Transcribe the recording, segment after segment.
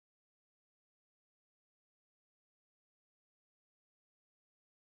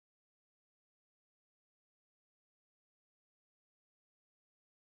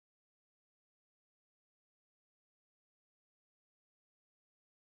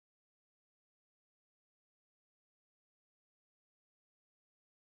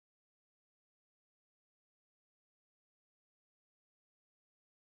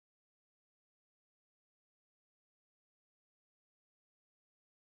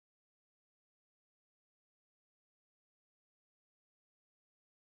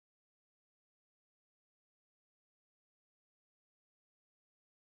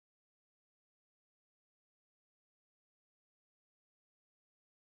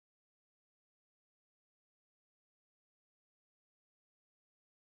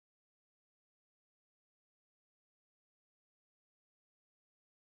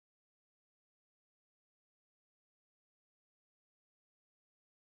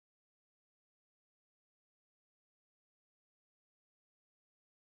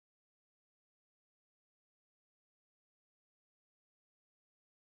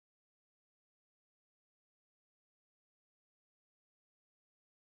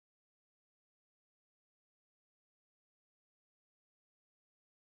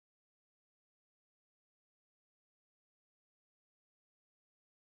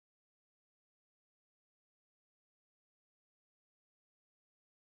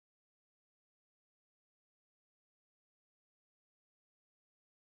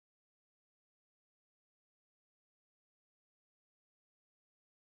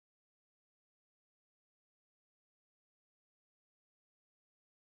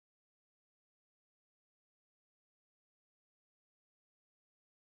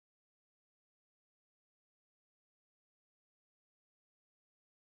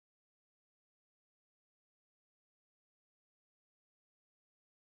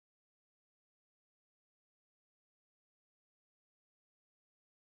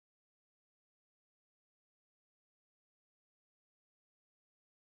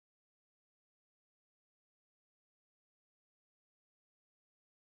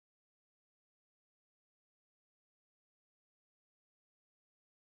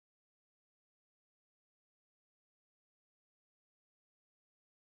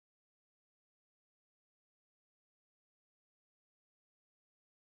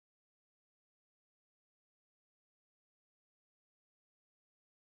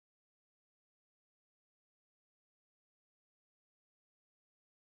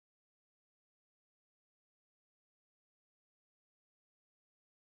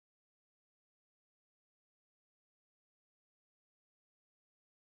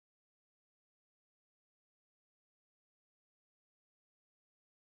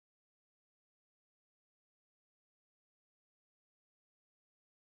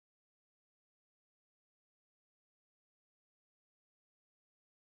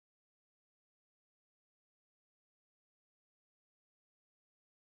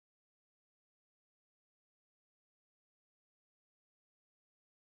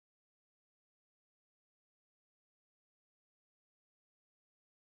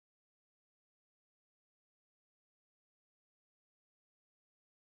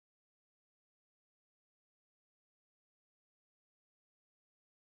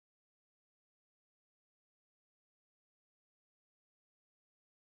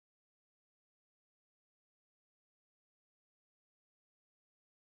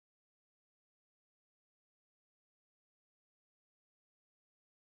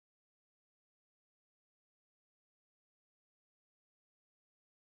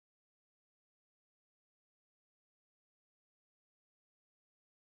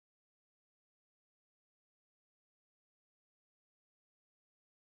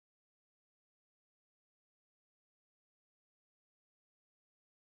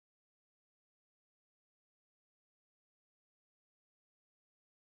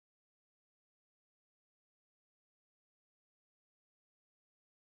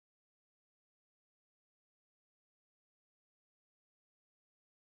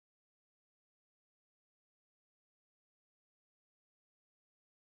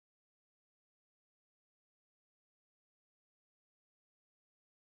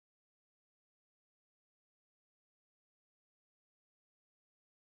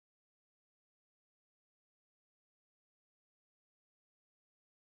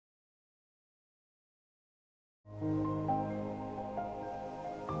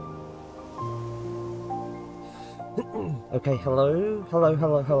Okay, hello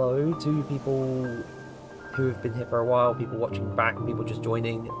to people who have been here for a while, people watching back, people just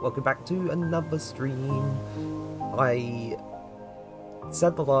joining. Welcome back to another stream. I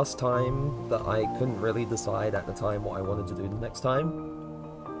said the last time that I couldn't really decide at the time what I wanted to do the next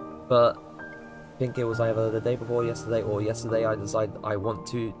time, but I think it was either the day before yesterday or yesterday I decided I want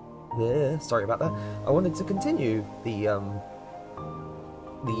to... sorry about that. I wanted to continue the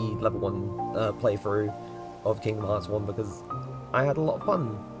level 1 playthrough of Kingdom Hearts 1 because I had a lot of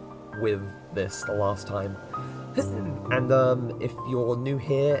fun with this the last time. And if you're new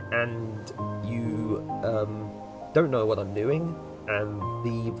here and you don't know what I'm doing, and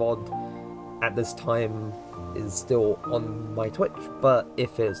the VOD at this time is still on my Twitch, but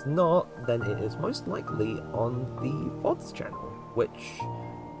if it's not, then it is most likely on the VOD's channel, which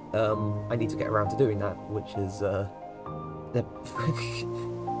I need to get around to doing that, which is the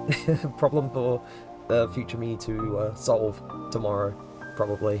problem for future me to solve tomorrow,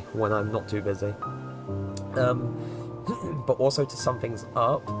 probably, when I'm not too busy. But also to sum things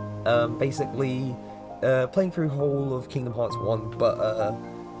up, basically, playing through whole of Kingdom Hearts 1, but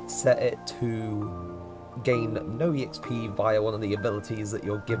set it to gain no EXP via one of the abilities that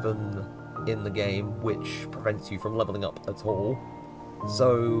you're given in the game, which prevents you from leveling up at all.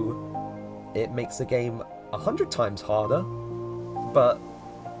 So it makes the game 100 times harder, but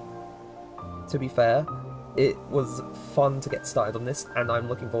to be fair, it was fun to get started on this, and I'm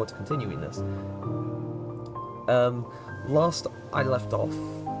looking forward to continuing this. Last I left off,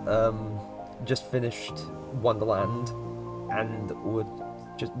 just finished Wonderland, and we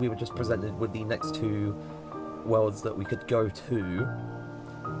were just presented with the next two worlds that we could go to.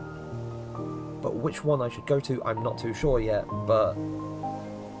 But which one I should go to, I'm not too sure yet, but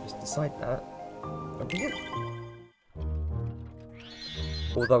just decide that.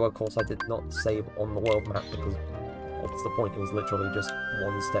 Although, of course, I did not save on the world map because what's the point? It was literally just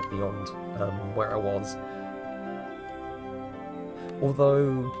one step beyond where I was.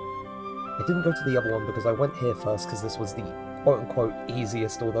 Although, I didn't go to the other one because I went here first because this was the quote-unquote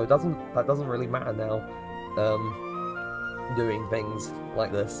easiest, although that doesn't really matter now, doing things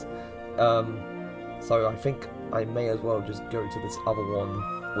like this. So I think I may as well just go to this other one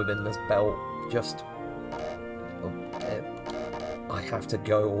within this belt, just... I have to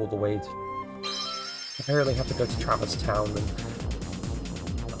go all the way to... I really have to go to Traverse Town and...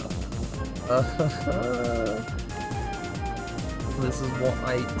 This is what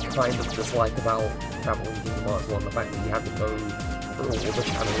I kind of dislike about traveling Kingdom Hearts 1, the fact that you have to go through all the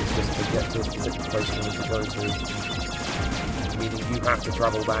channels just to get to a specific place you need to go to. Meaning you have to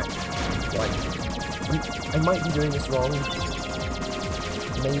travel back, like... I might be doing this wrong.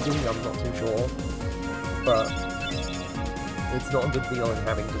 Maybe, I'm not too sure. But... it's not a good feeling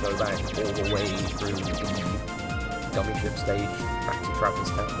having to go back all the way through the dummy ship stage, back to Traverse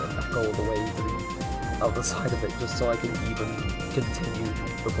Town, and back all the way to the other side of it, just so I can even continue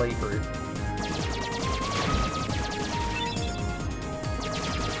the playthrough.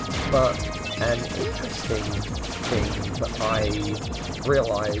 But an interesting thing that I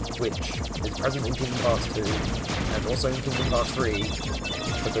realised, which is present in Kingdom Hearts 2, and also in Kingdom Hearts 3,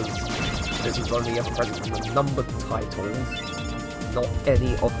 because this is only ever present in the numbered titles, not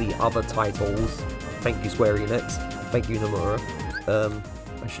any of the other titles. Thank you, Square Enix. Thank you, Nomura.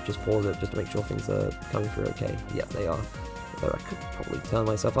 I should just pause it just to make sure things are coming through okay. Yeah, they are. Though I could probably turn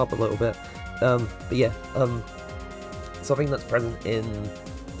myself up a little bit. But yeah, something that's present in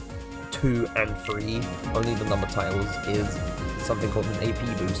 2 and 3, only the numbered titles, is something called an AP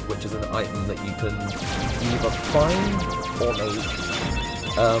boost, which is an item that you can either find or make.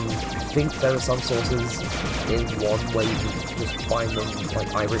 I think there are some sources in 1 where you can just find them, like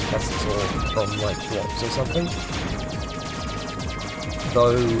iron chests or from like drops or something.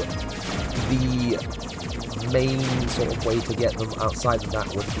 Though the main sort of way to get them outside of that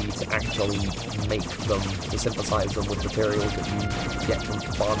would be to actually make them, to synthesize them with materials that you get from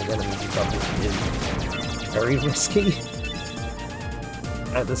farming enemies and stuff, which is very risky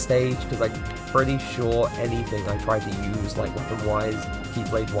at this stage, because I'm pretty sure anything I try to use, like weapon-wise,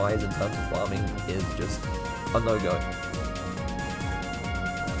 keyblade-wise, in terms of farming, is just a no-go.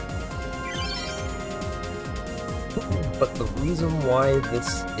 But the reason why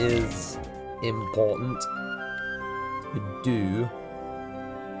this is important to do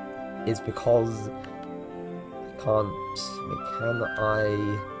is because I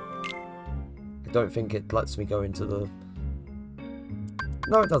don't think it lets me go into the...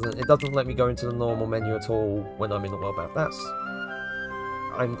 No, it doesn't. It doesn't let me go into the normal menu at all when I'm in the world map.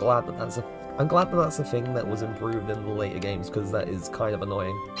 I'm glad that that's a thing that was improved in the later games, because that is kind of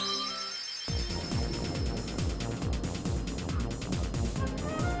annoying.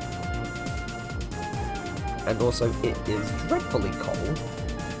 and also it is dreadfully cold.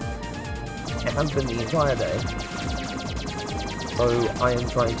 It has been the entire day. So I am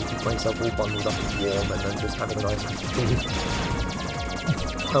trying to keep myself all bundled up and warm, and then just having a nice cup of tea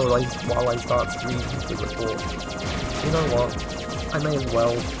while I start streaming, because I thought, you know what, I may as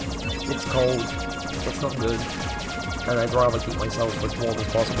well. It's cold, it's not good, and I'd rather keep myself as warm as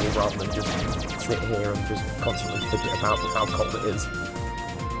possible rather than just sit here and just constantly fidget about with how cold it is.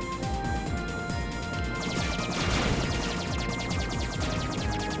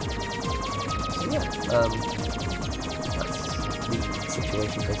 So yeah, that's the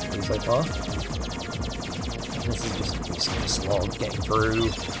situation basically so far. This is just a slog getting through,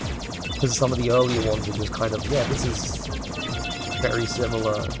 because some of the earlier ones are just kind of, yeah, this is very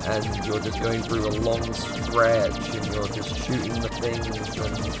similar, and you're just going through a long stretch, and you're just shooting the things, and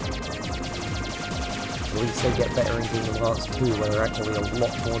at least they get better in Kingdom Hearts 2, where they're actually a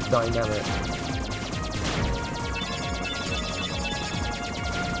lot more dynamic.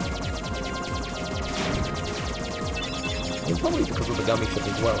 It's probably because of the gummy ship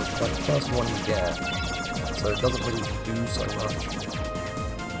as well. It's like the first one you get, so it doesn't really do so much.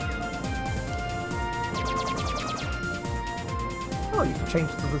 Oh, you can change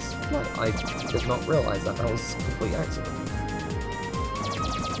to the display. I did not realize that. That was a complete accident.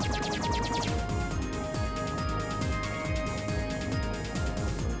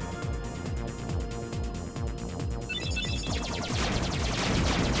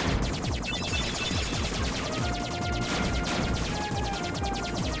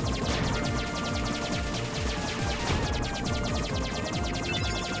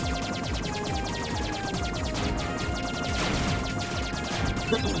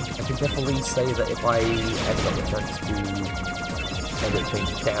 I can definitely say that if I ever got the chance to edit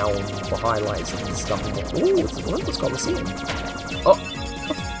things down for highlights and stuff, and go, ooh, it's an Olympus Coliseum. Oh,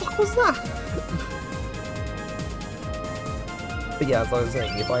 what the fuck was that? But yeah, as I was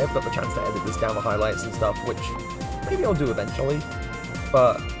saying, if I ever got the chance to edit this down for highlights and stuff, which maybe I'll do eventually,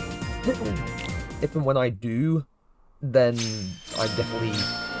 but if and when I do, then I definitely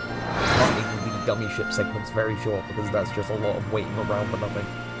cutting the gummy ship segments very short, because that's just a lot of waiting around for nothing.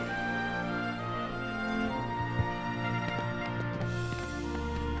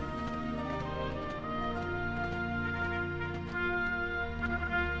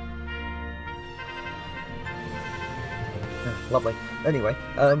 Lovely. Anyway,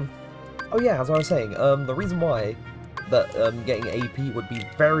 oh yeah, as I was saying, the reason why that getting AP would be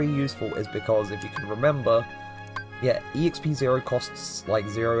very useful is because, if you can remember, yeah, EXP 0 costs like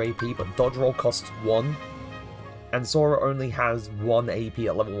 0 AP, but dodge roll costs 1, and Sora only has 1 AP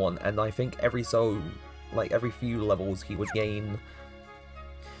at level 1, and I think every few levels he would gain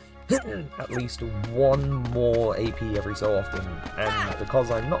at least 1 more AP every so often, and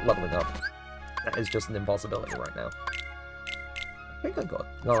because I'm not leveling up, that is just an impossibility right now. I think I got...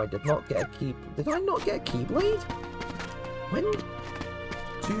 No, I did not get a key... Did I not get a Keyblade? When do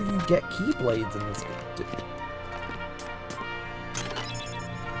you get Keyblades in this game?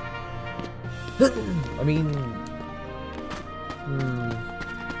 I mean...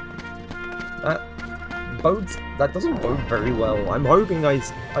 That doesn't bode very well. I'm hoping I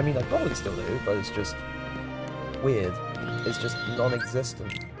mean, I probably still do, but it's just... weird. It's just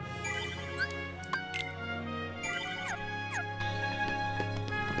non-existent.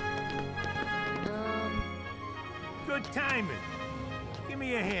 Good timing. Give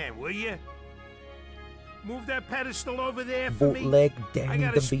me a hand, will you? Move that pedestal over there for me. Bootleg Danny I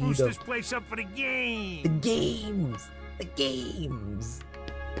gotta spruce DeVito. this place up for the game. The games! The games!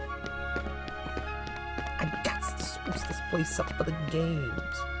 I got to spruce this place up for the games.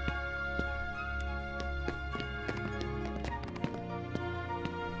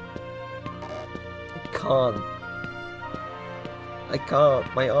 I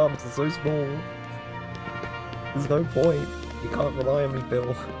can't. My arms are so small. There's no point. You can't rely on me,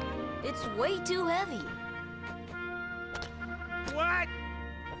 Bill. It's way too heavy. What?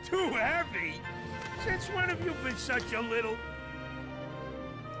 Too heavy? Since when have you been such a little...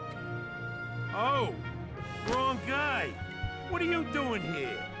 Oh, wrong guy. What are you doing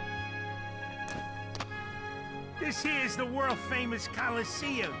here? This here's the world-famous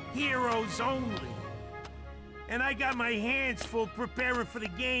Coliseum, heroes only. And I got my hands full preparing for the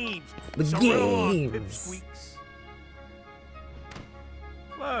games. The roll on, games! pipsqueaks.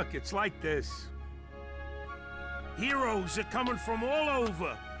 Look, it's like this. Heroes are coming from all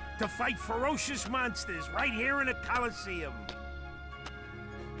over to fight ferocious monsters right here in the Coliseum.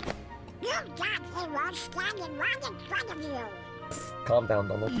 You've got heroes standing right in front of you. Calm down,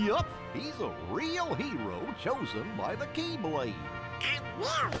 Donald. Yup, he's a real hero chosen by the Keyblade. And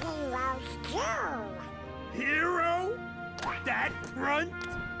we're heroes too. Hero? That grunt?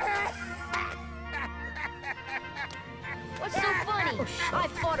 What's so funny? I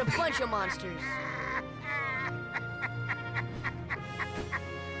fought a bunch of monsters.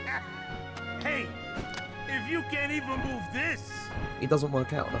 Hey, if you can't even move this, It doesn't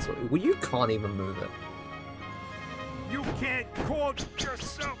work out. That's what. Well, you can't even move it. you can't call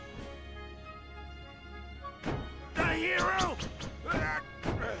yourself the hero.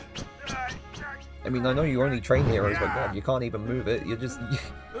 I mean, I know you only train heroes, but God, you can't even move it. You're just.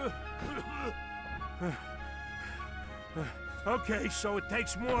 Okay, so it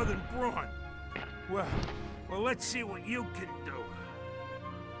takes more than brawn. Well, let's see what you can do.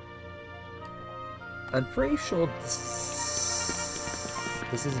 I'm pretty sure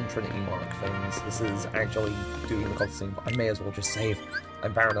this isn't Trinity Mark things. This is actually doing the cutscene, but I may as well just save.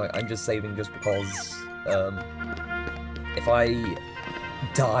 I'm paranoid. I'm just saving just because, if I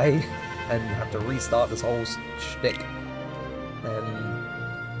die and have to restart this whole shtick,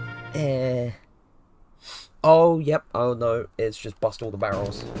 then, oh, yep. Oh, no. It's just bust all the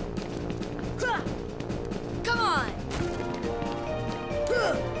barrels. Come on! Come on!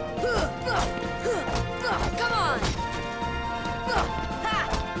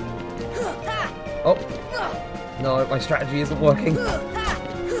 Oh! No, my strategy isn't working. Deep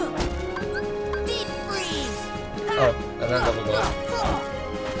freeze! Oh, and that doesn't work.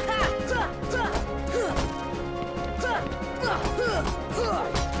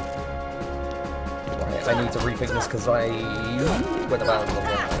 Right, I need to rethink this because I went about it the wrong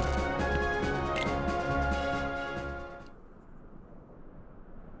way.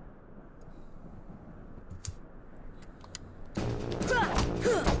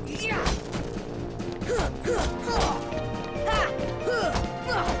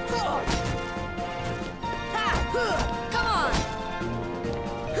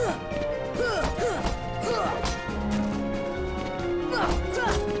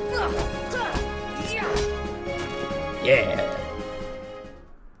 Yeah.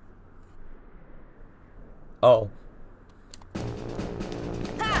 Oh.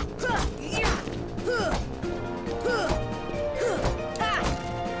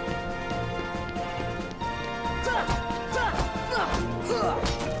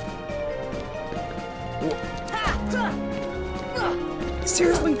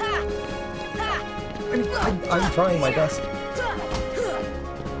 Seriously? I'm trying my best.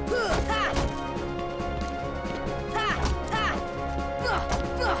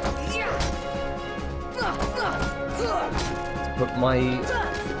 But my...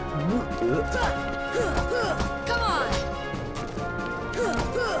 Come on!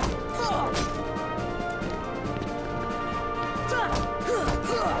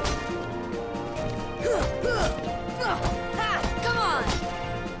 Come on!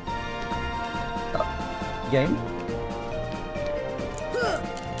 Game?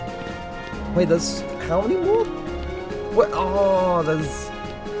 Wait, there's... how many more? What? Oh, there's...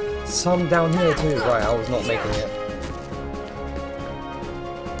 some down here too. Right, I was not making it.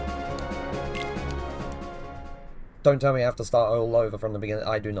 Don't tell me I have to start all over from the beginning.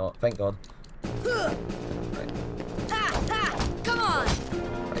 I do not. Thank God. Right. Come on!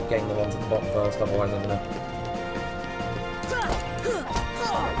 Right, getting the ones at the bottom first, otherwise I'm gonna...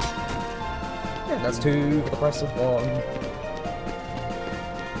 Yeah, that's 2 for the price of 1.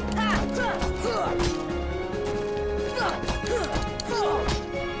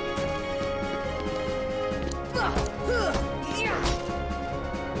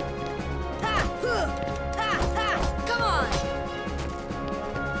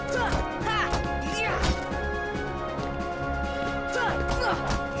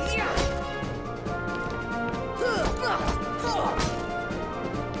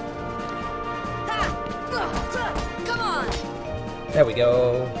 There we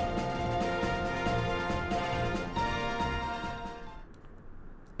go.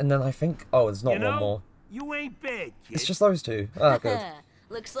 And then I think... oh, it's not one more. You ain't bad, kid. It's just those 2. Ah, good.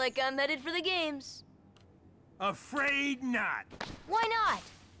 Looks like I'm headed for the games. Afraid not. Why not?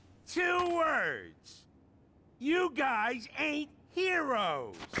 2 words. You guys ain't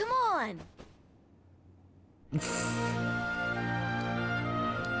heroes. Come on!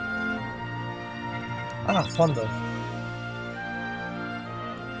 Ah, fun though.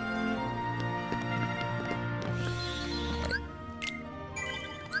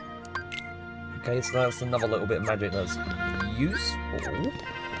 Okay, so that's another little bit of magic that's useful.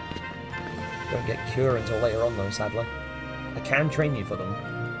 Don't get cure until later on though, sadly. I can train you for them.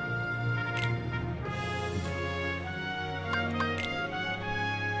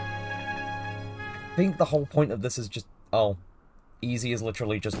 I think the whole point of this is just... oh. Easy is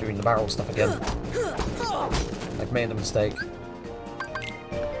literally just doing the barrel stuff again. I've made a mistake.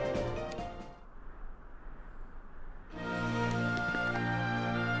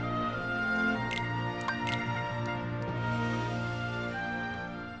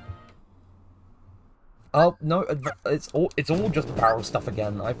 Oh no, it's all just barrel stuff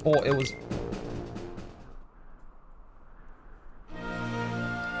again. I thought it was.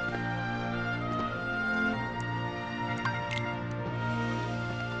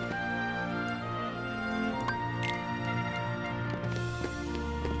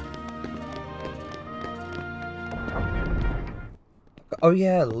 Oh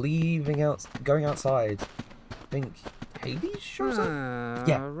yeah, going outside. I think Hades shows up?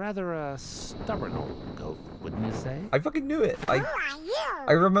 Yeah. Rather a stubborn old goat, wouldn't you say? I fucking knew it. Who are you?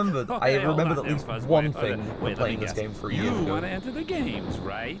 I remembered. Okay, I remembered at hold on least there, Fuzzboy. one Hold thing on. from Wait, playing let me this guess. game 3 years You ago. want to enter the games,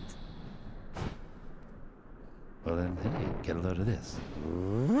 right? Well then, hey, get a load of this.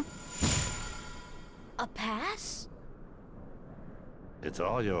 A pass? It's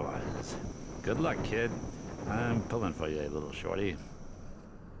all yours. Good luck, kid. I'm pulling for you, little shorty.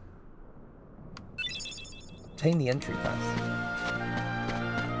 Obtain the entry pass.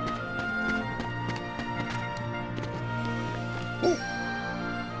 Ooh.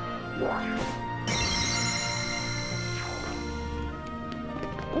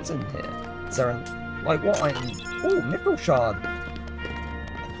 What's in here? Is there like what I'm... Ooh, Mithril Shard!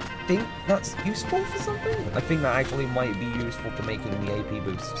 I think that's useful for something? I think that actually might be useful for making the AP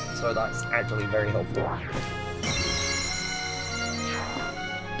boost, so that's actually very helpful.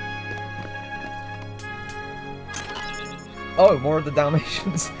 Oh, more of the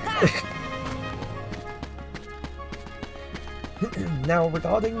Dalmatians. Now,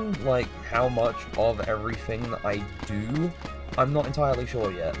 regarding, like, how much of everything that I do, I'm not entirely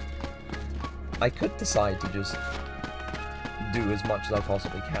sure yet. I could decide to just do as much as I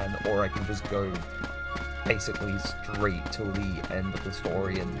possibly can, or I can just go basically straight to the end of the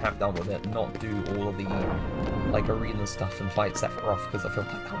story and have done with it, not do all of the, like, arena stuff and fight Sephiroth, because I feel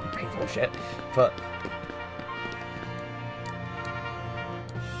like that would be painful shit, but...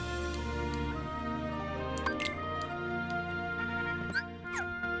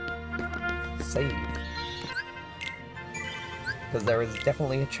 Save. Because there is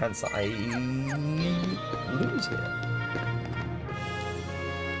definitely a chance that I lose here.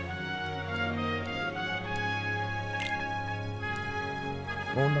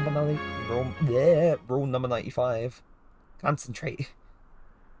 Rule number 95. Concentrate.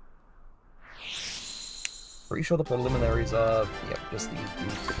 Pretty sure the preliminaries are, yep, just these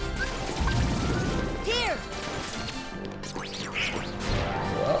dudes. Here!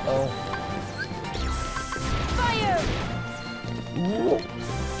 Uh-oh. Fire! Ooh.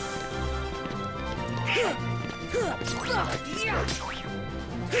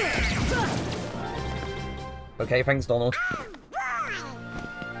 Okay, thanks, Donald.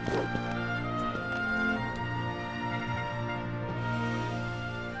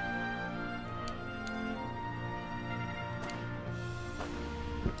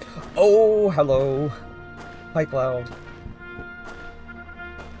 Oh, hello. Hi, Cloud.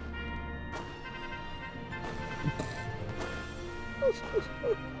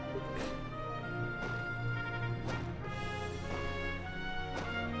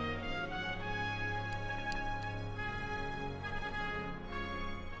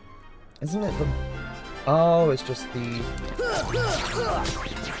 Isn't it the... Oh, it's just the...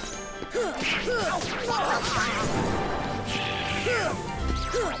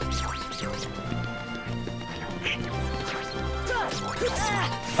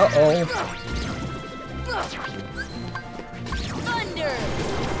 Uh-oh. Thunder!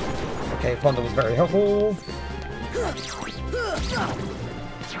 Okay, Thunder was very helpful.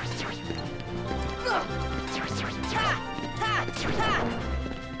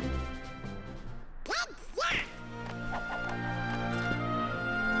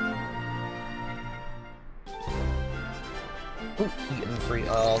 Ooh, heat and free.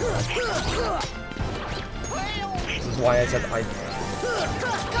 Oh, this is why I said I...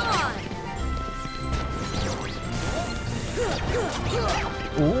 Come on!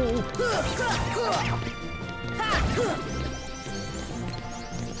 Ooh.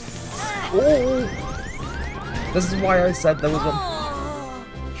 Ooh. This is why I said there was a...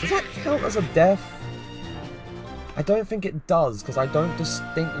 Does that count as a death? I don't think it does, because I don't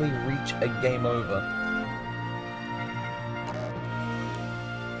distinctly reach a game over.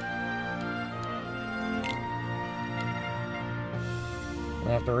 I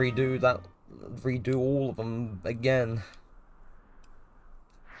have to redo all of them again.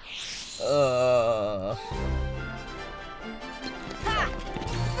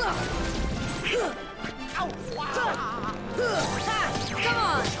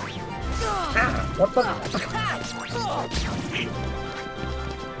 What the? Come on!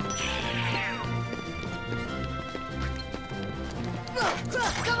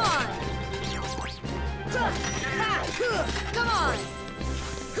 Come on!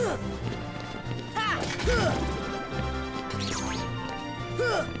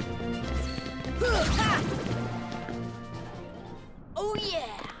 Oh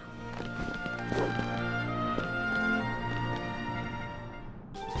yeah!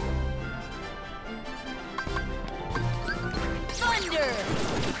 Thunder!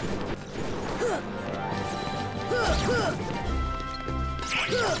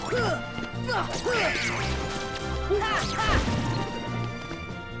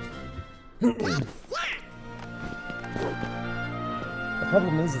 The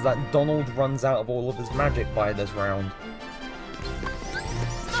problem is that Donald runs out of all of his magic by this round.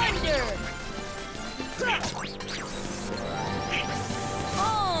 Thunder!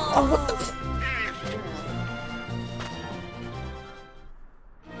 Oh, what the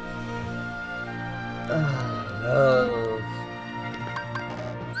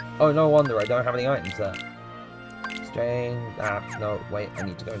Oh, no wonder I don't have any items there. Exchange. Ah, no, wait, I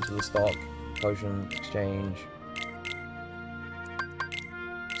need to go into the stock. Potion, exchange.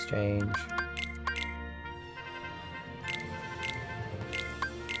 Exchange.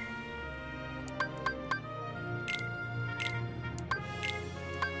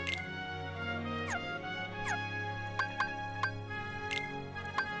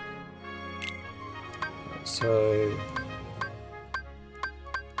 So...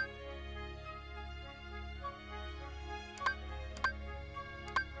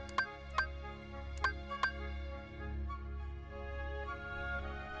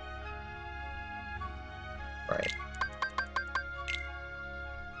 Right.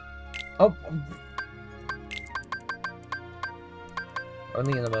 Oh!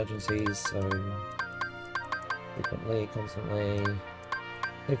 Only in emergencies, so... Frequently, constantly...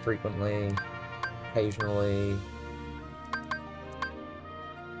 Infrequently... Occasionally...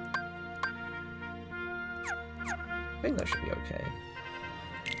 I think that should be okay.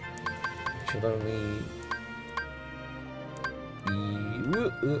 Should only...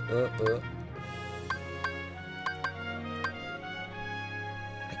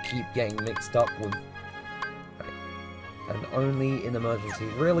 I keep getting mixed up with... Right. And only in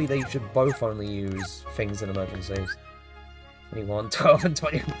emergencies. Really, they should both only use things in emergencies. 21, 12, and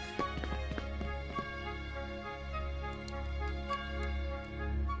 20.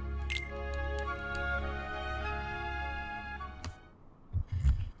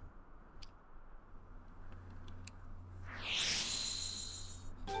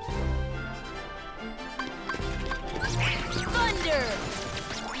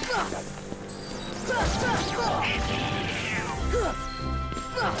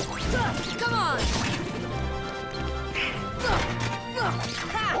 Come on!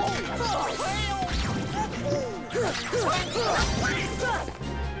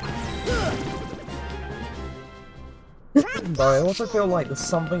 But I also feel like there's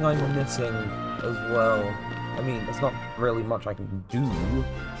something I'm missing as well. I mean, there's not really much I can do.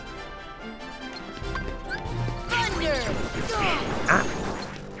 Thunder! Ah!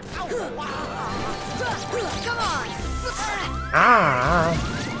 Come on! Ah!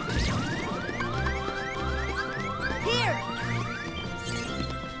 Here!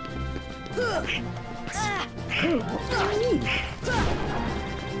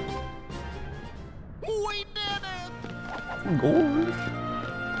 We did it! Gosh.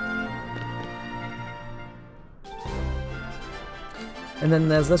 And then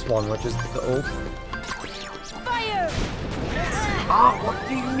there's this one, which is the old. Fire! Ah, what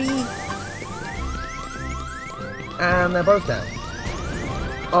do you mean? And they're both down.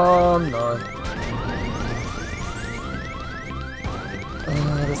 Oh no.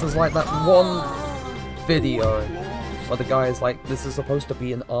 This is like that one video where the guy is like, this is supposed to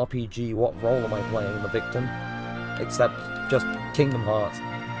be an RPG, what role am I playing, the victim? Except just Kingdom Hearts.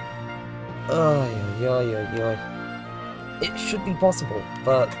 It should be possible,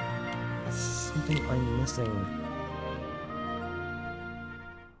 but there's something I'm missing.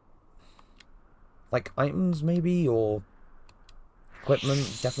 Like items maybe, or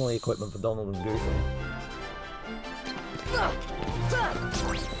equipment? Definitely equipment for Donald and Goofy.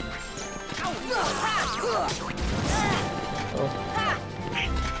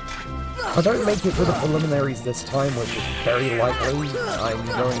 If I don't make it to the preliminaries this time, which is very likely, I'm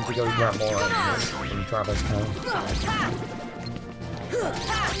going to go grab more items from Travis Town.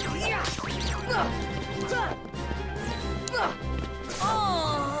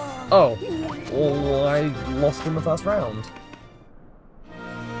 Oh, well, I lost in the first round.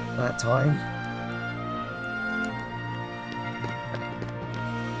 That time.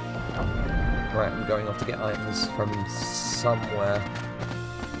 Right, I'm going off to get items from somewhere.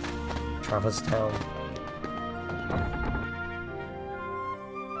 Traverse Town.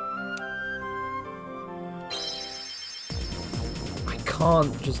 I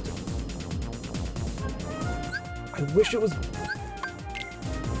can't just... I wish it was...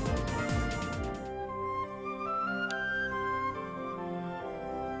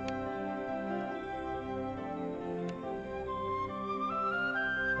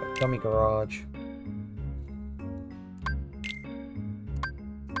 Dummy garage.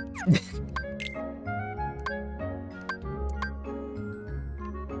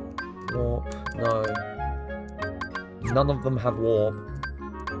 Warp, no. None of them have warp.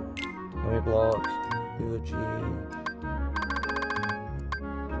 Dummy block, UG.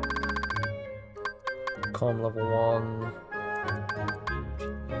 Com level 1.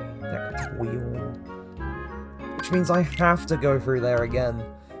 Decorative wheel. Which means I have to go through there again.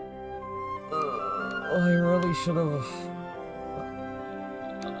 I really should have...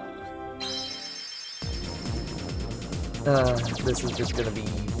 this is just gonna be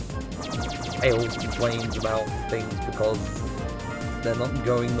Tails complains about things because they're not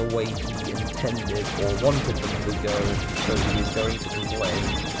going the way he intended or wanted them to go, so he is going to complain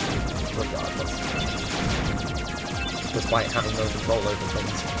regardless. Despite having no control over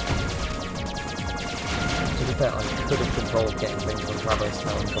things. To be fair, I could have controlled getting things from Traverse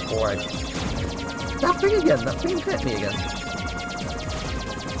Town before I... That thing again! That thing hit me again!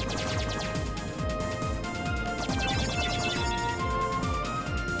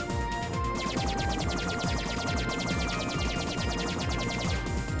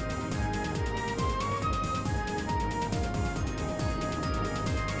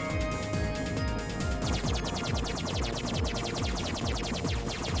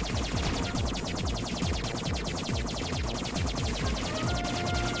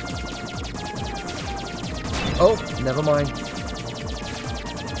 Oh, never mind.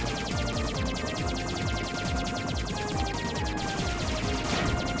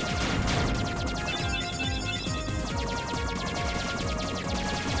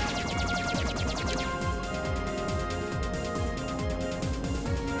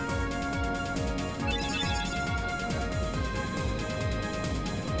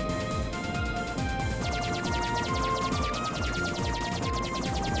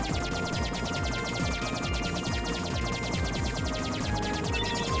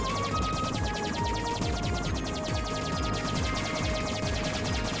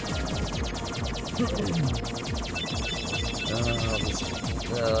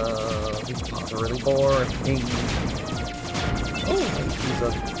 These parts are really boring. Oh, these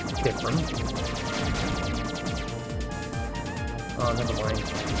are different. Oh, never mind.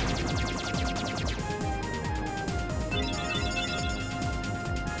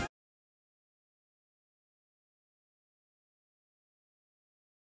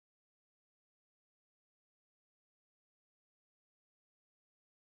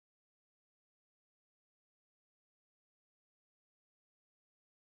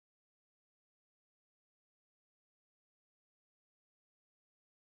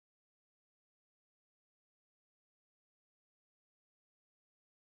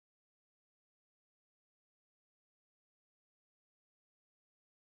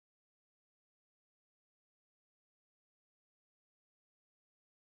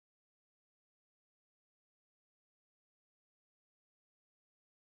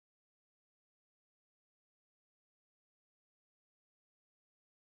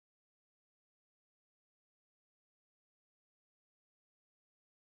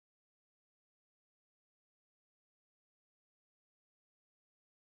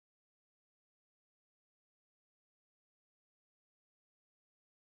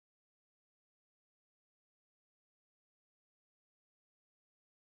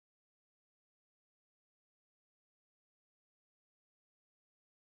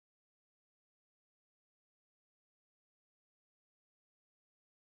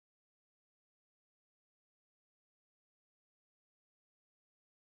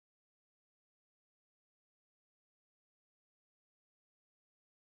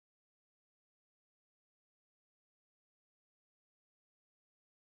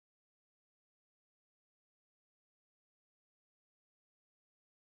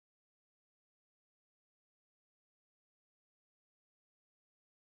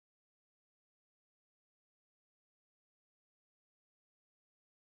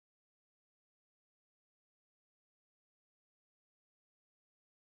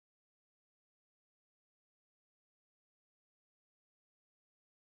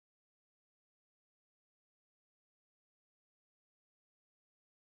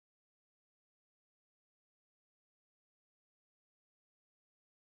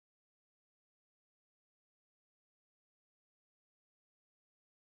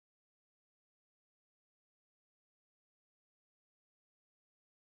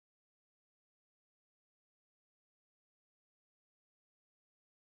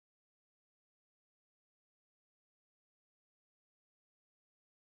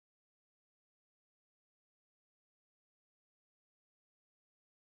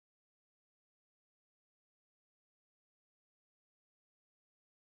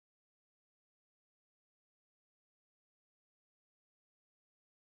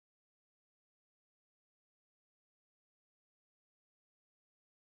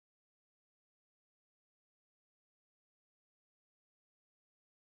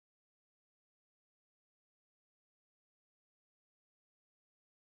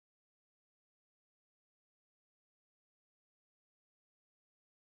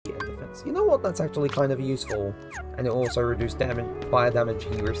 So you know what? That's actually kind of useful. And it also reduced fire damage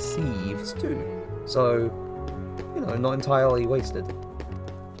he receives too. So, you know, not entirely wasted.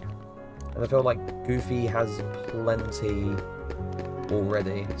 And I feel like Goofy has plenty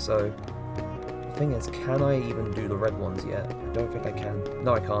already, so... The thing is, can I even do the red ones yet? I don't think I can.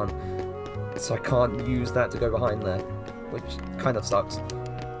 No, I can't. So I can't use that to go behind there, which kind of sucks.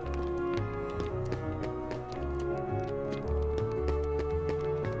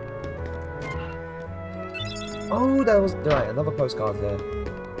 Oh, that was... Right, another postcard there.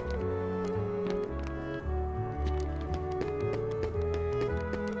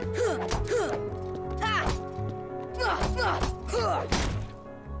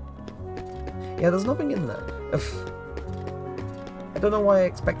 Yeah, there's nothing in there. I don't know why I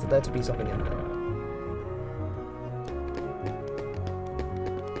expected there to be something in there.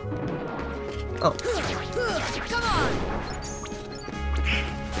 Oh. Come on!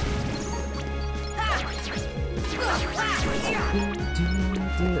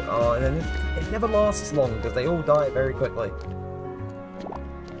 Oh, and then it never lasts long because they all die very quickly.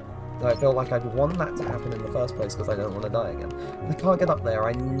 So I feel like I'd want that to happen in the first place because I don't want to die again. And I can't get up there.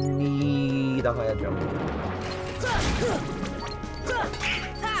 I need a higher jump.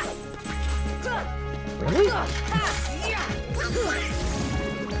 Really? Oh!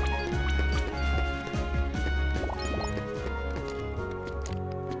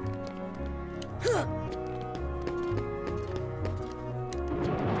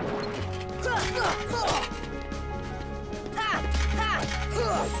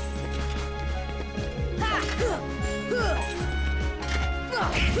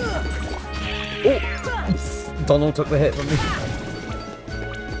 Donald took the hit from me.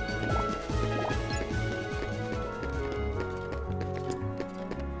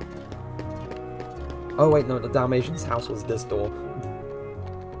 Oh wait, no, the Dalmatian's house was this door.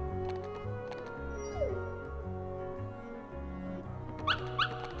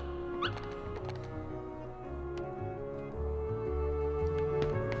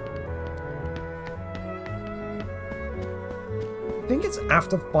 I think it's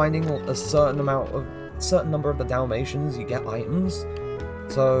after finding a certain number of the Dalmatians, you get items.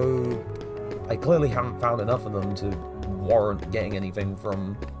 So I clearly haven't found enough of them to warrant getting anything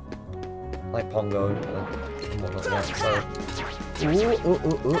from like Pongo and whatnot yet. So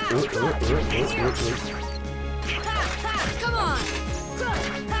Come on! Come on! Come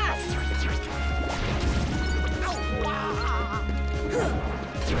on!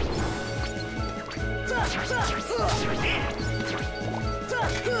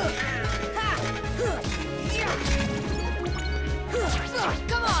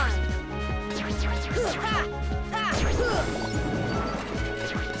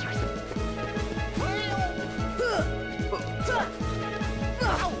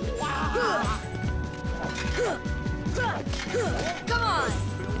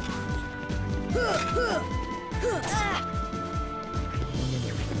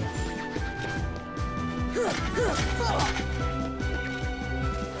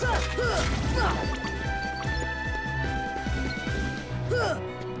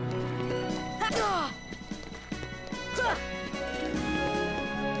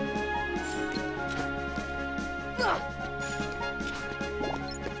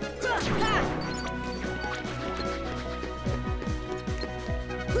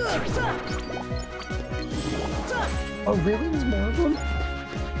 oh really? There's more of them?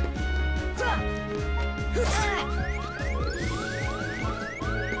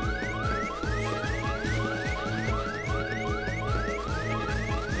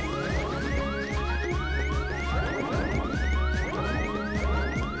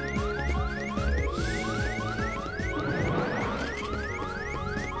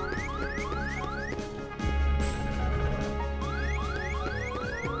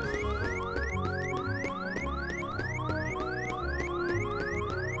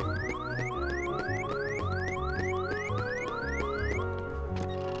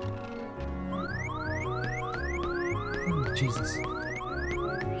 Jesus.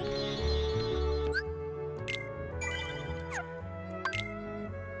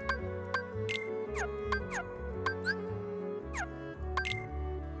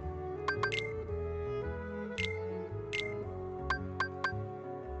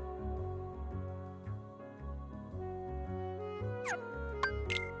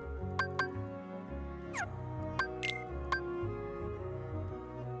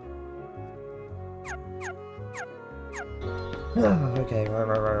 Okay,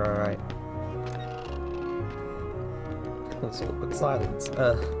 right. That's awkward silence.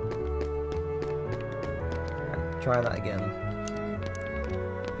 Right, try that again.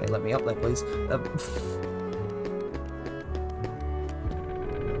 Okay, let me up there, please.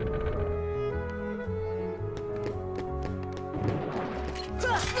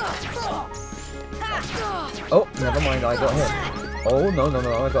 Oh, never mind, I got hit. Oh, no, no,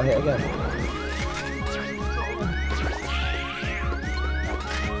 no, I got hit again.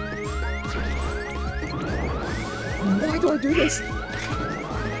 Why do I do this?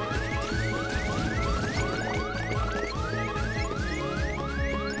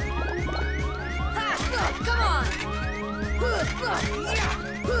 Come on!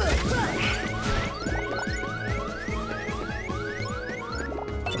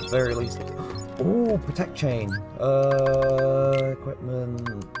 At the very least. Oh, protect chain.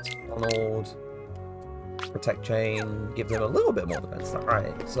 Equipment. Donald. Protect chain. Give them a little bit more defense.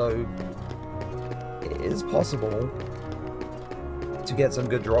 Alright, so it is possible to get some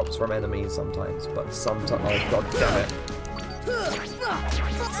good drops from enemies sometimes, but sometimes. Oh, god damn it.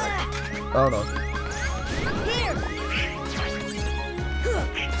 Oh no.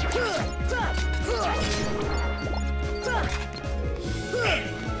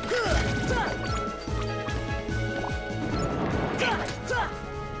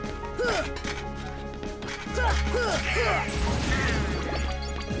 Here!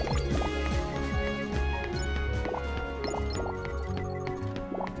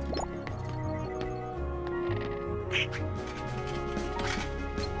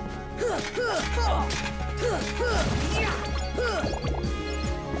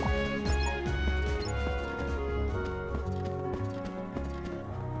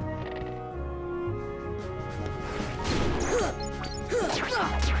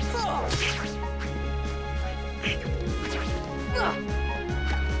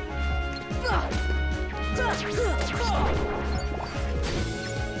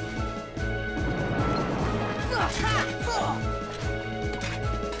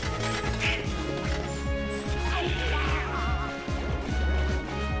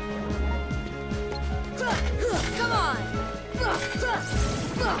 Come on!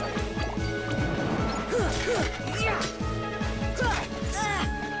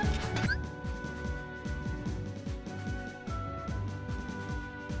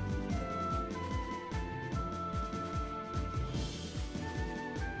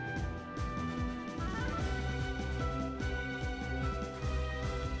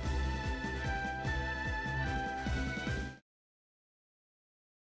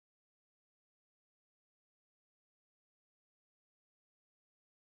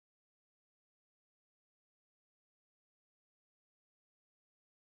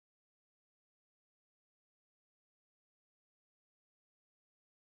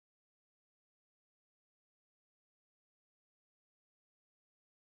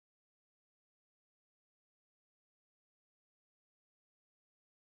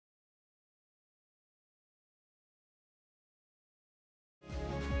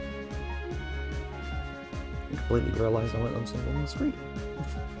 I completely realized I went on something on the street.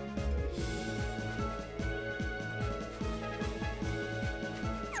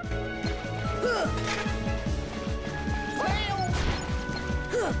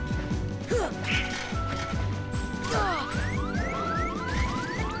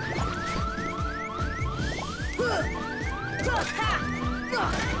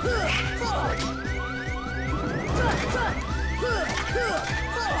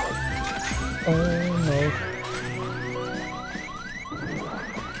 Oh no.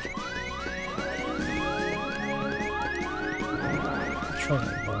 Trying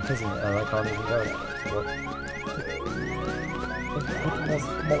to isn't it? And I can't even go.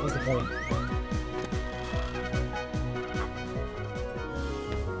 What was the point?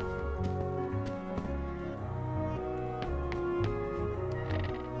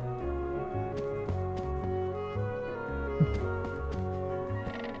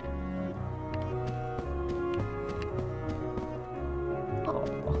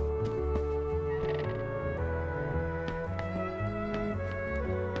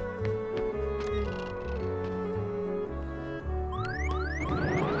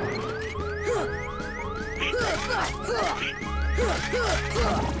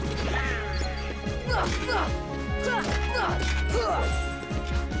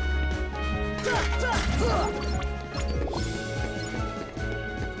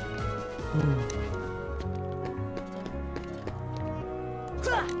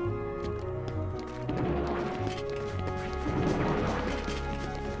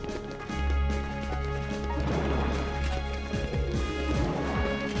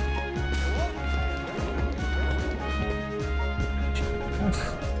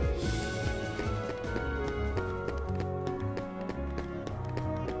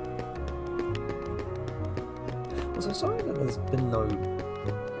 Also, sorry that there's been no,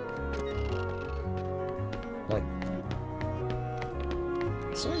 like,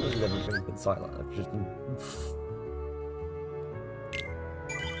 sorry that everything's been silent. I've just been.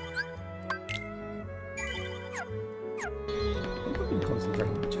 I've been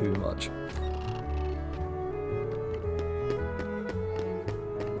concentrating too much.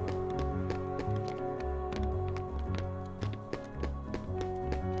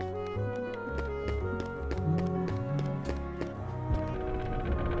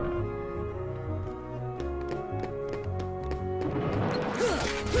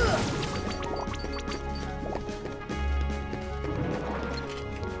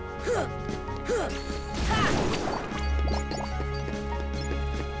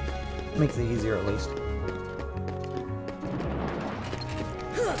 Makes it easier at least.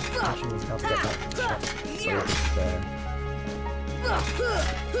 Actually, needs to get that shot so it's there.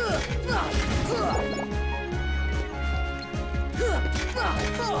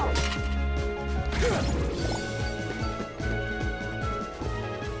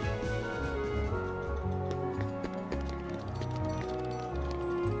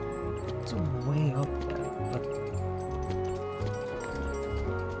 It's way up there, but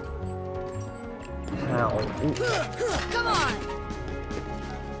how? Ooh. Come on!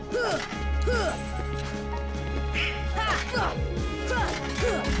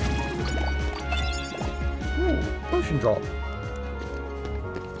 Ooh, potion drop.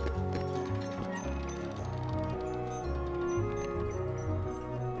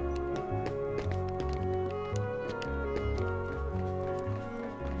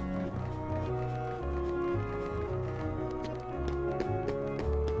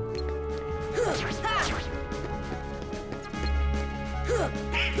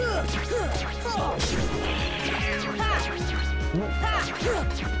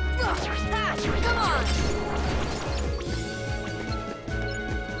 Come on!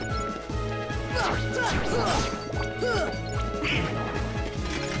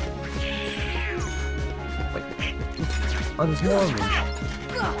 Wait. Oh, there's more of them.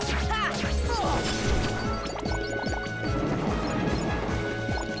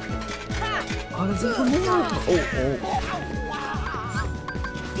 Oh, there's even more. Oh,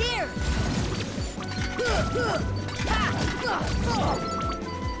 Here!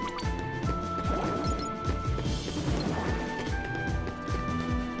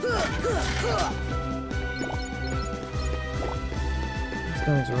 These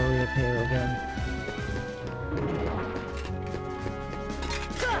guys will reappear again.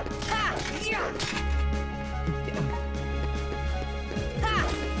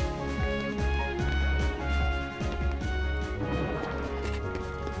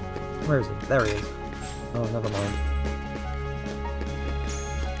 Where is he? There he is. Oh, never mind.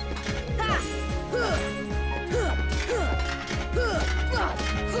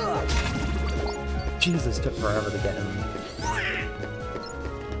 Jesus, took forever to get him.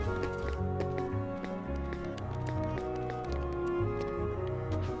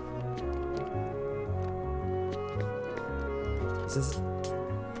 This is...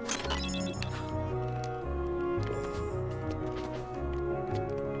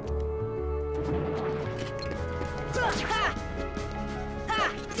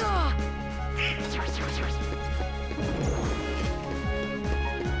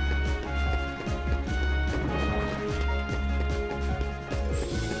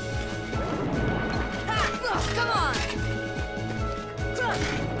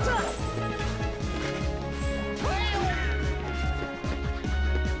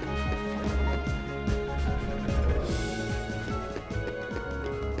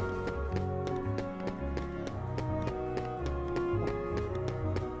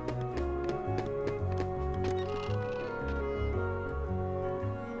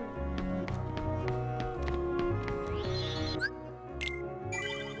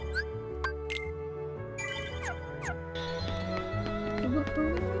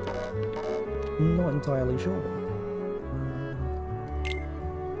 Not entirely sure.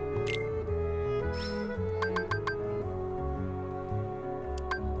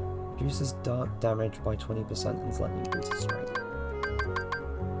 Reduces dark damage by 20% and slightly increases strength.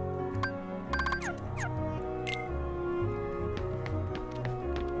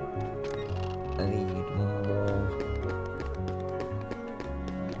 I need more.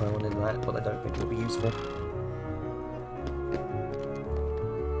 I wanted that, but I don't think it'll be useful.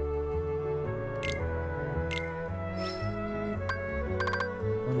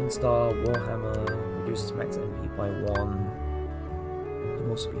 Star, Warhammer, reduces max MP by 1. Can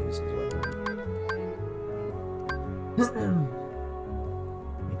also be used as well.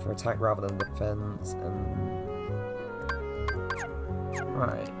 Made for attack rather than defense, and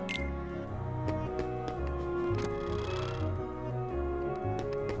Right.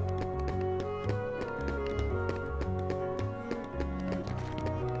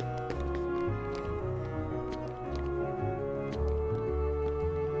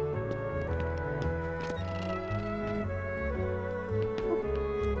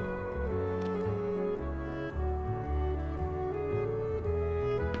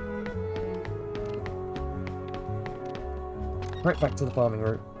 Right back to the farming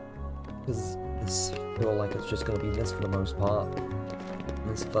route, because this feel like it's just going to be this for the most part,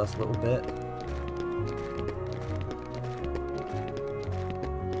 this first little bit.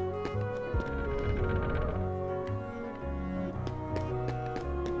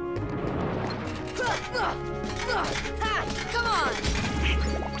 Come on!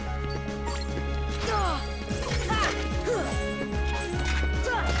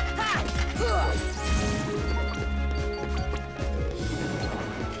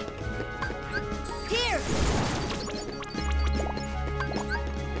 Here!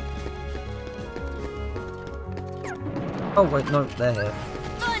 Oh wait, no, they're here.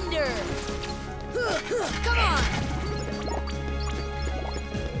 Thunder! Come on!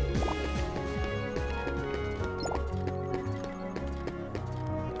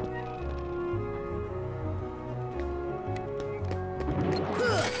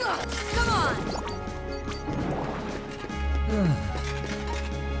 Come on!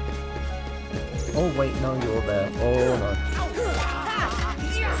 Oh wait, no, you're there. Oh no.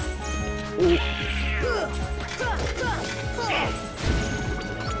 Ooh.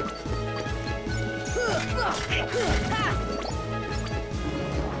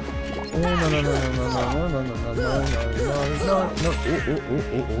 Oh no no no no no no no no no no no no.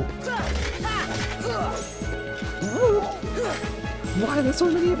 Why are there so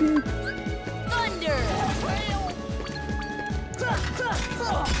many of you? Thunder!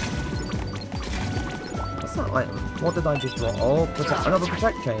 That's not like, what did I just draw? Oh, another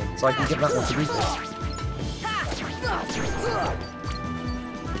protect chain, so I can get that one to Rufus.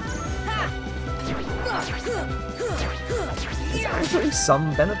 There's actually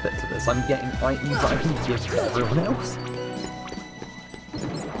some benefit to this. I'm getting items that I can give to everyone else.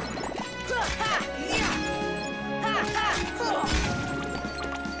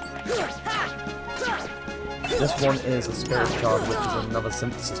 This one is a spirit shard, which is another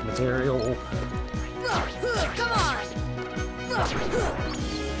synthesis material. Come on!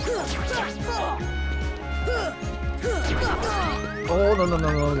 Oh no no no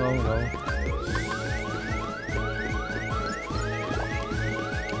no no no.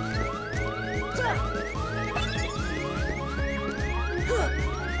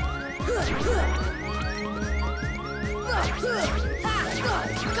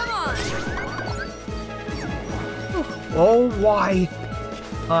 Come on! Oh, why?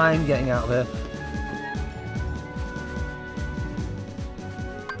 I'm getting out of here.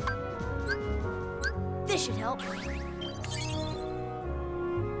 This should help.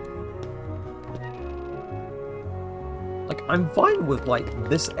 Like, I'm fine with, like,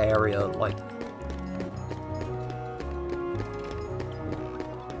 this area, like...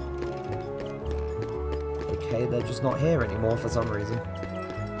 Okay, they're just not here anymore for some reason.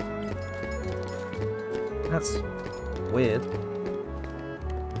 That's weird.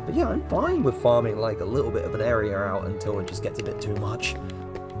 But yeah, I'm fine with farming, like, a little bit of an area out until it just gets a bit too much.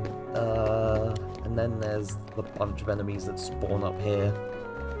 And then there's the bunch of enemies that spawn up here.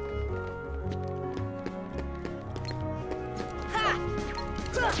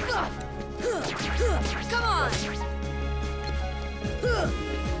 Come on!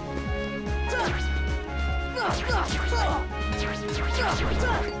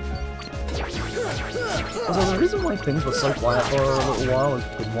 Also, the reason why things were so quiet for a little while is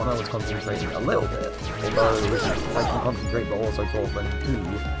because one, I was concentrating a little bit, although I can concentrate but also talk, and two,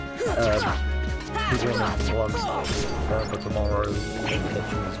 people are making lunch for tomorrow in the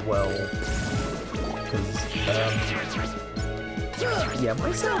kitchen as well, because, yeah,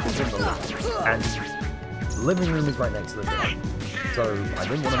 my setup is in the living room, and the living room is right next to the door, so I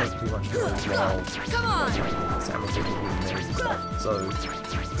didn't want to make too much noise while sandwiches were being made and stuff, so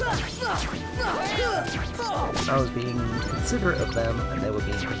I was being considerate of them, and they were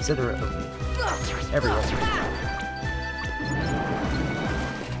being considerate of me. Everyone.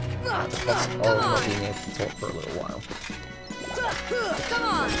 Plus, not being able to talk for a little while. Come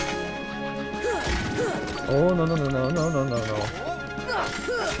on! Oh, no, no, no, no, no, no, no, no.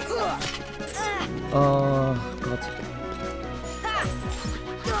 Oh, God.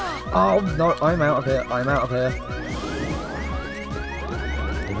 Oh, no, I'm out of here. I'm out of here.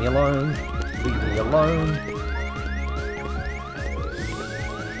 Leave me alone. Leave me alone.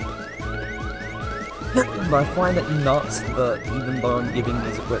 But I find it nuts that even though I'm giving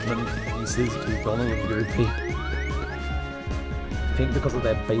these equipment pieces to Donald and Goofy, I think because of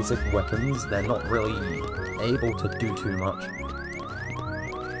their basic weapons, they're not really able to do too much.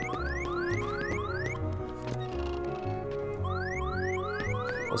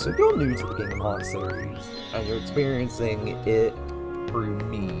 Also, if you're new to the Kingdom Hearts series, and you're experiencing it through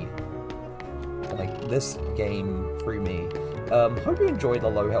me, like this game through me, hope you enjoy the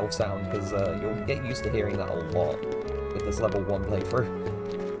low health sound, because you'll get used to hearing that a lot with this level 1 playthrough.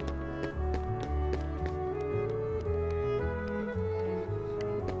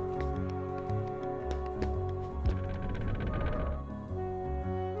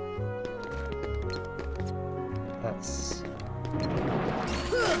 That's...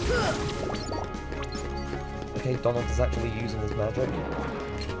 Okay, Donald is actually using his magic.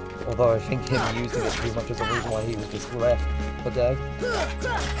 Although I think him using it too much is the reason why he was just left for dead.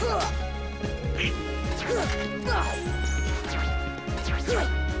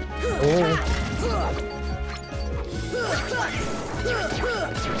 Oh!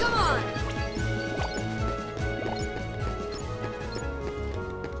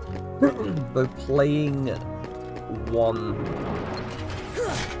 Come on! Though playing one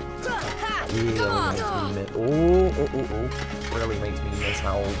really makes me miss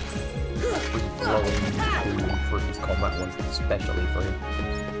how free-flowing Fruity's combat was, especially for him.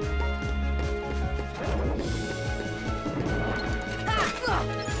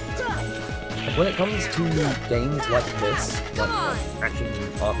 When it comes to games like this, like action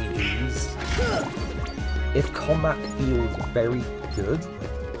RPGs, if combat feels very good,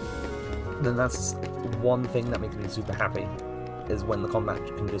 then that's one thing that makes me super happy, is when the combat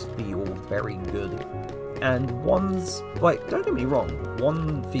can just feel very good. And one's, like, don't get me wrong,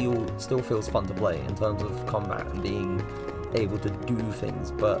 one still feels fun to play in terms of combat and being able to do things,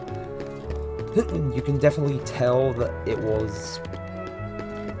 but you can definitely tell that it was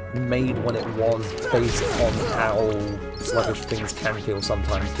made when it was based on how sluggish things can feel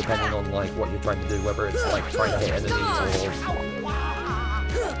sometimes, depending on like what you're trying to do, whether it's like trying to hit enemies or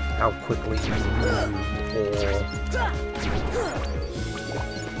how quickly you move, or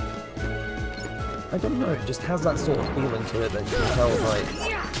I don't know, it just has that sort of feeling to it that you can tell, like,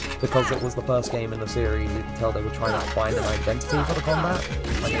 because it was the first game in the series, you can tell they were trying to find an identity for the combat.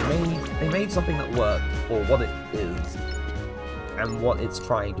 Like, they made something that worked for what it is and what it's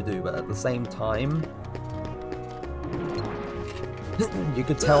trying to do, but at the same time, you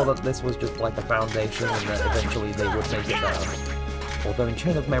could tell that this was just like a foundation and that eventually they would make it better. Although in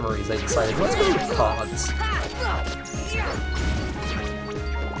Chain of Memories they decided, let's go with cards.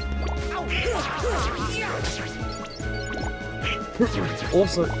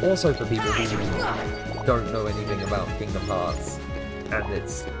 Also for people who don't know anything about Kingdom Hearts and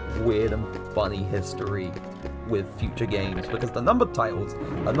its weird and funny history with future games, because the numbered titles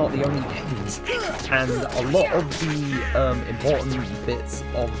are not the only games, and a lot of the important bits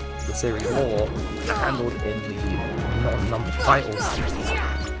of the series lore are handled in the non-numbered titles,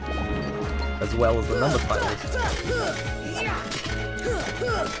 as well as the numbered titles.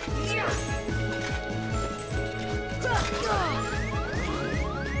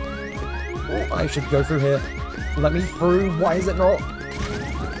 Oh, I should go through here. Let me through. Why is it not?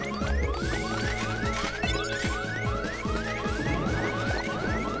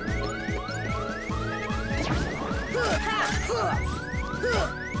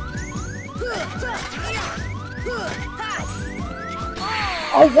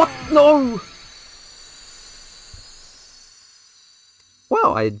 Oh, what? No!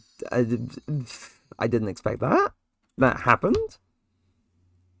 Well, I didn't expect that. That happened.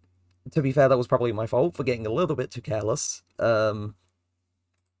 To be fair, that was probably my fault for getting a little bit too careless. Right.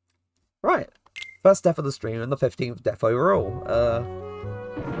 First death of the stream and the 15th death overall.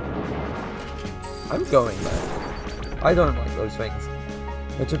 I'm going there. I don't like those things.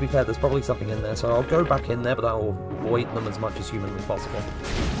 But to be fair, there's probably something in there, so I'll go back in there, but I'll avoid them as much as humanly possible.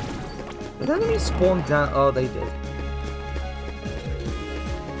 Did enemies spawn down? Oh, they did.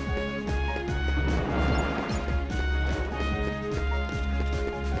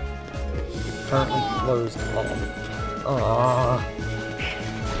 Currently closed off. Ah,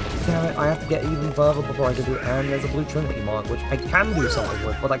 damn it, I have to get even further before I can do it, and there's a blue trinity mark, which I can do something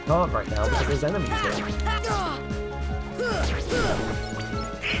with, but I can't right now because there's enemies here.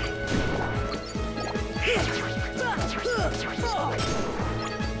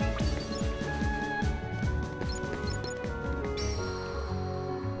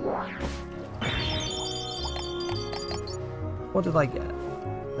 What did I get?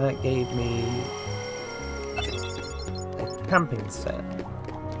 That gave me a camping set.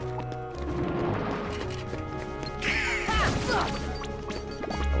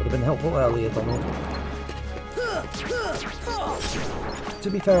 That would have been helpful earlier, Donald. To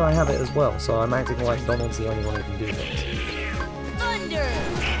be fair, I have it as well, so I'm acting like Donald's the only one who can do things. Thunder!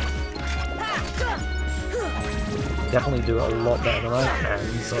 Definitely do it a lot better than I can,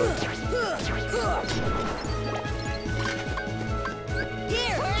 so...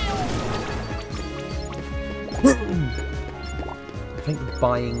 I think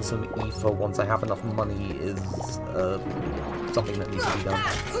buying some ether once I have enough money is something that needs to be done.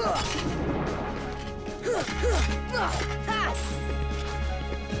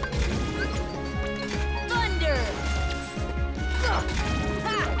 Thunder!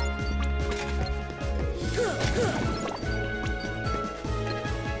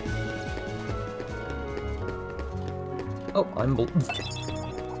 Oh, I'm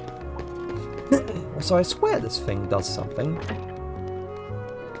so I swear this thing does something.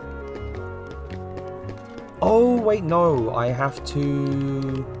 Oh, wait, no, I have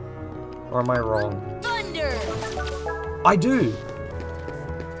to... Or am I wrong? Thunder! I do!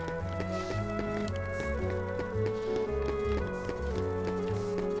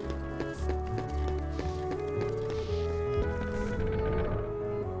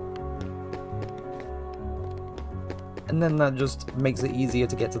 And then that just makes it easier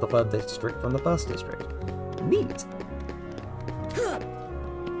to get to the 3rd district from the 1st district. Neat!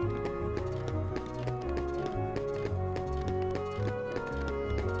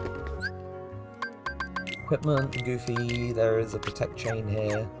 Equipment, Goofy, there is a protect chain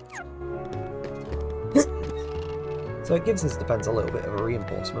here. So it gives his defense a little bit of a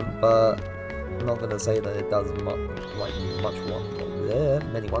reinforcement, but I'm not going to say that it does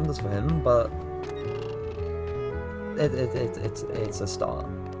many wonders for him, but it's a start.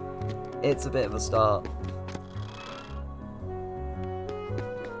 It's a bit of a start.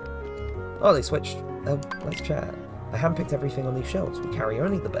 Oh, they switched. Let's chat. I handpicked everything on these shelves. We carry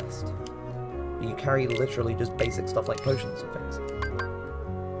only the best. You carry literally just basic stuff like potions and things.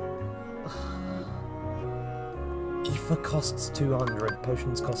 Ether costs 200,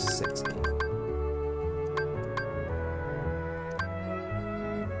 potions cost 60.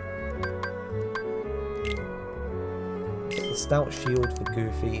 Get the stout shield for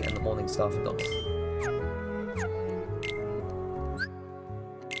Goofy and the morning star for Donald.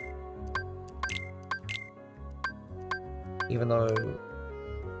 Even though...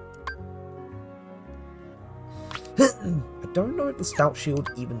 I don't know if the stout shield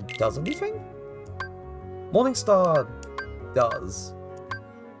even does anything? Morningstar does.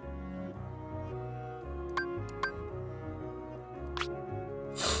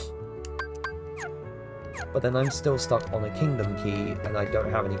 But then I'm still stuck on a kingdom key and I don't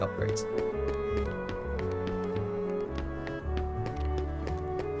have any upgrades.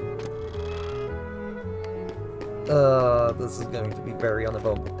 This is going to be very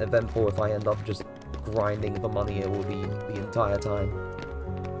uneventful if I end up just grinding for money all the entire time.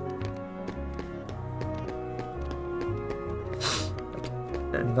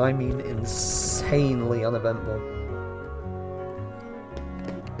 And I mean insanely uneventful.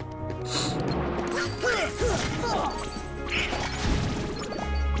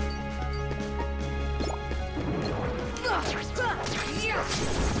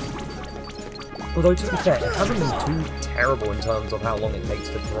 Although, to be fair, it hasn't been too terrible in terms of how long it takes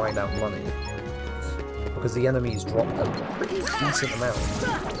to grind out money. Because the enemies drop a pretty decent amount.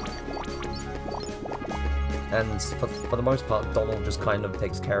 And for the most part, Donald just kind of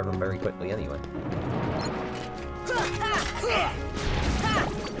takes care of them very quickly anyway.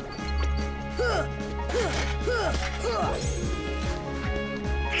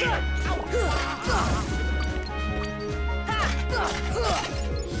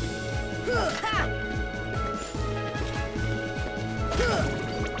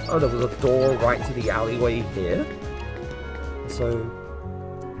 Oh, there was a door right to the alleyway here. So...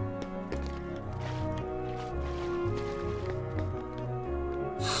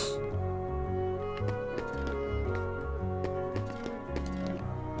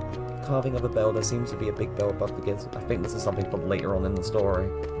 Carving of a bell, there seems to be a big bell above the gates. I think this is something for later on in the story.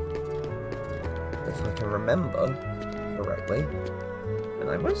 If I can remember correctly. And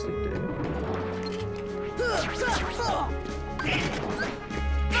I mostly do.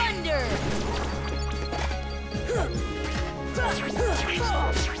 Thunder!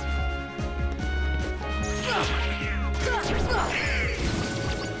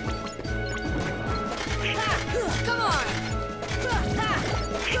 Come on!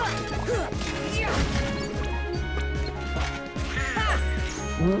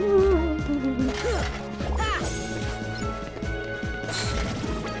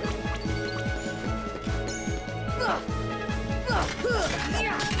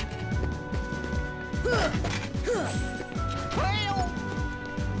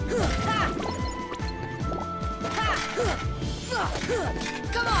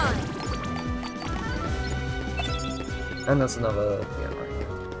 Come on! And that's another... yeah,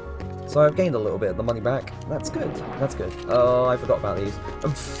 right. So I've gained a little bit of the money back. That's good. That's good. Oh, I forgot about these.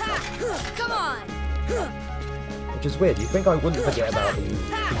 Come on! Which is weird. You'd think I wouldn't forget about these,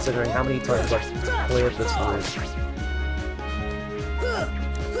 considering how many times I've cleared this route.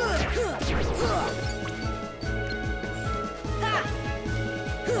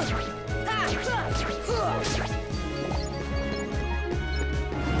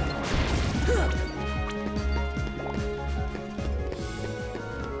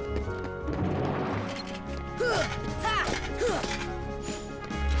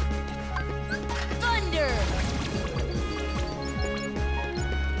 Thunder!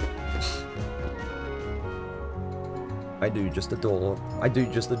 I do just adore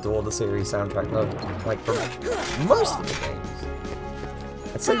the series soundtrack though. Like from most of the games.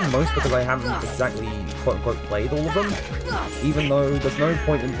 I'd say most because I haven't exactly quote unquote played all of them. Even though there's no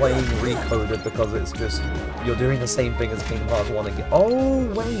point in playing Recoded because it's just you're doing the same thing as Kingdom Hearts 1 again. Oh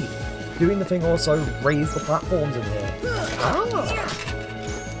wait! Doing the thing also raise the platforms in here. Ah!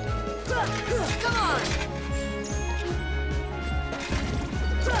 Come on!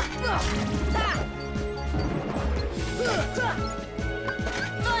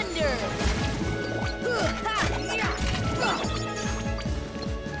 Thunder!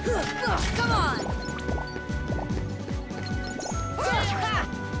 Come on!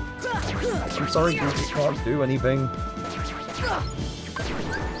 I'm sorry, Goofy can't do anything.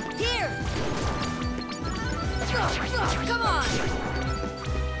 Here! Come on!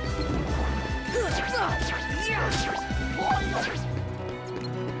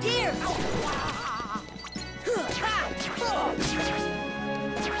 Here!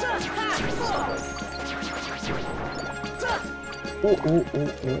 Oh, oh, oh,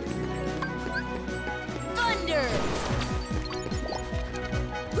 oh. Thunder!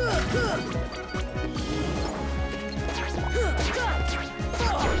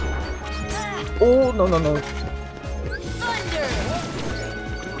 Oh, no, no, no. Thunder!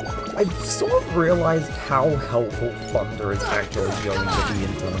 I've sort of realized how helpful Thunder is actually going to be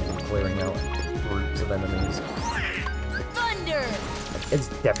in terms of clearing out groups of enemies. Thunder! It's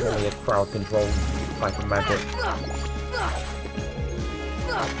definitely a crowd control type of magic.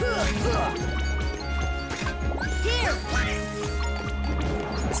 Here!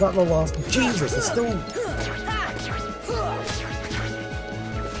 Is that the last? Jesus, it's still...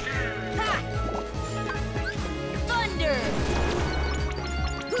 Thunder!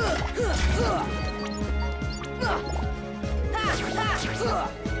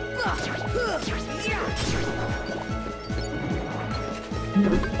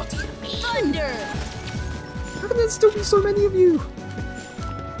 Thunder! How can there still be so many of you?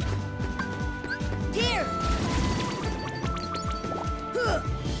 Here!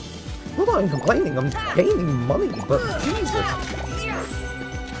 Not that I'm complaining, I'm gaining money, but Jesus.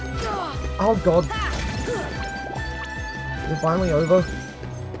 Oh god. Is it finally over?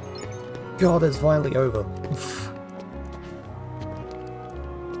 God, it's finally over.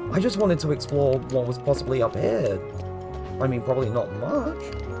 I just wanted to explore what was possibly up here. I mean, probably not much.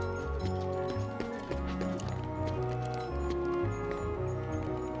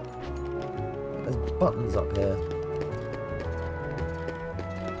 There's buttons up here.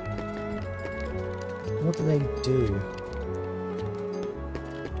 What do they do?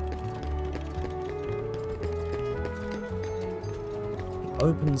 They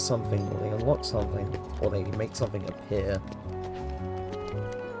open something, or they unlock something, or they make something appear.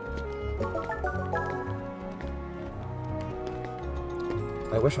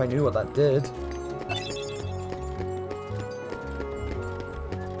 I wish I knew what that did.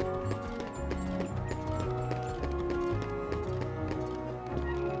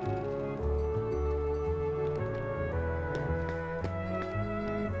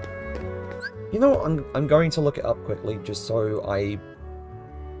 You know what, I'm going to look it up quickly, just so I...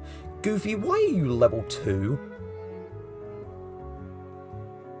 Goofy, why are you level 2?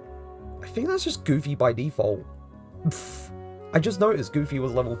 I think that's just Goofy by default. I just noticed Goofy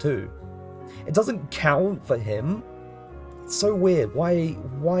was level 2. It doesn't count for him. It's so weird. Why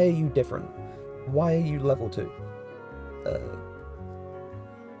are you different? Why are you level 2?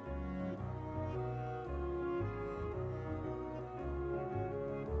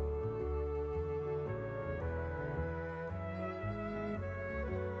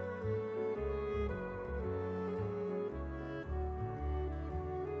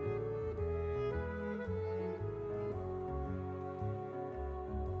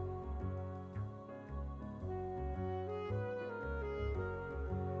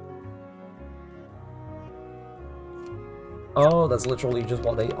 Oh, that's literally just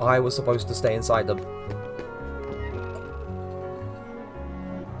what I was supposed to stay inside them.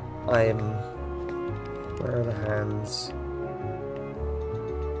 Where are the hands?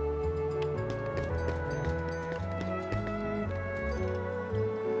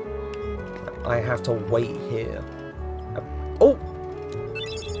 I have to wait here. Oh!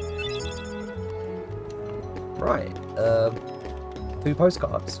 Right, 2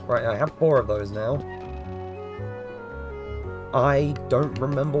 postcards. Right, I have 4 of those now. I don't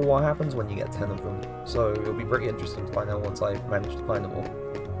remember what happens when you get 10 of them, so it'll be pretty interesting to find out once I manage to find them all.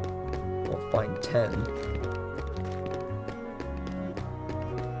 Or find 10.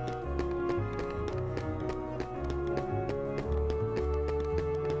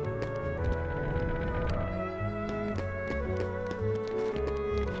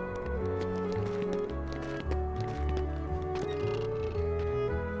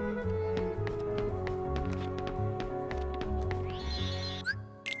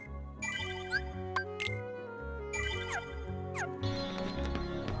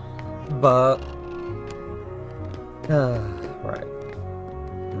 But right.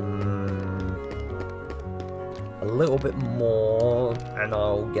 A little bit more, and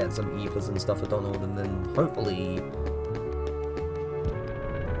I'll get some ethers and stuff for Donald, and then hopefully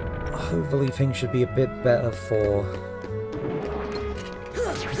things should be a bit better for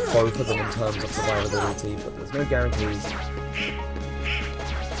both of them in terms of survivability, but there's no guarantees.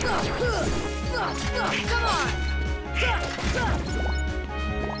 Come on!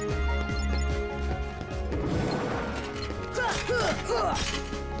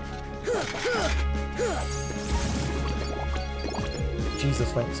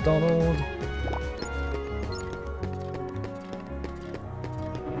 Jesus, thanks, Donald.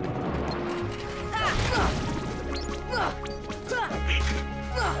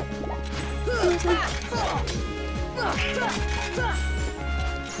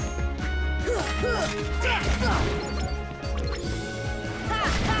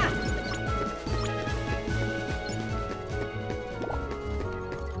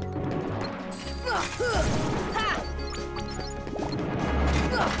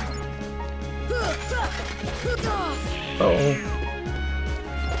 Uh-oh.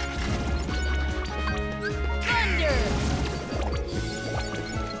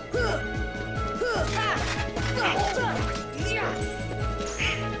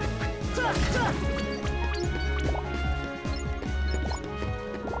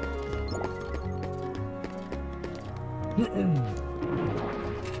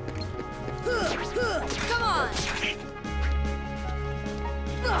 Come on!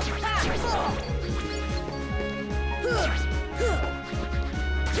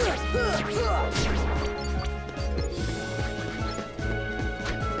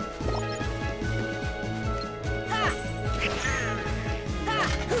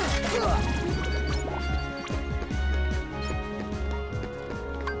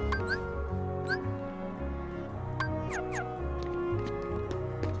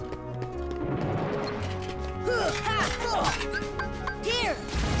 Here!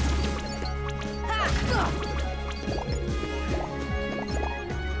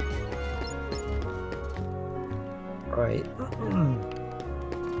 Right.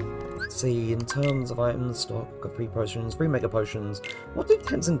 Let's see, in terms of items stock, got 3 potions, 3 mega potions. What do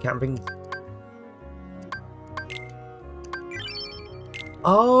tents and camping?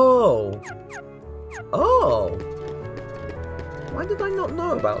 Oh! Oh! Why did I not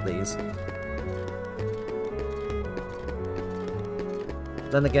know about these?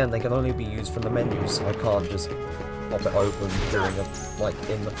 Then again, they can only be used from the menu, so I can't just pop it open during a, like,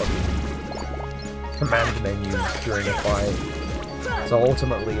 in the fucking command menu during a fight. So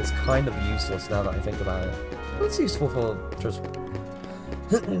ultimately, it's kind of useless now that I think about it. But it's useful for just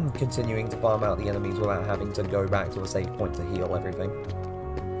continuing to farm out the enemies without having to go back to a save point to heal everything.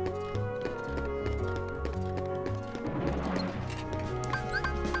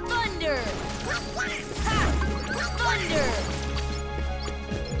 Thunder! Thunder!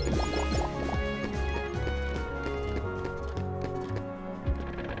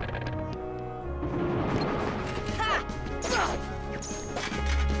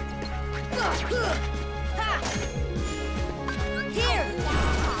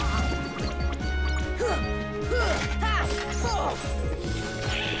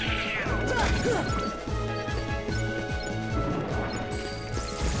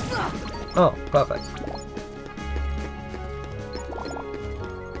 Oh, perfect.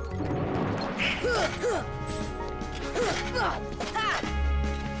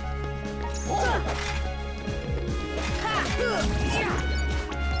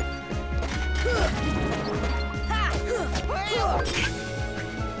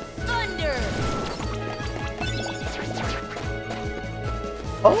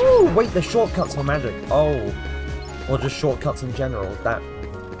 Oh, wait, the shortcuts for magic. Oh. Or just shortcuts in general. That...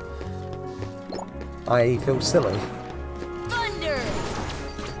 I feel silly. Thunder!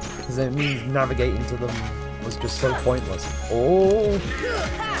 Because it means navigating to them was just so pointless. Oh!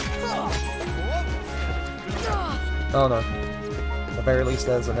 Oh no. At the very least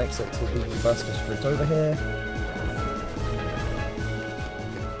there's an exit to the first district over here.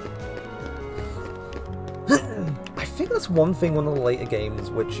 I think that's one thing one of the later games,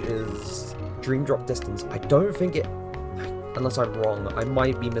 which is Dream Drop Distance. I don't think it... Unless I'm wrong, I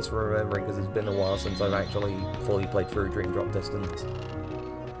might be misremembering because it's been a while since I've actually fully played through Dream Drop Distance.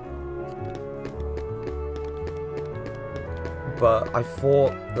 But I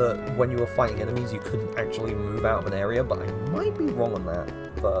thought that when you were fighting enemies you couldn't actually move out of an area, but I might be wrong on that.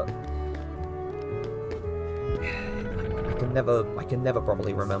 But I can never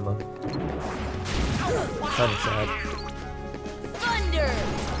properly remember. Kind of sad. Thunder!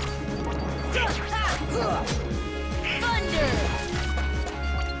 Thunder!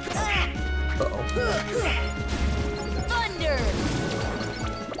 Uh-oh. Thunder!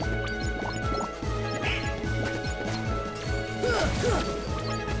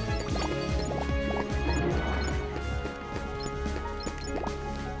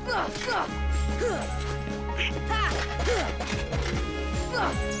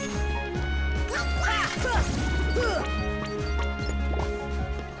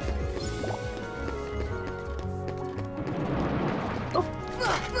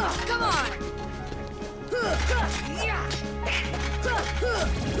 Come on!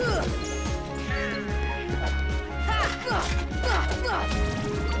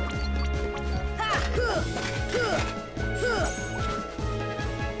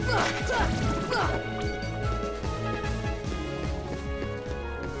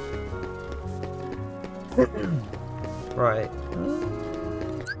 Right.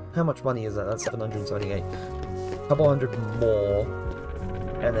 How much money is that? That's 778. A couple hundred more,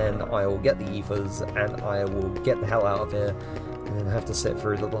 and then I will get the ethers, and I will get the hell out of here, and then have to sit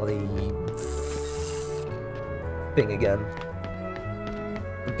through the bloody thing again.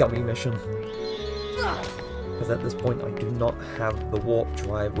 Gummy mission. Because at this point I do not have the warp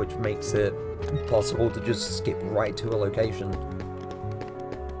drive, which makes it possible to just skip right to a location.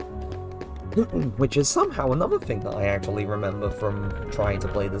 Which is somehow another thing that I actually remember from trying to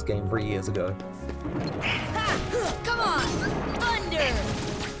play this game 3 years ago. Come on! Thunder!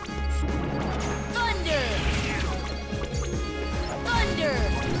 Thunder! Thunder!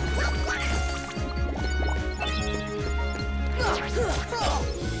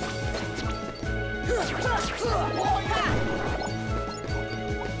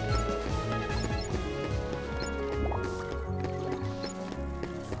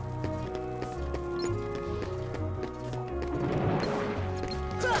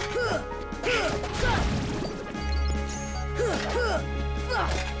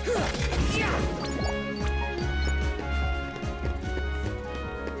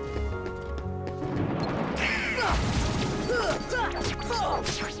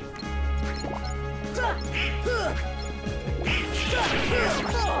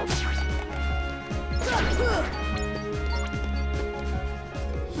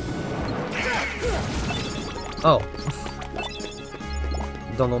 Oh.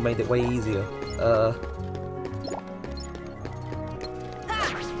 Donald made it way easier.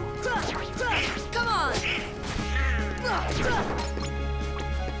 Come on!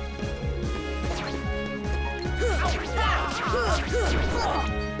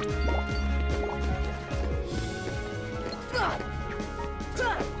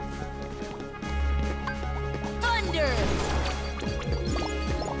 Thunder!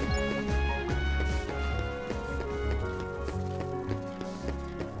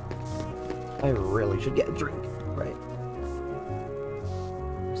 I really should get a drink. Right.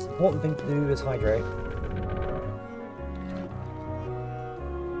 Most important thing to do is hydrate.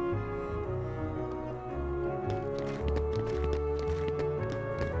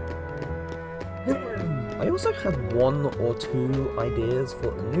 I also had 1 or 2 ideas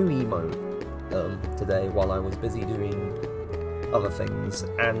for a new emote today while I was busy doing other things,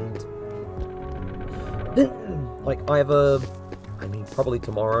 and like either, I mean probably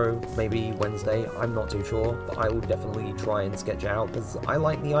tomorrow, maybe Wednesday, I'm not too sure, but I will definitely try and sketch it out because I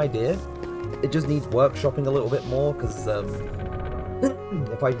like the idea. It just needs workshopping a little bit more because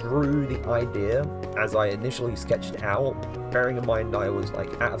if I drew the idea as I initially sketched it out, bearing in mind I was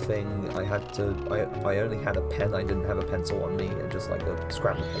like at a thing, I only had a pen, I didn't have a pencil on me, and just like a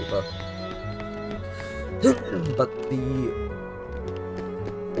scrap of paper. But the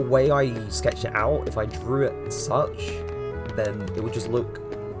way I sketched it out, if I drew it such, then it would just look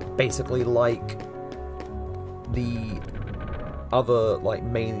basically like the other like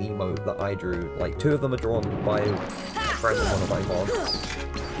main emote that I drew. Like 2 of them are drawn by a friend of one of my mods,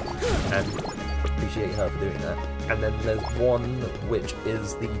 and appreciate her for doing that. And then there's one which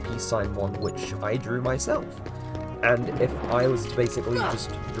is the peace sign one, which I drew myself. And if I was to basically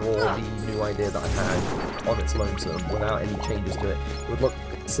just draw the new idea that I had on its lonesome without any changes to it, it would look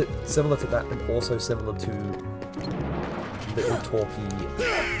similar to that, and also similar to little talky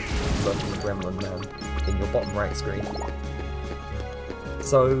looking gremlin man in your bottom right screen.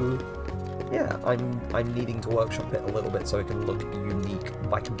 So yeah, I'm needing to workshop it a little bit so it can look unique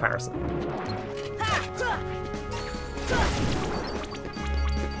by comparison.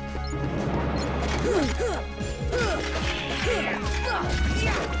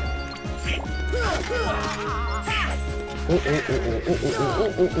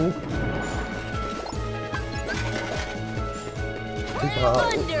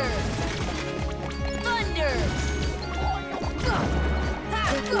 Thunder! Thunder!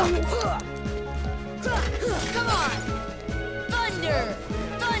 Come on! Thunder!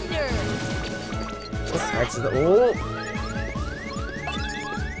 Thunder! Accident. Oh!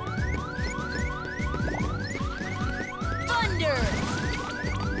 Thunder!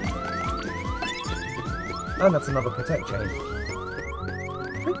 And that's another protect chain.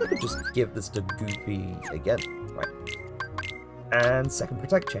 I think I could just give this to Goofy again. Right. And second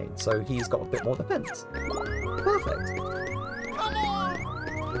protect chain, so he's got a bit more defense. Perfect.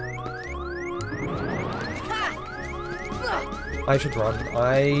 I should run.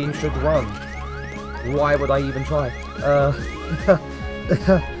 I should run. Why would I even try?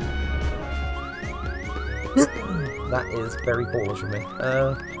 That is very foolish of me.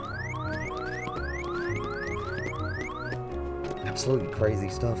 Absolutely crazy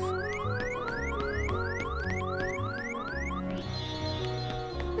stuff.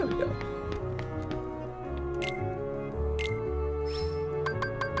 There we go.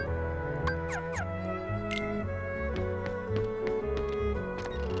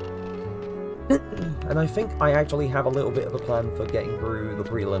 And I think I actually have a little bit of a plan for getting through the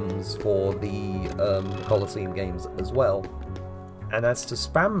prelims for the Coliseum games as well. And that's to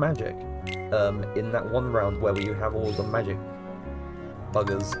spam magic in that one round where we have all the magic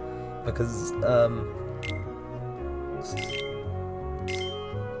buggers. Because,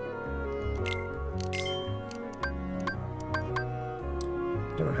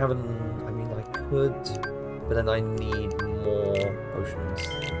 don't have an... I mean, I could, but then I need more potions.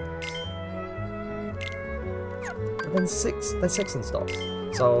 But then there's 6 in stock,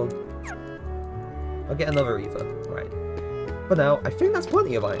 so I'll get another Ether, right. For now, I think that's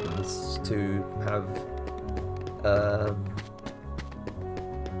plenty of items to have,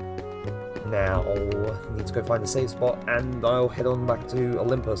 now I need to go find a safe spot, and I'll head on back to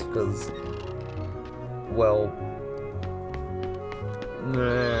Olympus, because, well,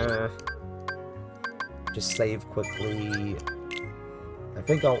 just save quickly. I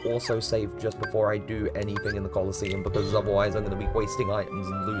think I'll also save just before I do anything in the Coliseum, because otherwise I'm going to be wasting items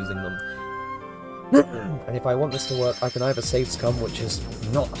and losing them. And if I want this to work, I can either save scum, which is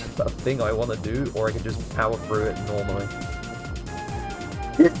not a thing I want to do, or I can just power through it normally.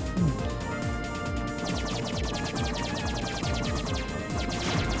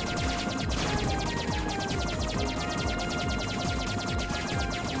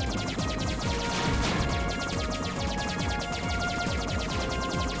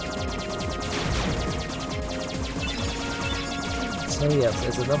 So yes,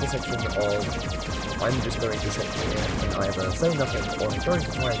 there's another section of I'm just going to sit here and either say nothing or I'm going to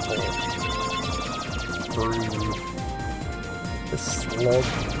try and talk through the slog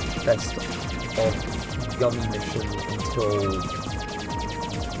fest of Gummy Mission until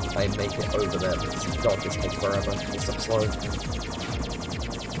I make it over there. God, this takes forever. It's so slow.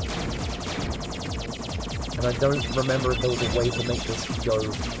 And I don't remember if there was a way to make this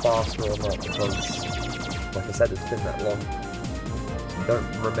go faster or not, because, like I said, it's been that long. I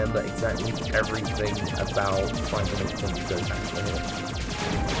don't remember exactly everything about trying to make things go faster here.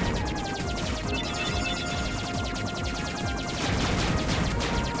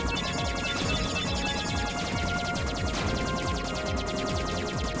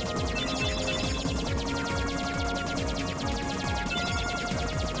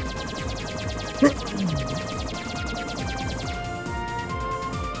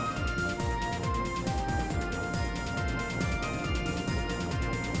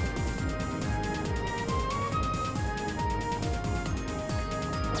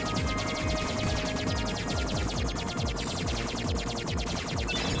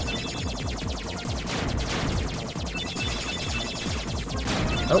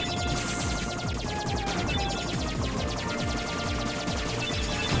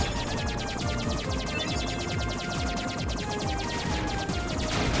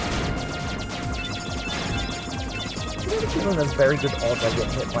 then there's very good odds I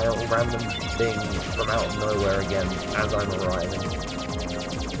get hit by a random thing from out of nowhere again as I'm arriving.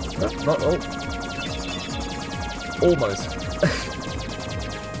 Almost.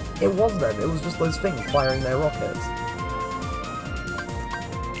 It was them, it was just those things firing their rockets.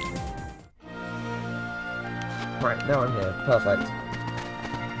 Right, now I'm here. Perfect.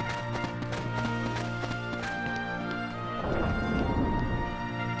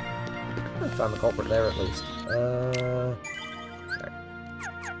 I found the culprit there at least. Okay.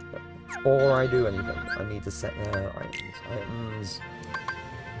 Before I do anything, I need to set items,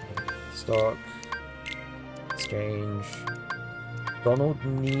 stock, exchange. Donald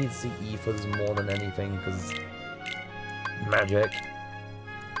needs the ethers more than anything because magic.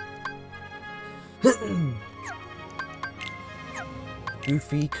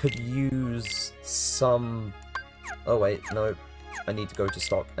 Goofy could use some... Oh wait, no. I need to go to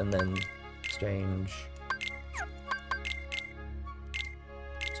stock and then exchange.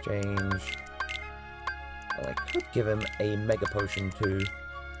 Exchange. Well, I could give him a mega potion too.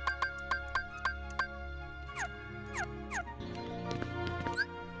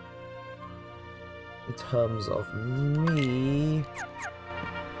 In terms of me...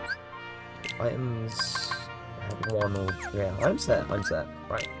 Items... I have one or... Yeah, I'm set,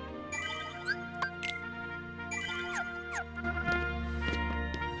 right.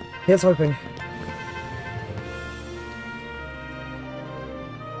 Here's hoping.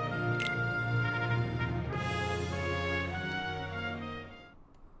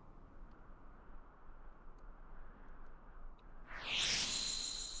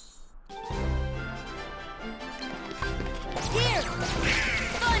 Here!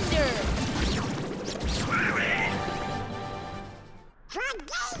 Thunder!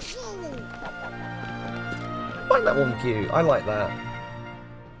 I find that one cute. I like that.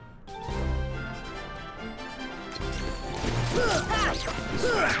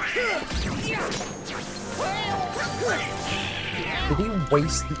 Did he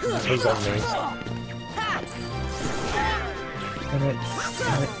waste the ethers on me?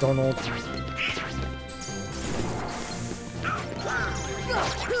 Damn it, Donald.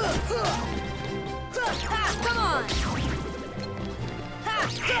 Come on!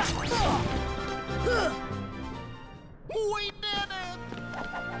 We did it!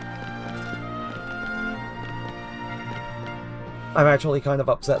 I'm actually kind of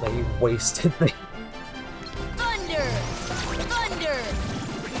upset that he wasted me. Thunder! Thunder!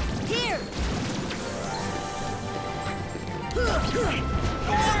 Here!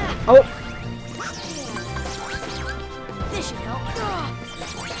 Oh! This should help.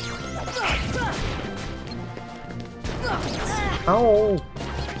 Ow!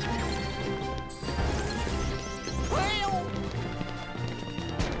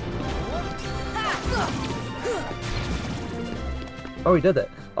 Oh, he did it.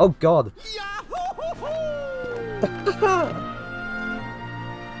 Oh, God.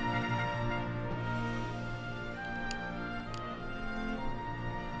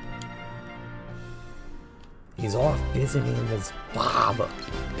 He's off visiting his father.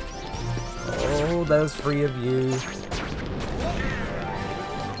 Oh, there's 3 of you.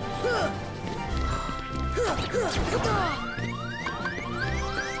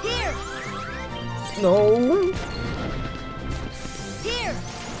 Here! No! Here!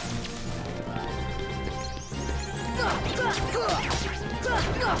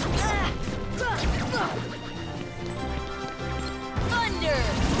 Thunder!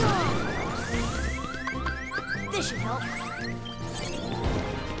 This should help.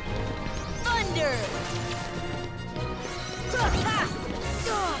 Thunder!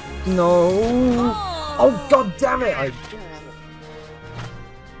 No! Oh, God damn it!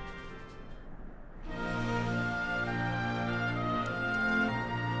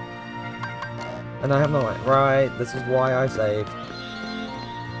 And I have no way. Right, this is why I saved.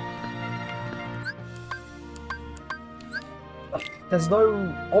 There's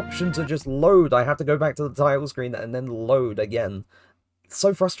no option to just load. I have to go back to the title screen and then load again. It's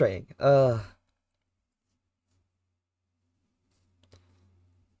so frustrating. And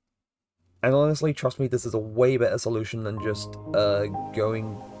honestly, trust me, this is a way better solution than just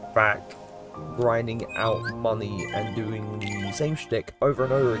going back, grinding out money, and doing the same shtick over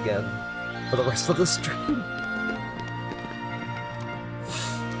and over again for the rest of the stream.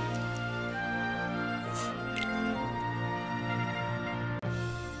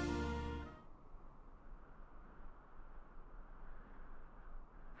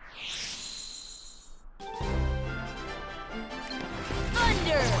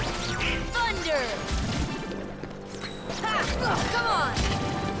 Thunder! Thunder! Ha! Come on!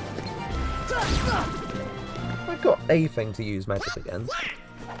 I've got a thing to use magic again.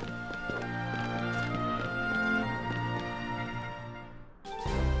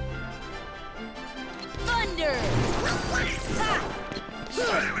 Thunder!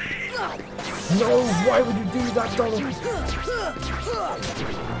 No, why would you do that, Donald?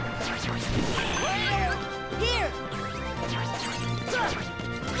 Here!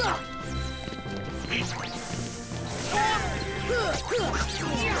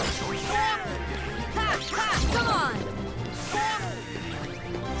 Come on!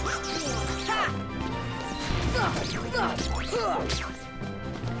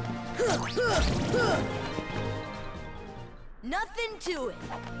 Nothing to it.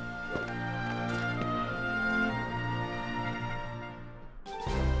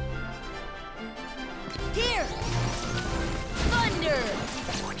 Here! Thunder!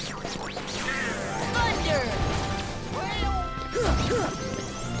 Thunder!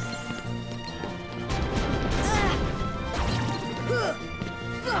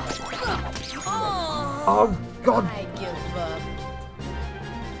 Oh, God! I give up.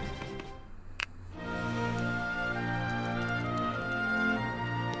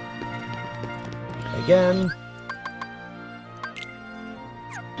 Again.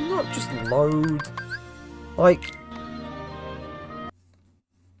 Not just load. Like,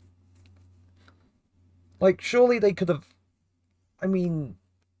 surely they could have... I mean...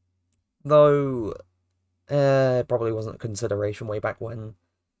 Though... probably wasn't a consideration way back when.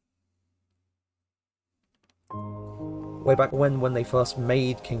 Way back when they first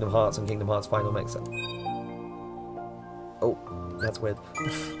made Kingdom Hearts and Kingdom Hearts Final Mix. Oh, that's weird.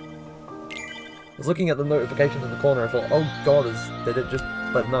 I was looking at the notification in the corner, I thought, oh god, did it just...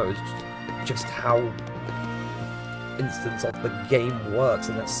 But no, it's just how the instance of the game works,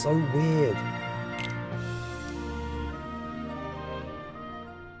 and that's so weird.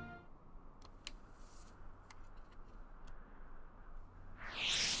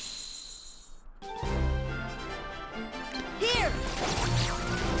 Here!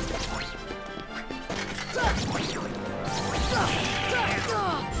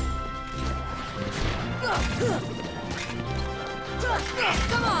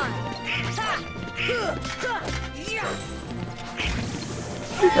 Come on!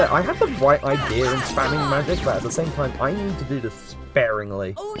 Yeah, I had the right idea in spamming magic, but at the same time, I need to do this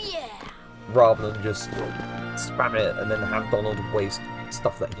sparingly, Oh yeah! rather than just spam it and then have Donald waste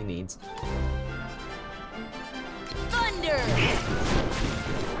stuff that he needs. Thunder!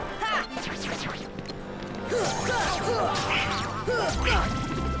 Ha!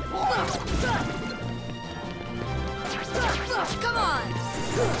 Come on!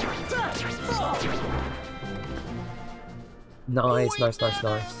 Nice, nice, nice,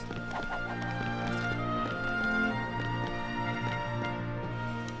 nice.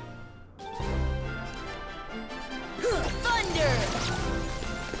 Thunder!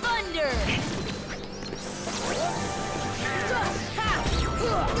 Thunder!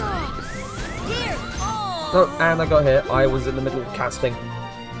 Here! Oh! Oh, and I got hit. I was in the middle of casting.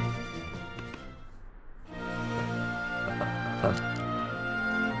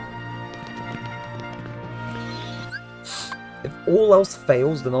 If all else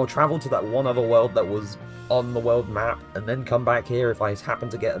fails, then I'll travel to that one other world that was on the world map, and then come back here if I happen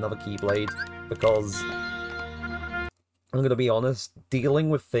to get another Keyblade, because I'm gonna be honest,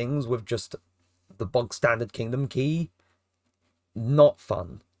 dealing with things with just the bog standard Kingdom Key, not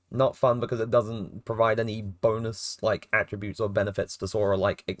fun. Not fun because it doesn't provide any bonus, like, attributes or benefits to Sora,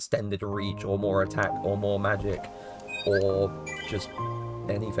 like extended reach, or more attack, or more magic, or just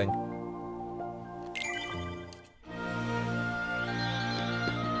anything.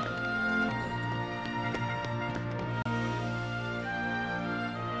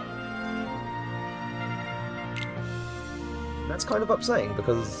 That's kind of upsetting,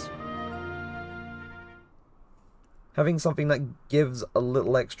 because having something that gives a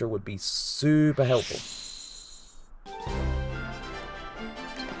little extra would be super helpful.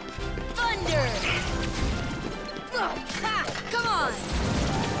 Thunder! Ha! Come on!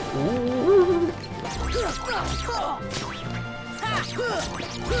 Ooh.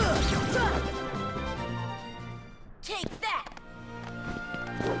 Take that!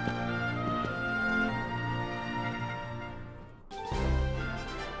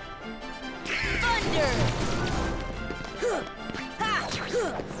 Thunder!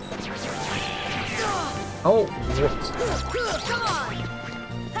 Oh, whoops. Come on!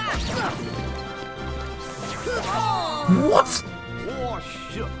 Oh! What? Oh,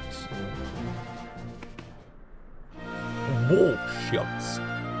 shucks. Bullships.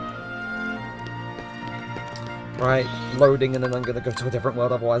 Right, loading, and then I'm gonna go to a different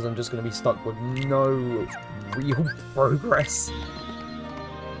world, otherwise I'm just gonna be stuck with no real progress.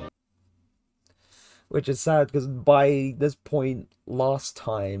 Which is sad, because by this point, last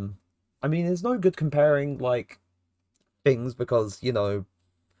time, I mean, there's no good comparing, like, things, because, you know,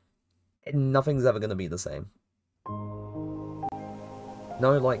 nothing's ever gonna be the same.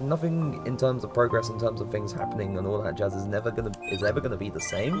 No, like, nothing in terms of progress, in terms of things happening and all that jazz is ever gonna be the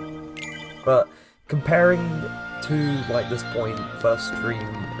same. But comparing to, like, this point, first stream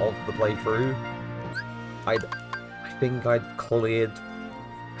of the playthrough, I think I'd cleared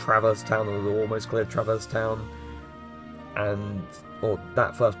Traverse Town, or almost cleared Traverse Town, or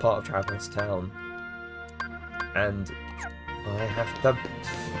that first part of Traverse Town, and I have to,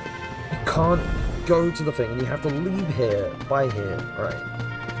 you can't go to the thing, and you have to leave here, by here, right,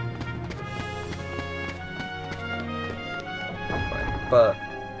 but,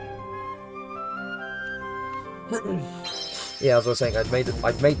 yeah, as I was saying, I've made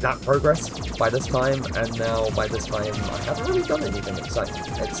that progress by this time, and now by this time I haven't really done anything except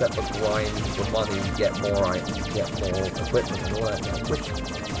for grind for money, get more items, get more equipment and all that stuff, which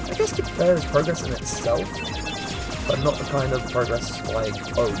I guess to be fair is progress in itself, but not the kind of progress like,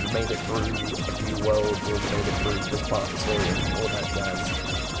 oh, you made it through a few worlds, or you made it through this part of the story and all that jazz,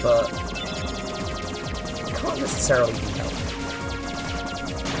 but it can't necessarily be helped.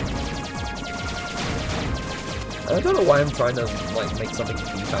 I don't know why I'm trying to, like, make something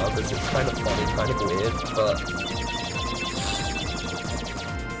deep out of this. It's kind of funny, kind of weird, but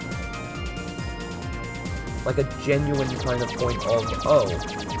like a genuine kind of point of, oh,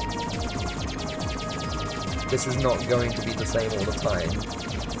 this is not going to be the same all the time.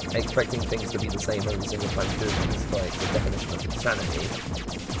 Expecting things to be the same every single time doing is like the definition of insanity.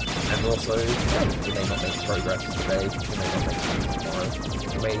 And also, yeah, you may not make progress today, you may not make progress tomorrow,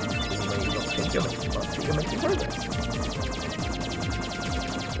 you may not think you're making progress, but you're making progress.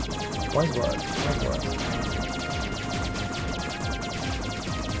 Wise words, wise words.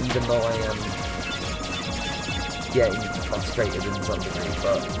 Even though I am getting frustrated in some degree,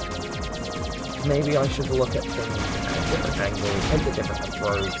 but maybe I should look at things at a different angle, take a different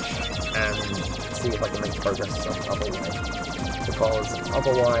approach, and see if I can make progress some other way. Because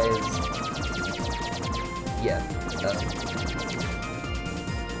otherwise, yeah,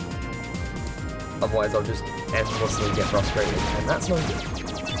 otherwise I'll just endlessly get frustrated, and that's no good.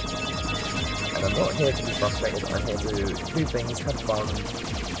 And I'm not here to be frustrated, I'm here to do things, have fun,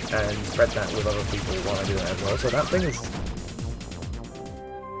 and spread that with other people while I do that as well. So that thing is...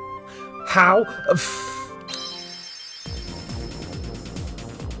 How?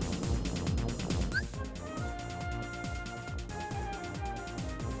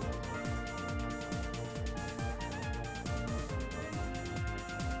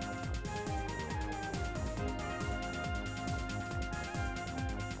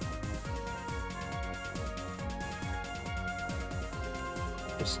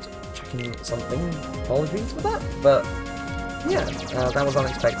 Just checking something. Apologies for that, but yeah, that was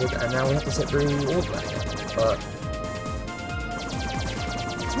unexpected, and now we have to sit through all of that again. But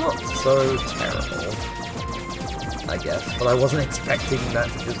it's not so terrible, I guess. But I wasn't expecting that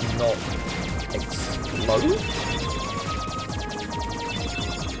to just not explode.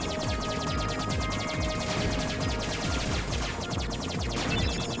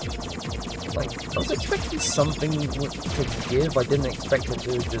 Like, I was expecting something to give. I didn't expect it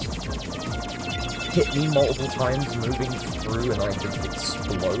to just hit me multiple times moving through and I just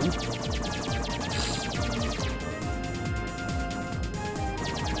explode.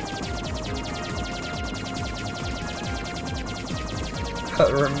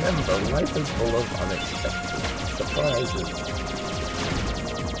 But remember, life is full of unexpected surprises.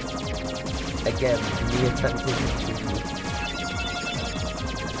 Again, me attempting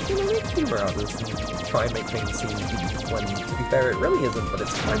to make humor out of this and try and make things seem deep, when, to be fair, it really isn't, but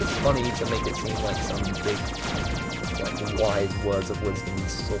it's kind of funny to make it seem like some big, like, wise words of wisdom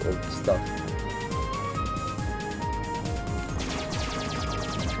sort of stuff.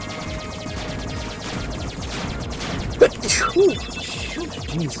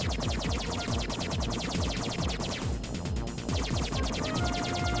 Jeez.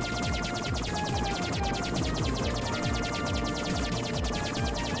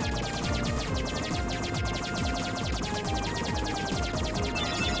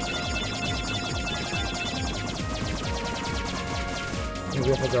 Maybe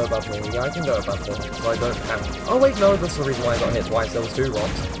if I go above here. Yeah, I can go above here, so I don't have... Oh wait, no, that's the reason why I got hit twice. There was 2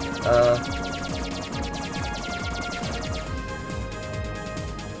 rocks.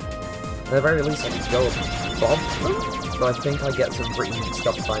 At the very least, I could go above them? but I think I get some pretty neat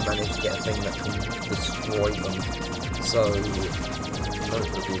stuff if I manage to get a thing that can destroy them. So,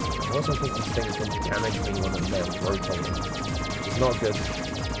 I also think these things can damage me when they're rotating. It's not good.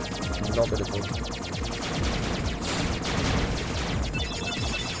 Not good at all.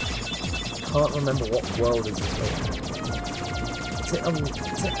 Can't remember what world is this one.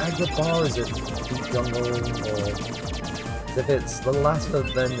 Is it Agrabah? Is it Deep Jungle? Or if it's the latter,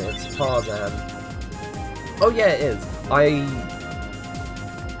 then it's Tarzan. Oh yeah, it is. I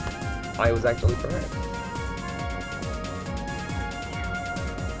was actually correct.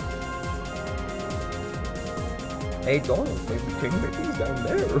 Hey Donald, maybe King Mickey's down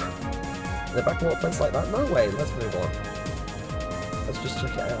there. In a backwater place like that? No way, let's move on. Let's just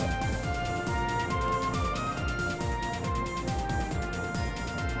check it out.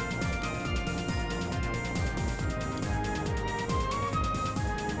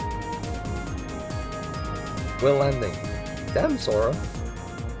 We're landing. Damn, Sora.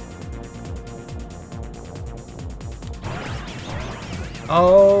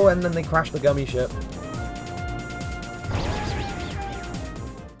 Oh, and then they crashed the gummy ship.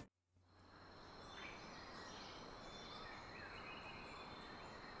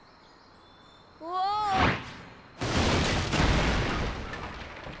 Whoa!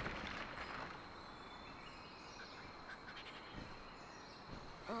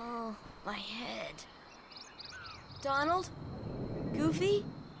 Oh, my head. Donald? Goofy?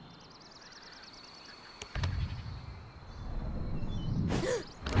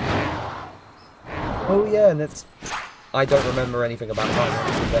 Oh yeah, and it's... I don't remember anything about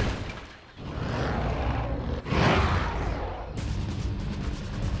that.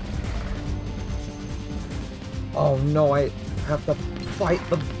 Oh no, I have to fight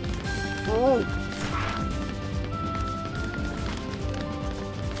the... Oh.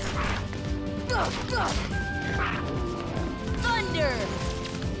 Thunder!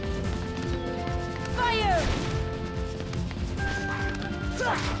 Fire!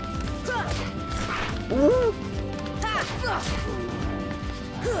 Ooh.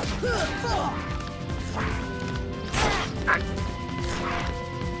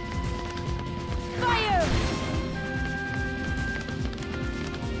 Fire!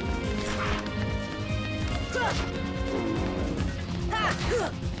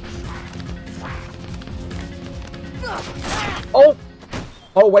 Oh!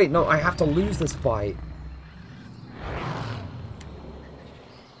 Oh wait, no, I have to lose this fight.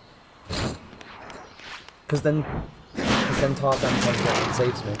 Because then Tarzan comes in and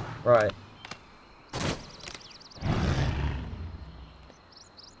saves me. Right.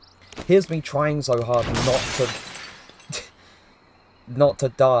 Here's me trying so hard not to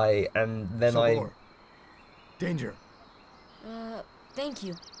die, and then Sabor. Danger. Thank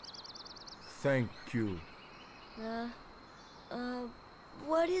you. Thank you.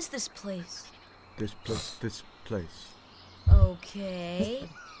 What is this place? This place. Okay.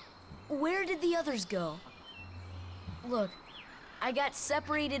 Where did the others go? Look, I got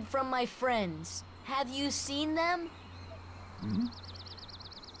separated from my friends. Have you seen them? Hmm?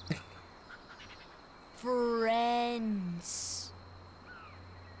 Friends.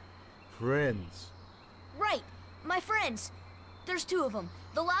 Friends. Right, my friends. There's two of them.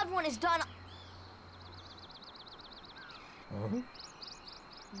 The loud one is Don. Huh?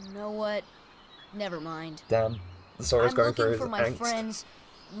 You know what? Never mind. Damn, the Sora's going through I'm his looking for my angst. friends,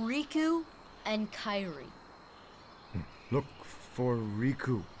 Riku and Kairi. Look for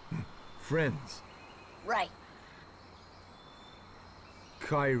Riku. Friends. Right.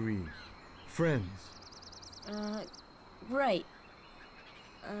 Kairi. Friends. Right.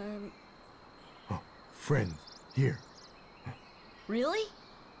 Oh, friends. Here. Really?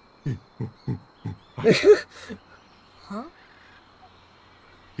 Huh?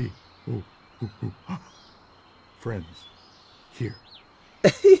 Friends. Here.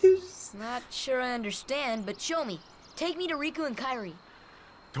 Not sure I understand, but show me. Take me to Riku and Kairi.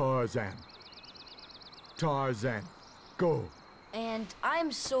 Tarzan. Tarzan. Go. And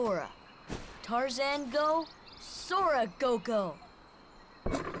I'm Sora. Tarzan go, Sora go go.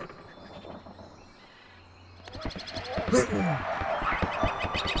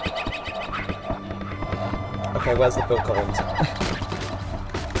 Okay, where's the Phil Collins?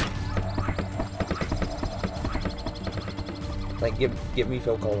 Like, give me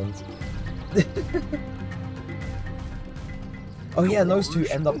Phil Collins. Oh yeah, and those two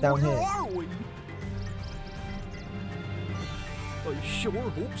end up down here. Are we? I sure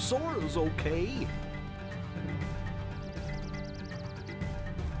hope Sora's okay.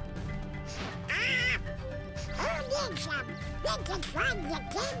 Who needs them? We can find the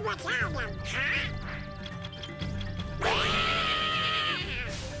kid without them, huh?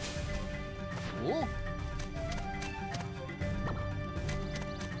 Cool.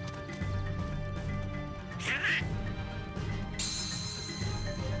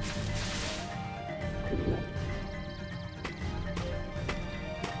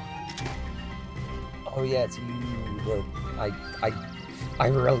 Oh yeah, it's you. Well, I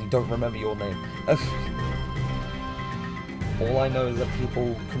really don't remember your name. All I know is that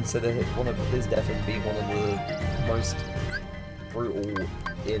people consider one of his deaths as being one of the most brutal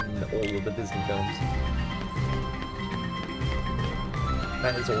in all of the Disney films.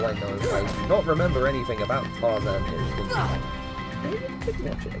 That is all I know. I do not remember anything about Tarzan. Maybe I could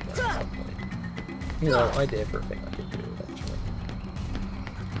watch it again at some point. You know, idea for a thing I could do eventually.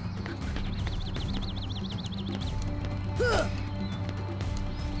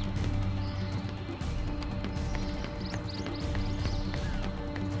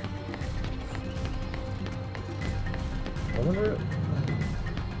 I wonder.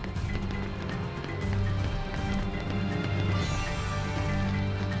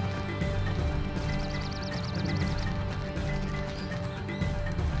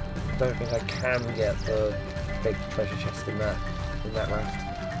 I don't think I can get the big treasure chest in that raft.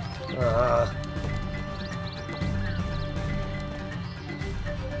 Ah.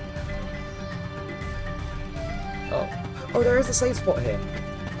 Oh, there is a save spot here.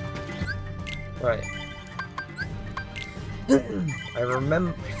 Right. I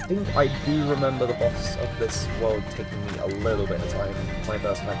think I do remember the boss of this world taking me a little bit of time my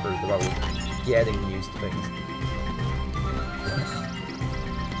first time through, because I was getting used to things.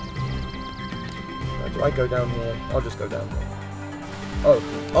 Do I go down here? I'll just go down here.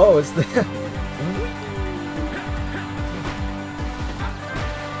 Oh, it's the...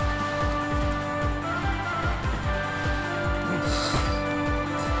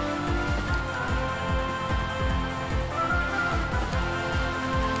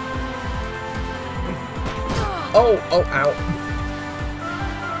 Oh, ow.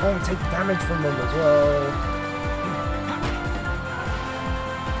 Oh, I take damage from them as well.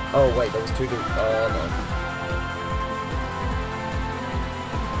 Oh, wait, there was two dudes. Oh, no.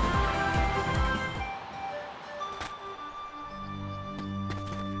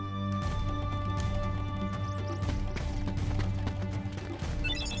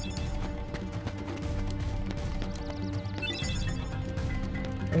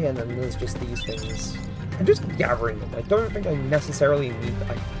 Oh, yeah, and then there's just these things. I'm just gathering them. I don't think I necessarily need...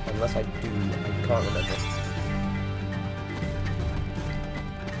 unless I do, I can't remember.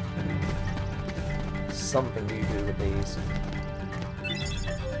 Something you do with these.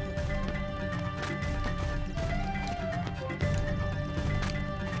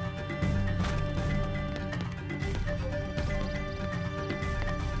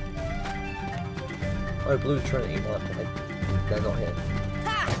 Oh, Blue Trinity mark. They're not here.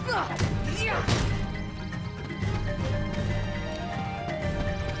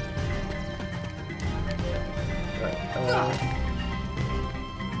 Right.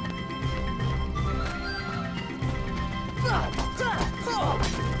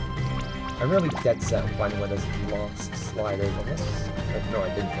 I'm really dead set on finding where this last slide is on this. No, I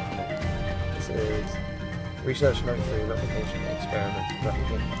didn't get it. This is Research Note 3, Replication Experiment,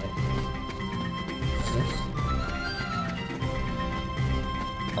 Replicate items.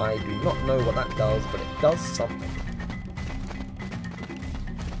 I do not know what that does, but it does something.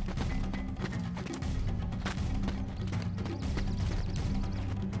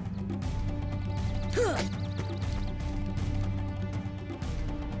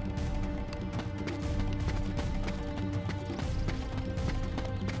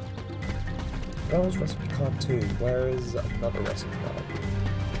 That was recipe card 2. Where is another recipe card?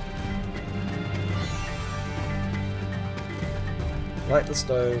 Light the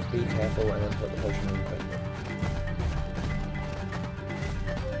stove, be careful, and then put the potion in quickly.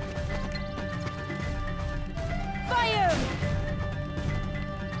 Fire!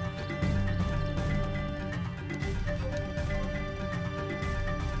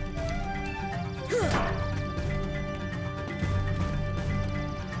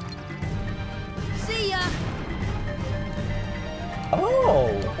 See ya!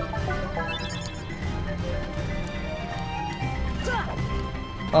 Oh!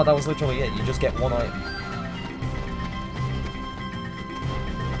 Oh, that was literally it. You just get one item.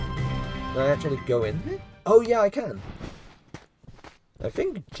 Can I actually go in here? Oh, yeah, I can. I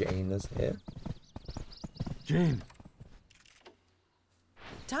think Jane is here. Jane.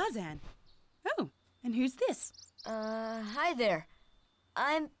 Tarzan. Oh, and who's this? Hi there.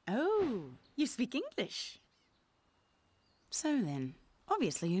 Oh, you speak English. So then,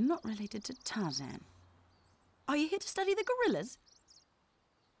 obviously you're not related to Tarzan. Are you here to study the gorillas?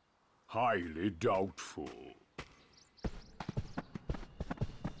 Highly doubtful.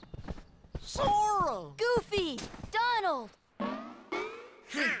 Sora! Goofy! Donald!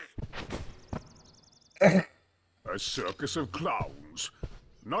 A circus of clowns.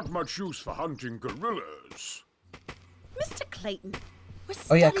 Not much use for hunting gorillas. Mr. Clayton, we're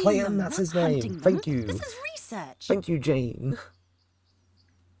Oh yeah, studying Clayton, them, that's not his hunting name. them. Thank you. This is research. Thank you, Jane.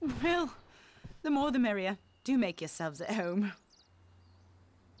 Well, the more the merrier. Do make yourselves at home.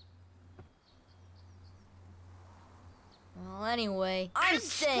 Well, anyway, I'm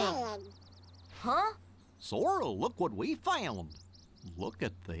staying. Huh? Sora, look what we found. Look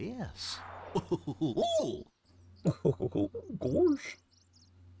at this. Gosh.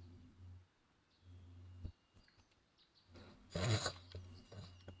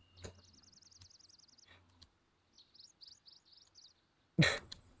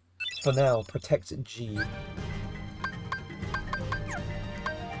 For now, protect G.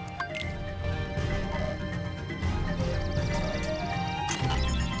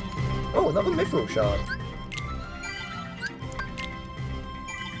 Oh, another mithril shard.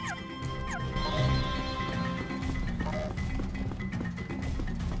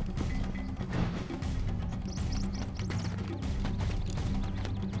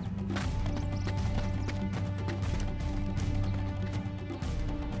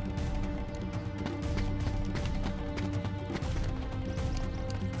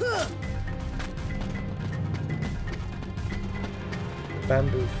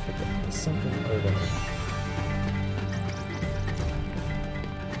 Bamboo thicket. There's something over here.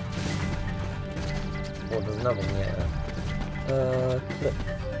 Well, there's another one, yeah. Cliff.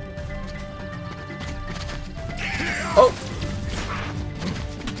 Oh!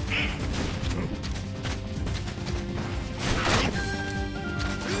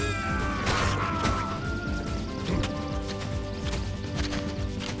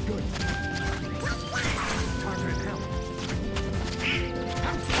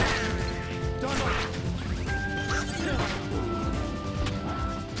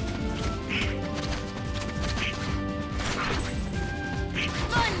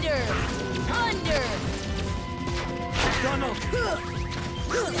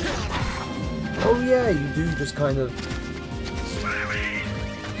 Oh yeah, you do just kind of...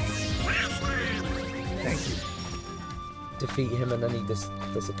 Thank you. Defeat him and then he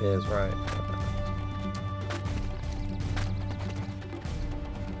disappears, right?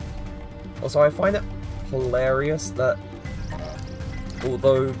 Also, I find it hilarious that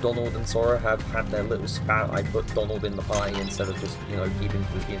although Donald and Sora have had their little spat, I put Donald in the pie instead of just, you know, keeping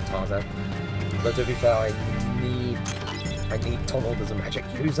Goofy and Tarzan. But to be fair, I need Donald as a magic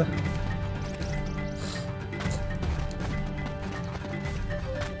user.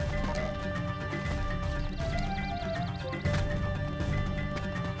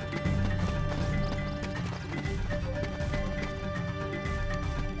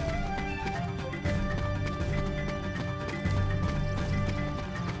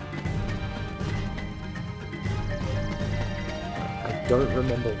 I don't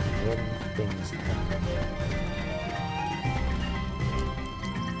remember when things happened.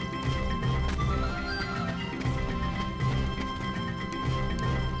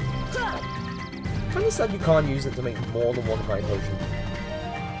 Kinda sad you can't use it to make more than one high potion.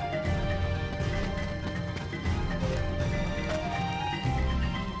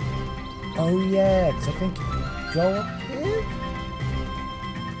 Oh yeah, because I think you go up here?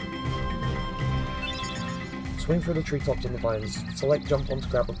 Swing through the treetops and the vines. Select jump on to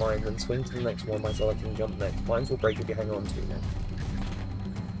grab a vine, then swing to the next one by selecting jump next. Vines will break if you hang on to them.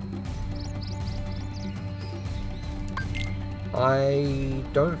 I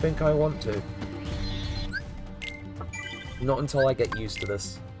don't think I want to. Not until I get used to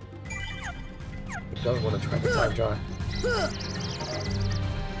this. I don't want to try the time dry.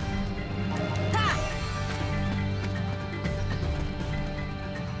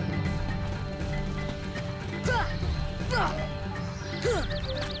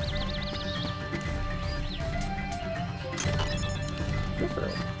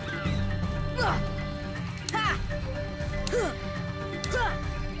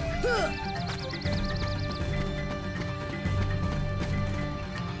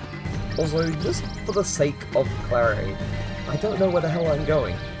 Also, just for the sake of clarity, I don't know where the hell I'm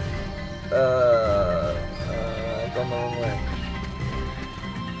going. I've gone the wrong way.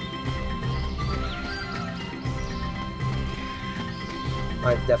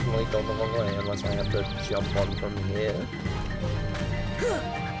 I've definitely gone the wrong way, unless I have to jump on from here. Ooh.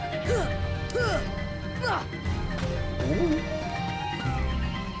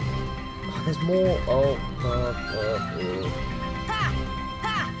 Oh, there's more. Oh,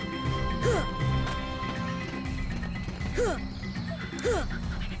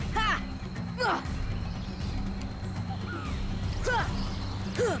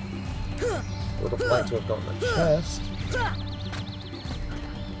 to have gotten a chest.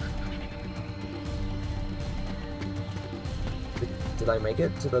 Did I make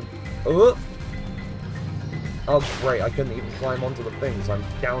it to the... Oh! Oh, great, I couldn't even climb onto the thing, so I'm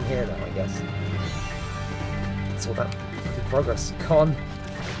down here now, I guess. That's all that progress. Con.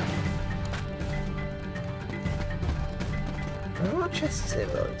 There are chests here,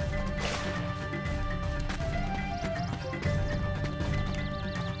 though.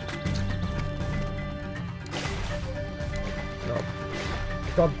 Oh.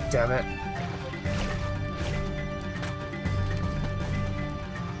 God damn it.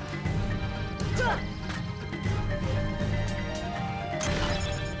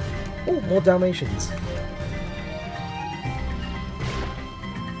 Oh, more Dalmatians.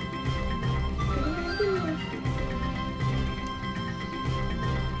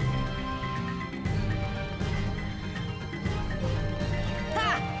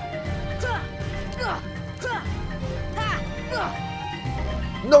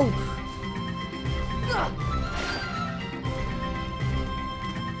 No!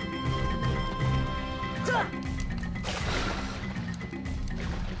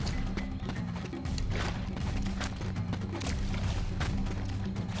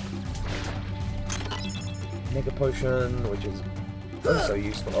 Mega potion, which is also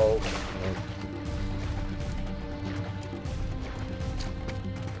useful. Oh.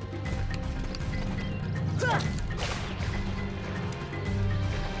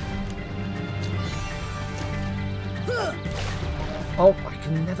 Oh, I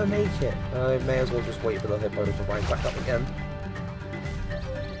can never make it. I may as well just wait for the hippo to rise back up again.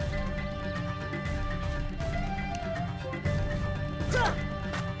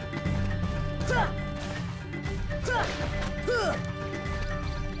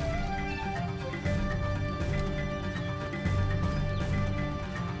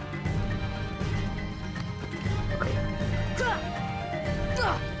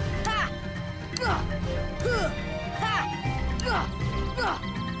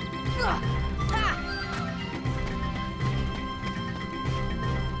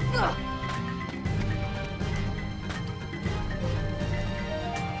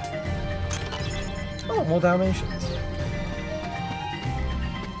 Oh, more Dalmatians.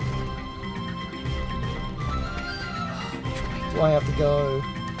 Which way do I have to go?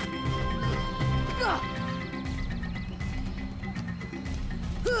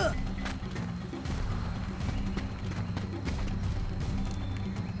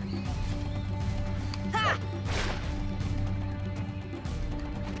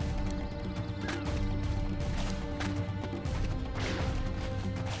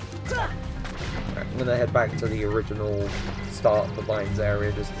 I'm gonna head back to the original start of the Vines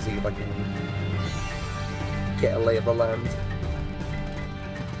area just to see if I can get a lay of the land.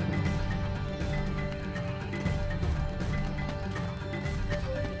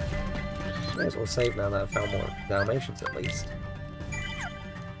 May as well save now that I've found more Dalmatians at least.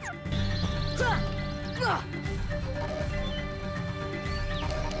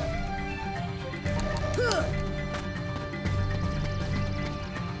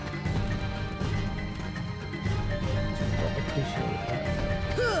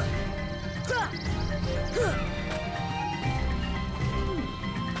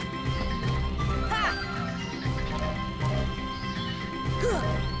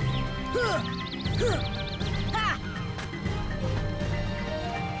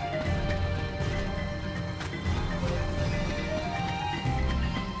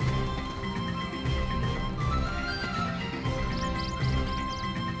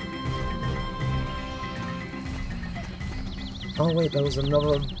 Oh wait, there was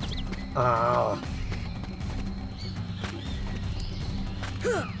another... Ah.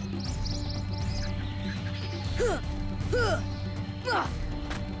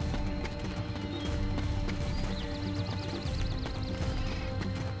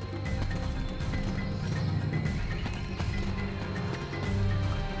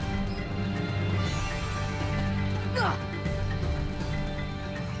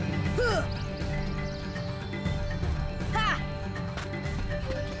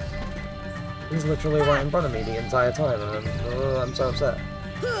 He's literally right in front of me the entire time, and I'm so upset.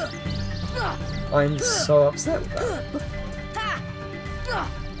 I'm so upset with that.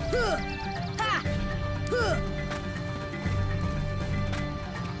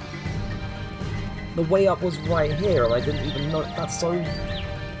 The way up was right here, and I didn't even know. That's so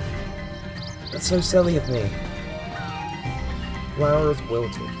silly of me. Flower is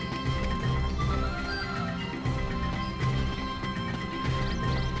wilted.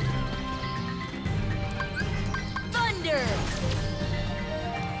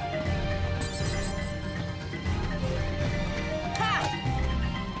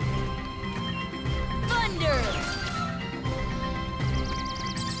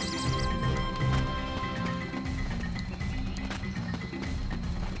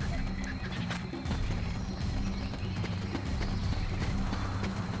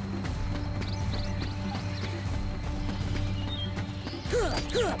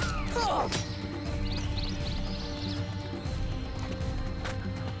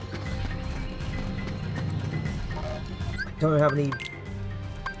 Don't have any.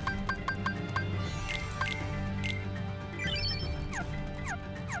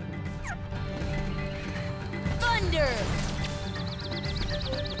 Thunder!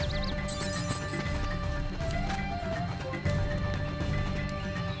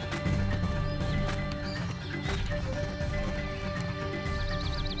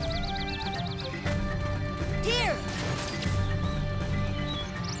 Here!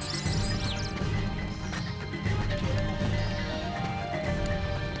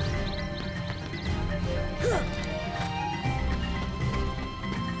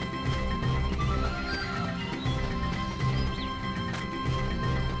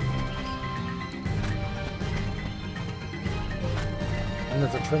 And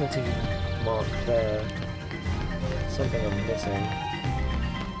there's a Trinity mark there. Something I'm missing.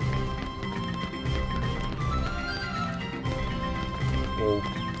 Well,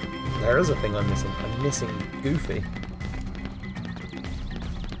 there is a thing I'm missing. I'm missing Goofy.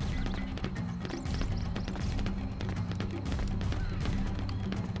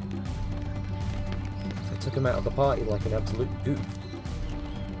 So I took him out of the party like an absolute goof.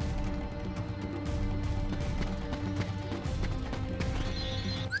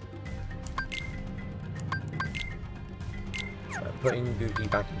 Putting Goofy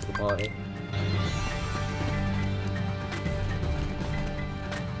back into the party.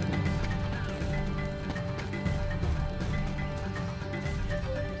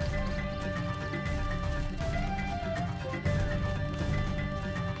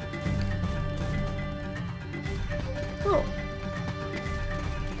 Oh.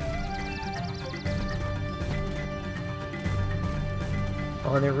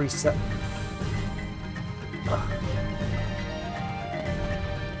 Oh, and they reset. Ah.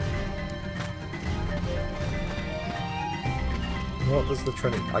 What does the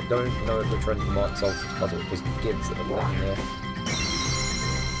Trinity... I don't know if the Trinity mark solves this puzzle, it just gives it a thing here.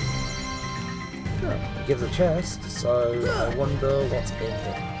 Oh, it gives a chest, so I wonder what's in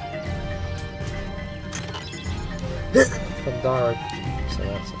it. From Dara, so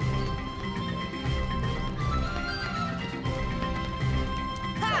that's it.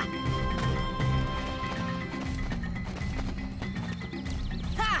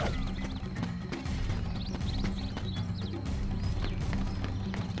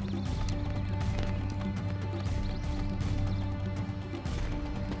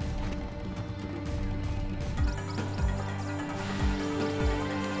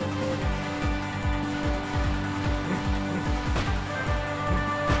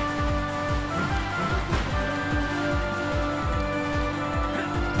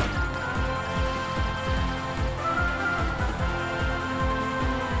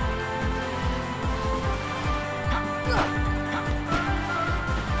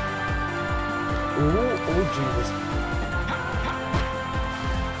 Oh, Jesus.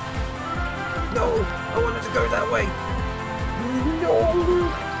 No! I wanted to go that way! No!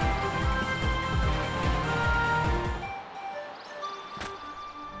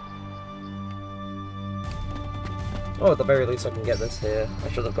 Oh, at the very least I can get this here. I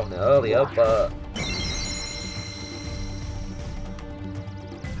should have gotten it earlier, but...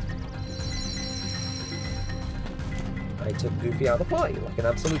 I took Goofy out of the party like an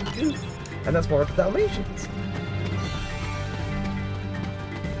absolute goof. And that's more of the Dalmatians.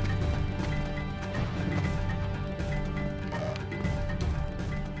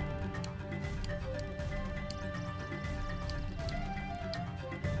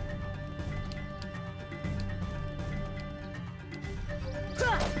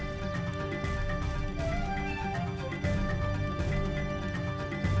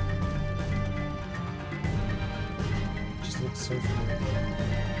 Just looks so familiar.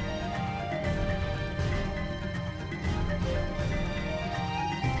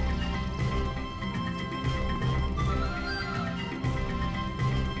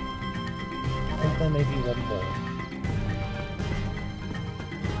 I think there may be one more.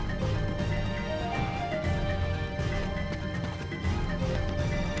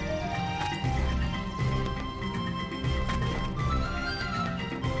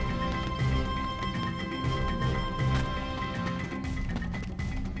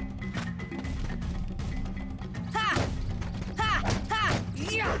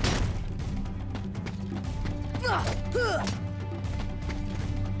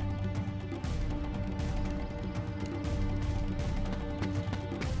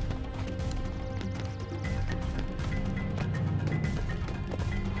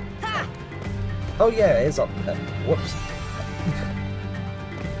 Oh yeah, it is up there. Whoops.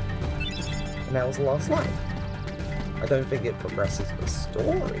 Now's the last line. I don't think it progresses the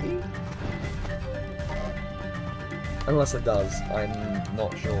story. Unless it does, I'm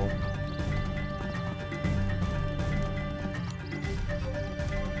not sure.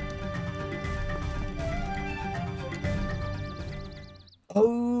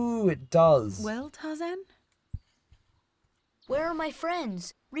 Oh, it does. Well, Tarzan? Where are my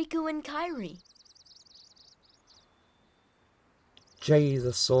friends, Riku and Kairi?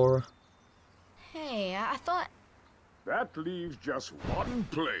 Jesus, Sora. Hey, I thought... That leaves just one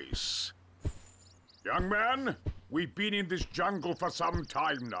place. Young man, we've been in this jungle for some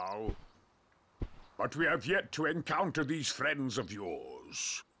time now. But we have yet to encounter these friends of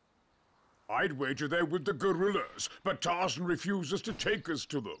yours. I'd wager they're with the gorillas, but Tarzan refuses to take us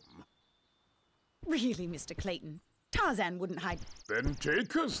to them. Really, Mr. Clayton? Tarzan wouldn't hide... Then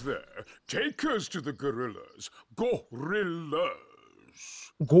take us there. Take us to the gorillas. Gorillas.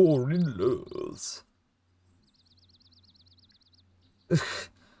 Gorillas.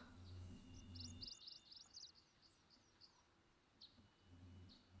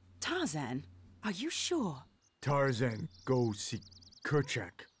 Tarzan, are you sure? Tarzan, go see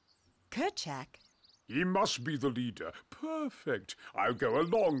Kerchak. Kerchak? He must be the leader. Perfect. I'll go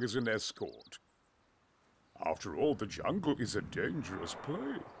along as an escort. After all, the jungle is a dangerous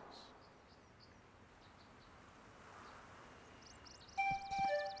place.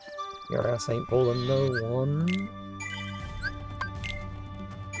 Your ass ain't pulling no one.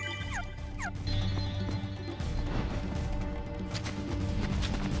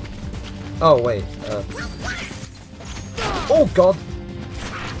 Oh, wait. Oh, God!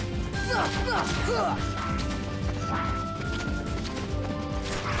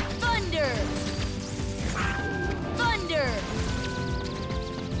 Thunder! Thunder!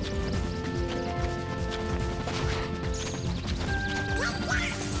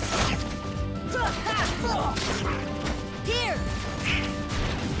 Here!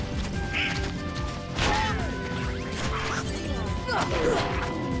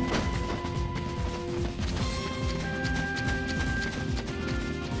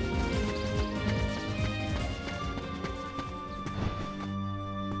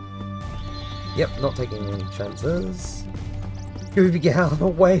 Yep, not taking any chances. Gooby, get out of the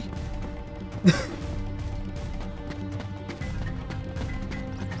way!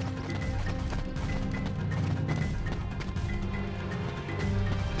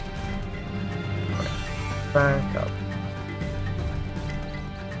 Back up.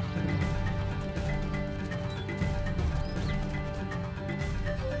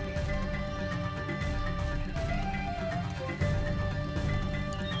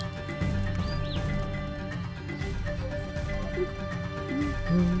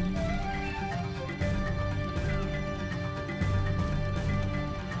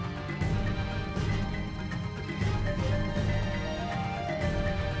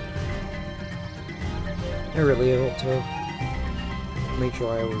 I really ought to make sure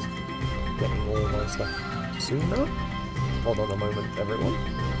I was getting all of my stuff sooner. Hold on a moment, everyone.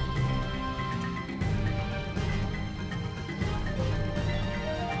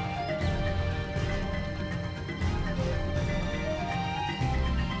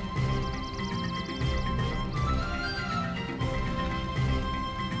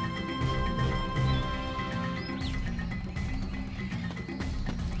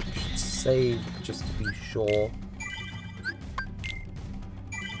 Save just to be sure.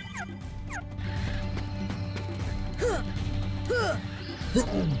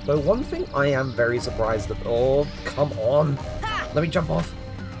 Though one thing I am very surprised at. Oh, come on! Let me jump off.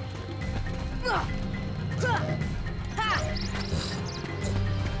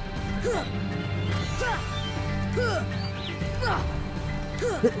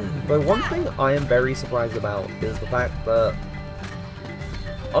 Though one thing I am very surprised about is the fact that,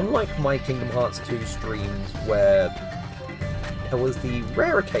 unlike my Kingdom Hearts 2 streams, where there was the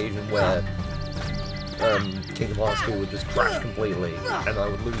rare occasion where Kingdom Hearts 2 would just crash completely and I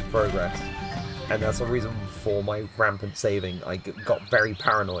would lose progress, and that's the reason for my rampant saving. I got very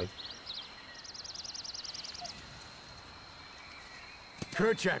paranoid.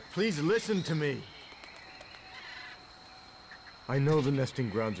 Kerchak, please listen to me. I know the nesting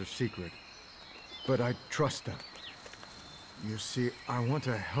grounds are secret, but I trust them. You see, I want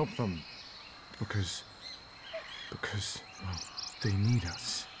to help them because well, they need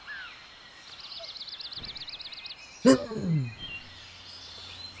us.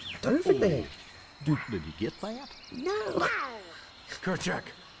 Don't think they do. Did you get that? No. Kerchak!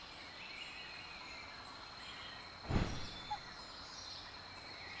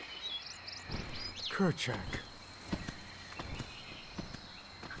 Kerchak.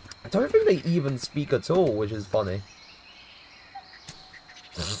 I don't think they even speak at all, which is funny.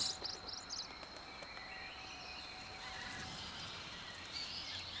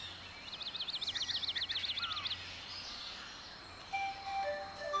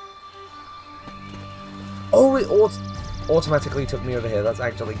 Oh, it automatically took me over here. That's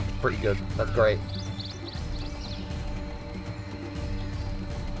actually pretty good. That's great.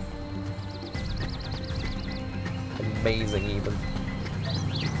 Amazing, even.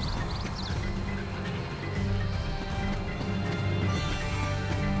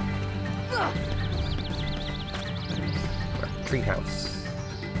 Treehouse.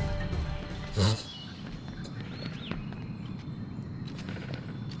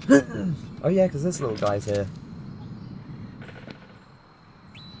 Oh yeah, because this little guy's here.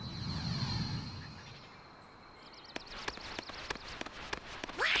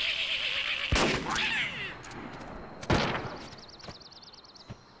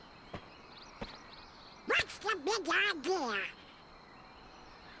 What's the big idea?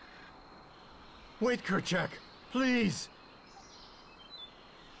 Wait, Kerchak, please.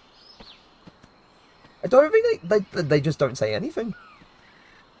 I don't think they just don't say anything.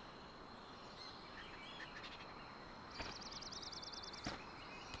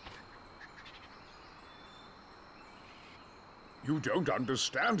 You don't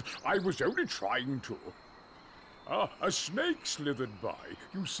understand. I was only trying to. Ah, a snake slithered by.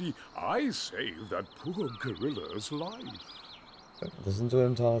 You see, I saved that poor gorilla's life. Don't listen to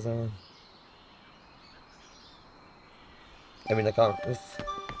him, Tarzan. I mean, I can't.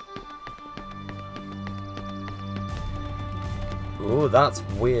 Ooh, that's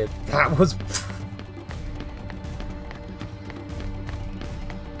weird. That was. Do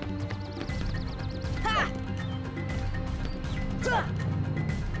I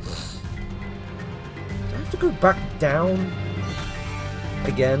have to go back down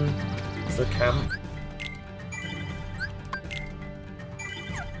again to the camp?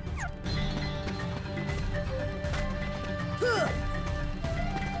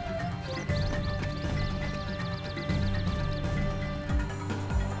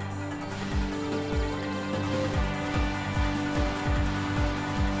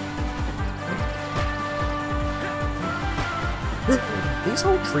 These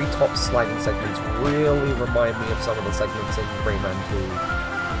whole treetop sliding segments really remind me of some of the segments in Rayman 2,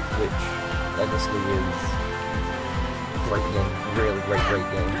 which honestly is a great game, really great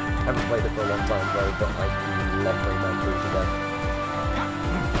game. I haven't played it for a long time though, but I do love Rayman 2 to death.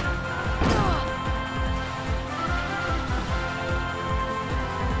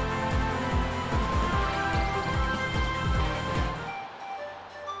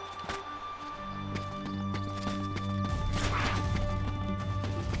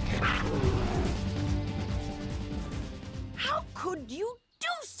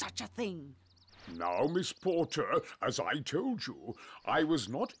 Now, Miss Porter, as I told you, I was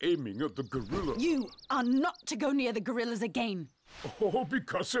not aiming at the gorilla. You are not to go near the gorillas again. Oh,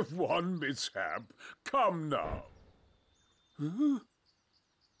 because of one mishap. Come now. Huh?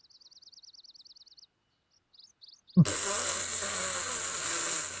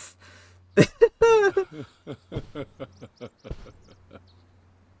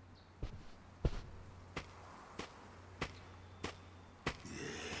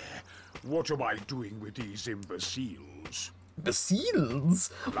 What am I doing with these imbeciles? Imbeciles?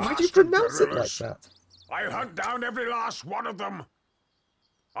 Why do you pronounce it like that? I hunt down every last one of them.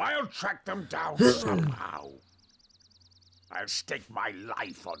 I'll track them down somehow. I'll stake my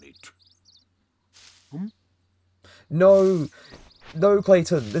life on it. No, no,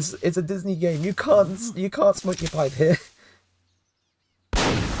 Clayton. It's a Disney game. You can't smoke your pipe here.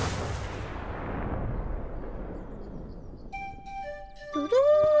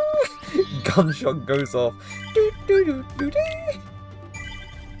 Gunshot goes off.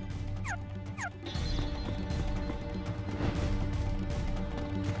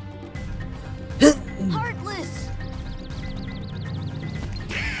 Heartless!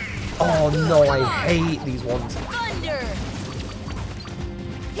 Oh no, I hate these ones. Thunder!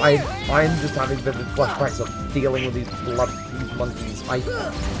 I'm just having vivid flashbacks of dealing with these monkeys. I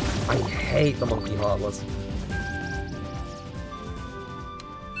hate the monkey Heartless.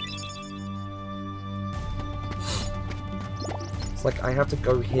 It's like I have to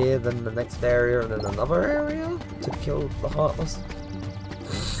go here, then the next area, and then another area to kill the Heartless.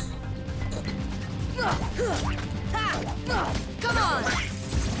 Come on!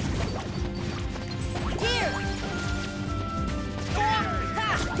 Here!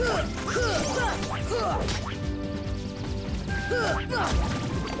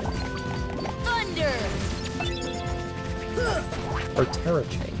 Thunder! Protera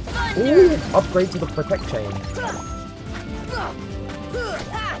chain. Ooh, upgrade to the protect chain.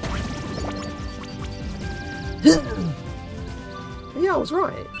 Yeah, I was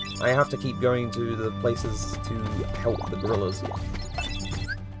right. I have to keep going to the places to help the gorillas.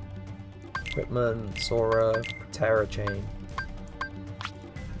 Equipment, Sora, Protera chain.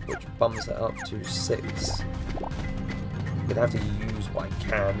 Which bumps it up to 6. I'm gonna have to use what I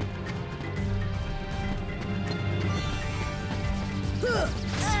can.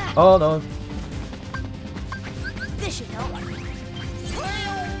 Oh no. This should help.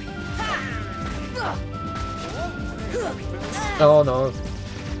 Oh no.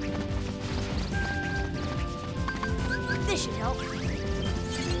 This should help.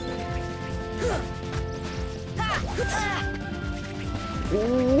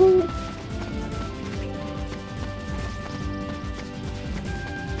 Ooh.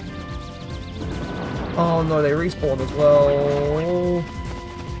 Oh no, they respawn as well.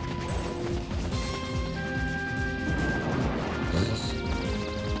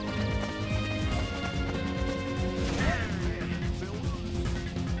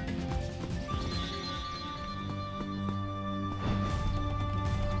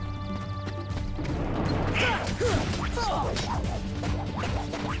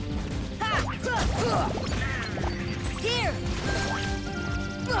 Here.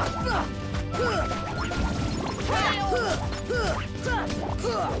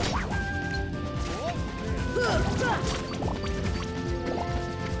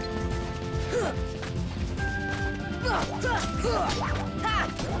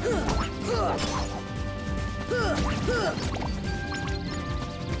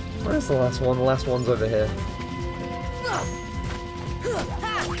 Where's the last one? The last one's over here.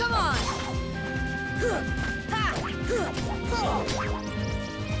 Come on.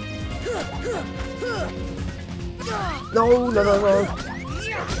 No, no, no, no.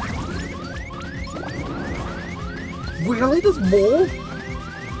 Really? There's more?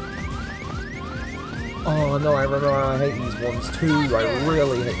 Oh no, I remember I hate these ones too. I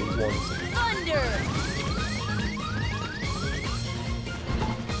really hate these ones. Thunder.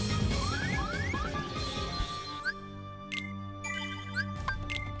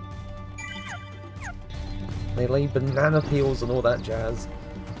 They lay banana peels and all that jazz.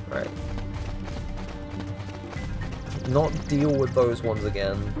 Right. Not deal with those ones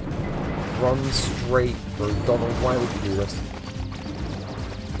again. Run straight through. Donald, why would you do this?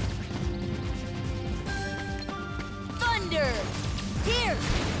 Thunder. Here.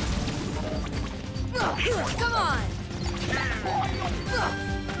 Come on.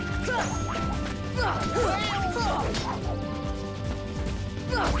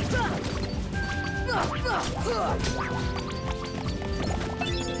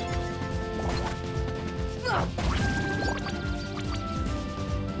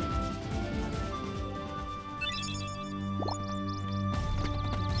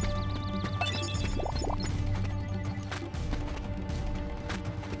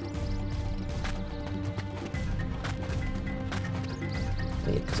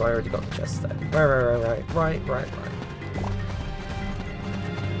 Yeah, because I already got the chest there. Right.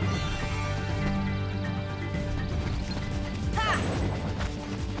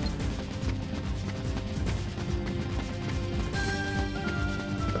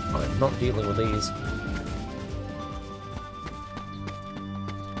 I'm not dealing with these.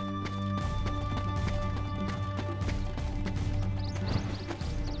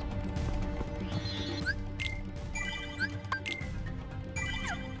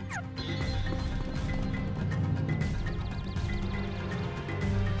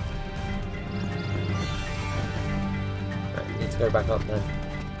 Right, need to go back up then.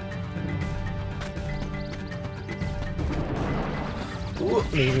 Ooh,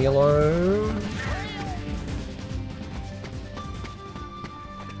 leave me alone.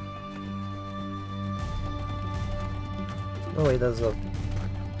 Oh wait, there's a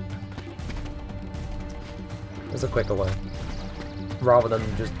quicker way. Rather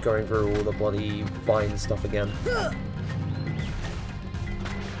than just going through all the bloody vine stuff again.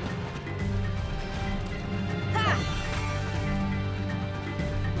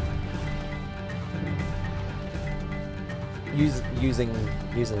 Using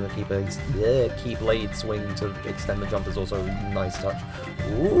the key blade swing to extend the jump is also a nice touch.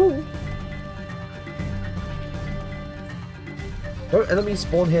 Ooh. Don't enemies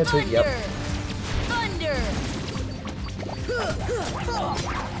spawn here too? Yep. Thunder.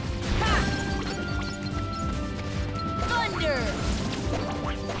 Thunder.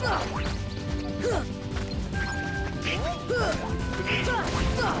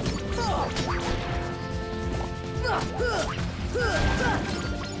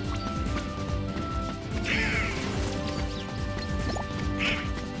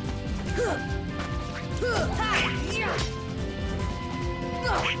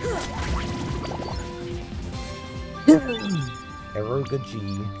 Eroga G.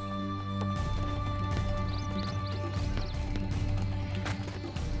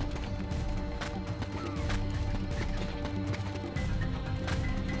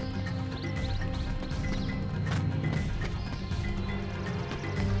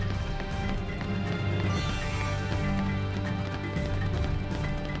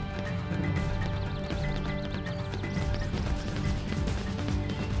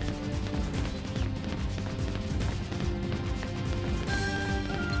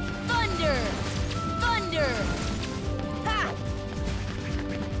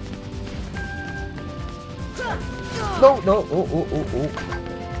 No, no, oh.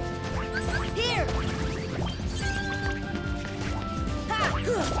 Here.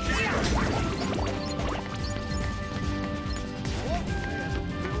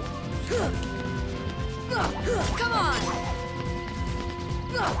 Come on.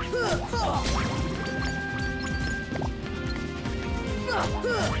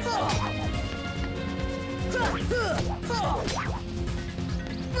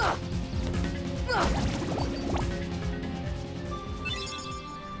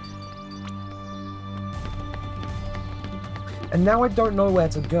 And now I don't know where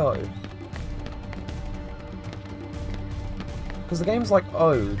to go. Because the game's like,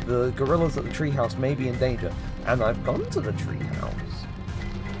 oh, the gorillas at the treehouse may be in danger. And I've gone to the treehouse.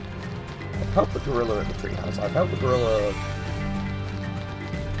 I've helped the gorilla at the treehouse. I've helped the gorilla...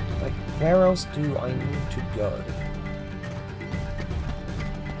 Like, where else do I need to go?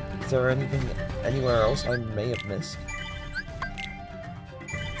 Is there anything anywhere else I may have missed?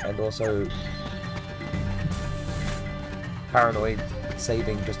 And also... paranoid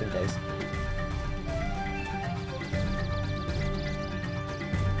saving just in case.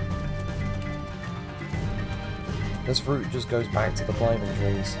 This route just goes back to the climbing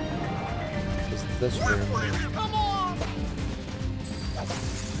trees. Just this room. Come on! Come on!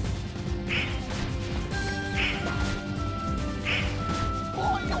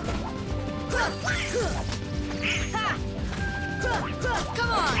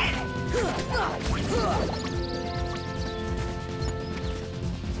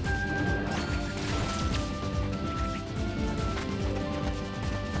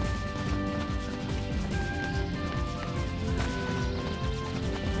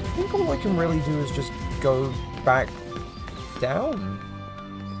 I think all I can really do is just go back down.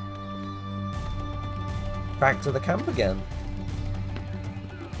 Back to the camp again.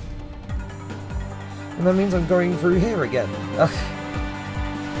 And that means I'm going through here again. I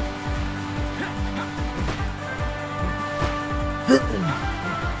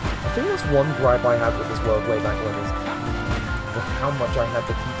think that's one gripe I had with this world way back when, is how much I had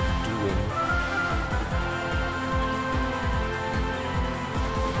to keep doing.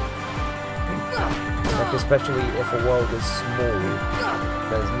 Like, especially if a world is small,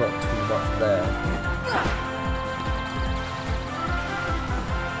 there's not too much there.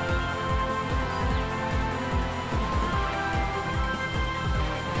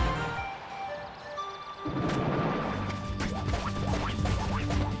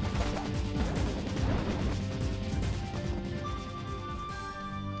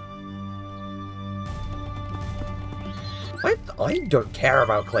 I don't care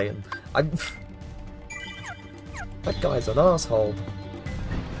about Clayton. That guy's an asshole.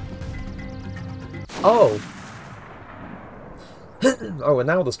 Oh! Oh, and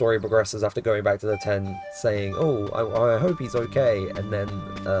now the story progresses after going back to the 10, saying, oh, I hope he's okay, and then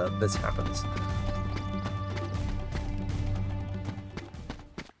this happens.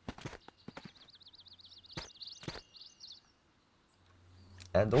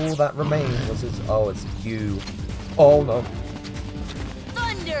 And all that remained was his... Oh, it's you. Oh, no.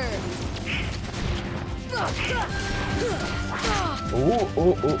 Thunder! Ooh.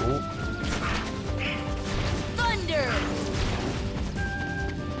 Thunder!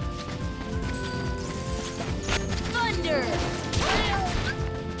 Thunder!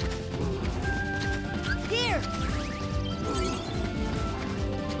 Here!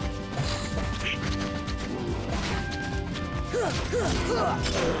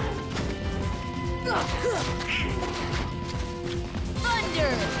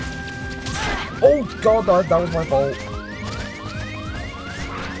 Thunder! Oh god, that was my fault.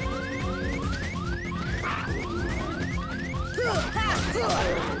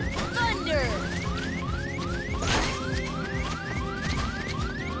 Thunder!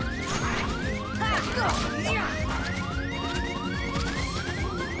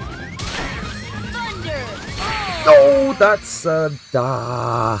 Thunder! No, that's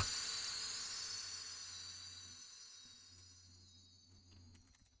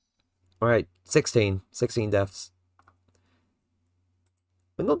Alright, 16 deaths.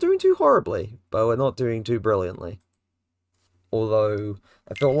 We're not doing too horribly, but we're not doing too brilliantly. Although,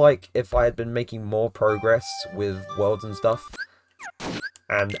 I feel like if I had been making more progress with worlds and stuff,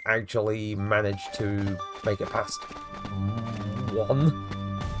 and actually managed to make it past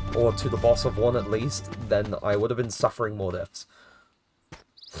 1, or to the boss of 1 at least, then I would have been suffering more deaths.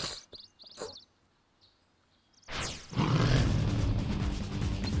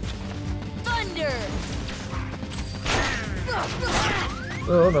 Thunder!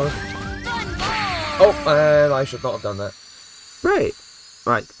 Oh no. Oh, and I should not have done that. Right.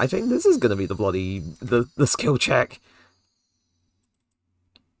 Right, I think this is gonna be the bloody... the skill check.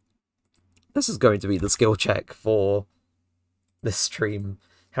 This is going to be the skill check for this stream.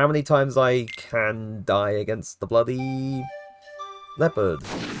 How many times I can die against the bloody leopard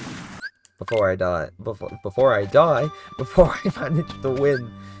before I die. Before I manage to win.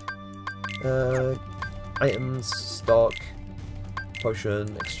 Items, stock,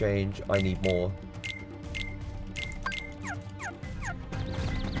 potion, exchange. I need more.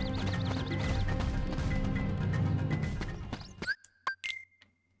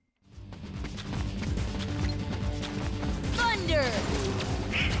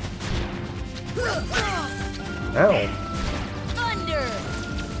 Ow. Thunder!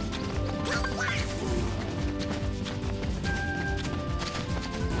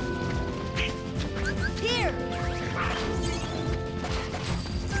 Here!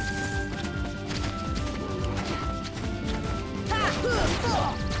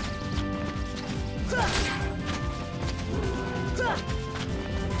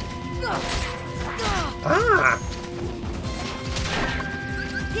 Ah!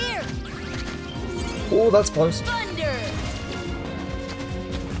 Here! Oh, that's close. Thunder!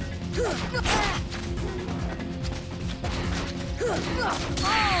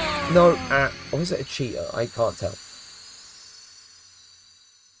 No, or is it a cheater? I can't tell.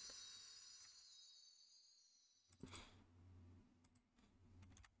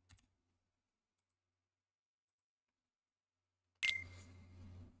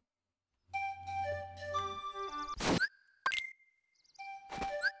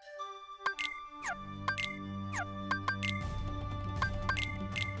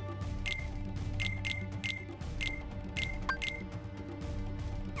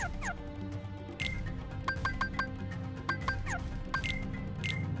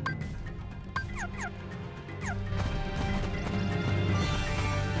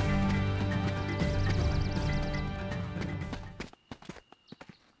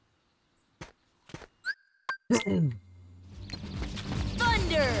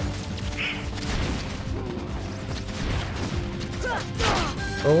 Thunder!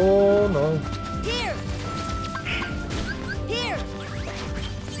 Oh no. Here! Here!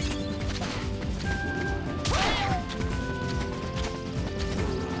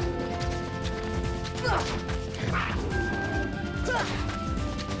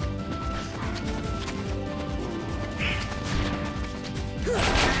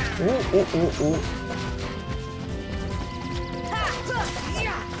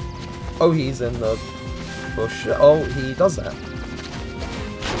 Oh, he's in the bush. Oh, he does that.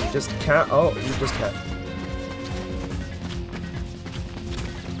 He just can't. Oh, he just can't.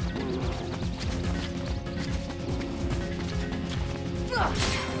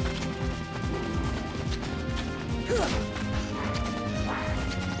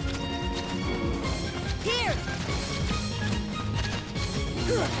 Here!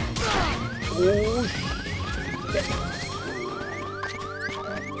 Oh, shit.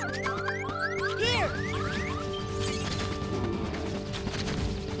 Here!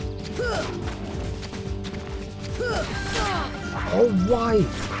 Oh, why?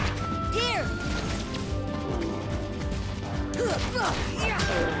 Here!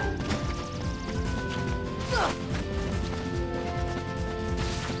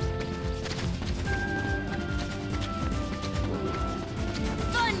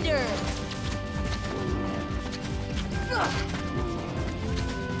 Thunder!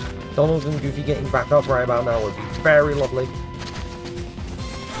 Donald and Goofy getting back up right about now would be very lovely.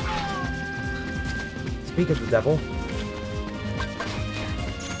 Speak of the devil.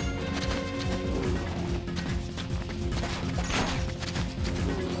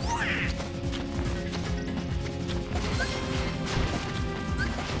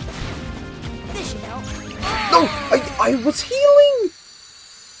 This should help. No! I was healing!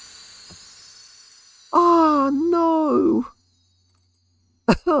 Ah, no!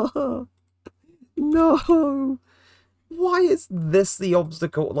 No! Why is this the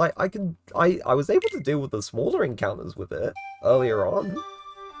obstacle? Like, I was able to deal with the smaller encounters with it earlier on.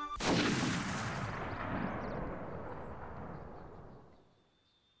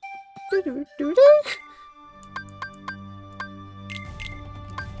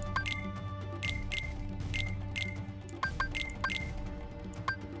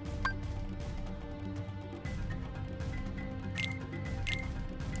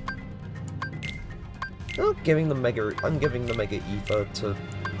 I'm giving the Mega Ether to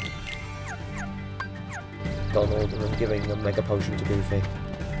Donald, and I'm giving the Mega Potion to Goofy.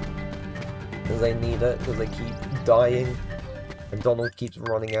 Because they need it, because they keep dying, and Donald keeps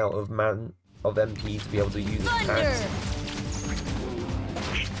running out of MP to be able to use attacks.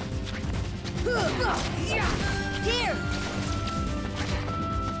 Here!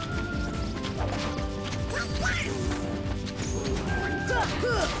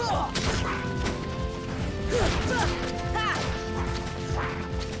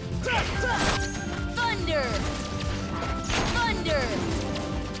 Thunder! Thunder!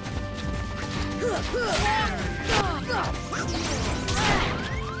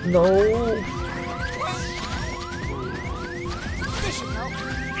 No! This should help.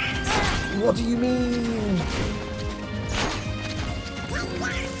 What do you mean?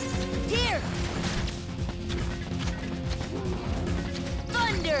 Here!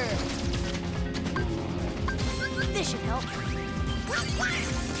 Thunder! This should help.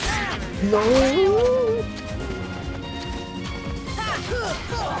 No!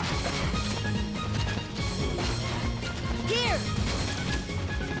 Here!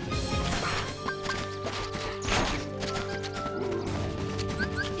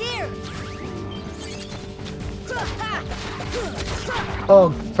 Here! Oh,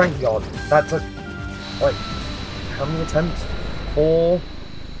 thank God. That took, like, how many attempts? 4?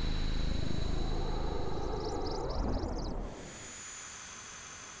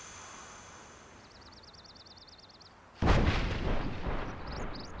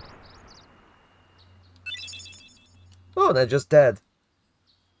 Oh, they're just dead.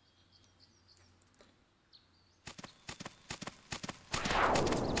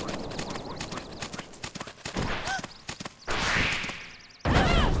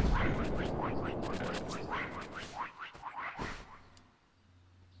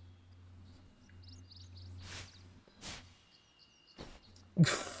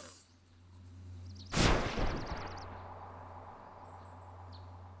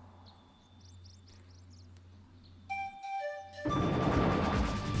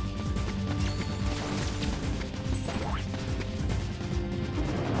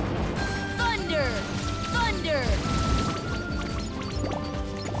 Thunder! Thunder!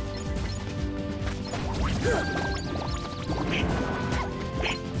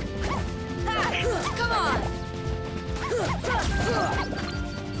 Come on!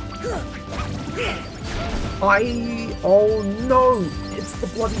 Oh no! It's the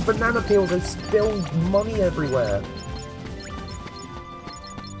bloody banana peel that spilled money everywhere.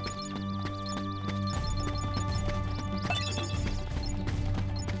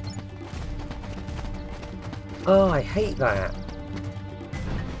 Oh, I hate that.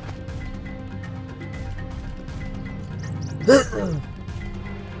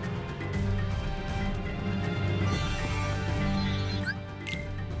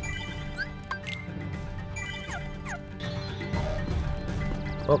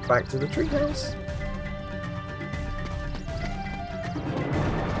 Oh, back to the treehouse.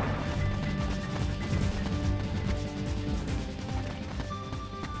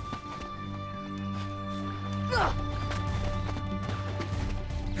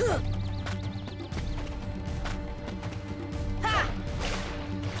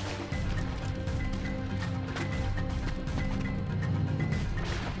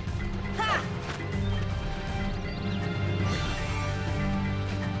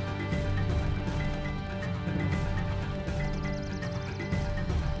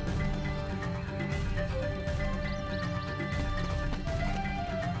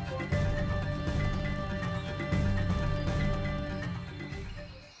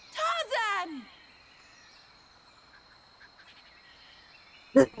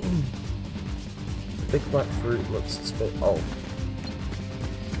 Big black fruit looks suspicious. Oh.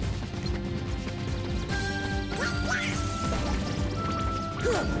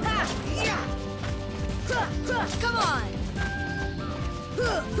 Come on!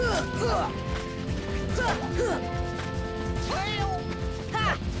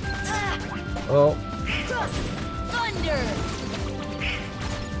 Oh. Thunder!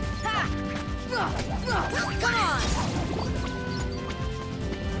 Come on! Come on!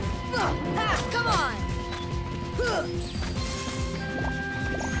 Come on!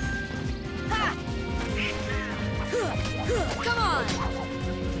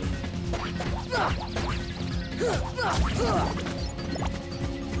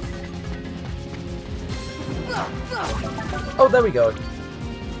 there we go.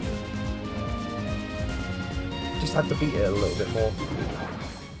 Just had to beat it a little bit more.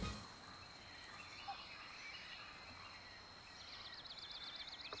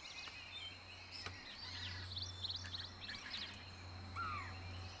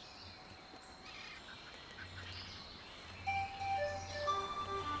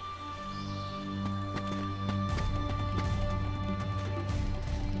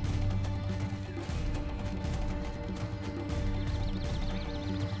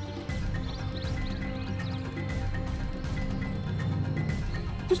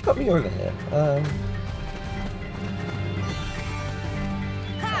 Just put me over here. I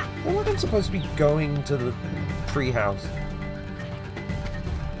feel like I'm supposed to be going to the treehouse.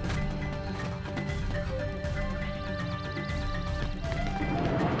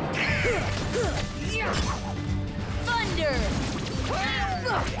 Thunder!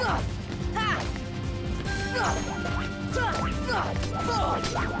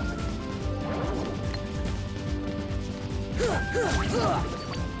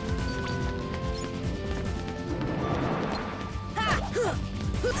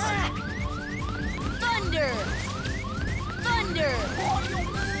 Thunder! Thunder!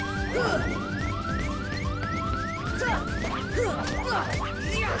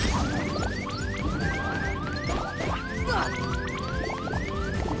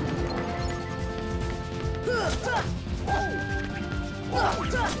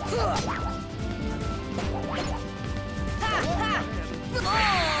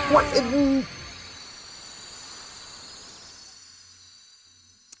 What?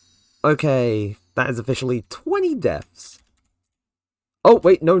 Okay, that is officially 20 deaths. Oh,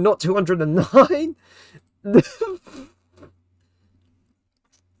 wait, no, not 209. I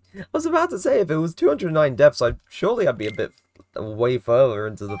was about to say, if it was 209 deaths, surely I'd be a bit way further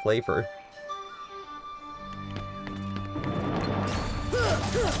into the playthrough.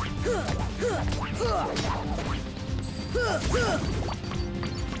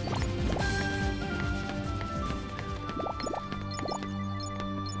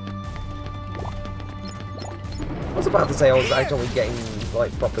 I was about to say I was actually getting,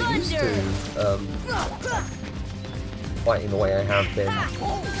 like, proper used to, fighting the way I have been.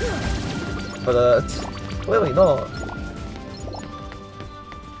 But, clearly not.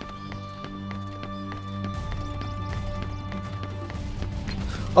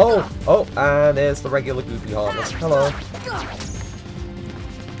 Oh, and it's the regular Goopy Heartless. Hello.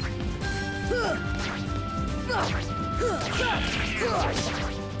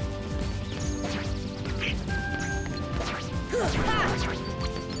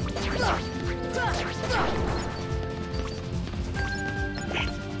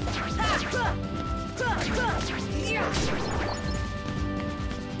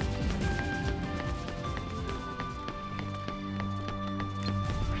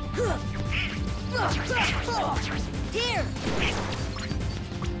 Here!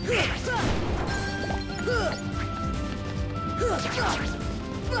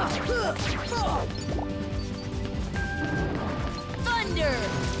 Thunder!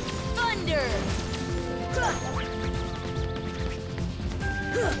 Thunder!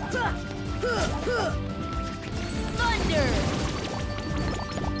 Thunder!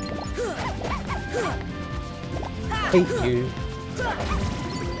 Hate you.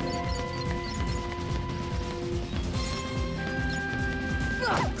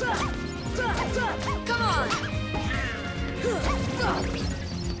 Come on!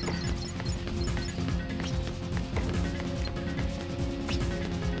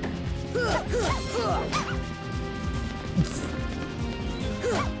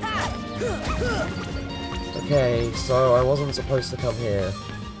 Okay, so I wasn't supposed to come here.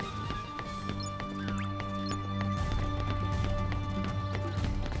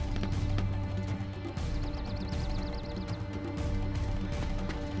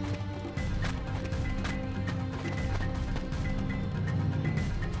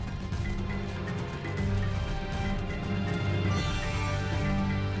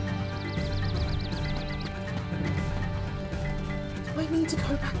 Do I need to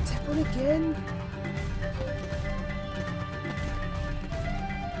go back down again?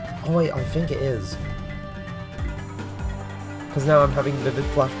 Oh wait, I think it is. Because now I'm having vivid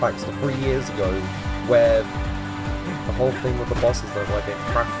flashbacks to 3 years ago, where the whole thing with the bosses was like it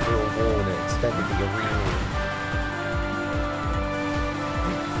crashed through a wall and it extended the arena.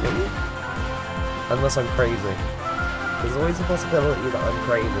 I think? Unless I'm crazy. There's always a possibility that I'm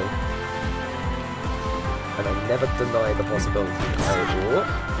crazy. And I never deny the possibility.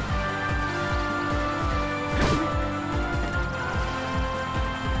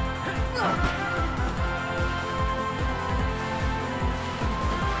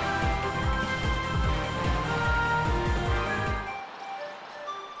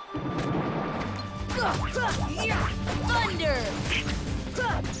 Thunder!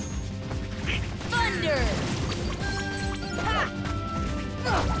 Thunder!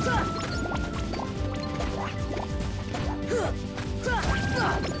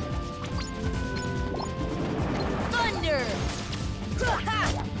 Thunder!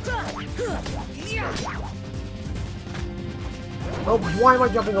 Oh, why am I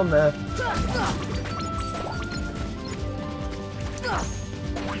jumping on there?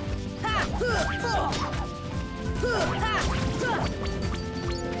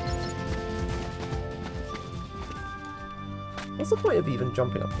 What's the point of even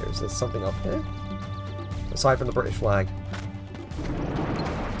jumping up here? Is there something up here? Aside from the British flag.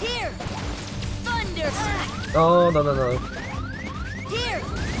 Here! Thunder! Oh, no, no, no. Here!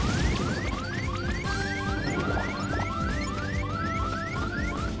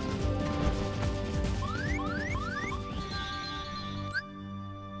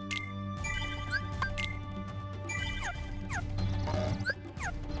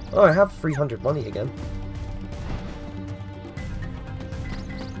 Oh, I have 300 money again.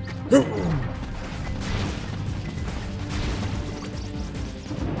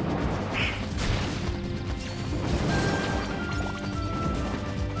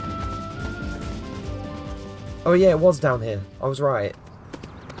 Oh yeah, it was down here. I was right.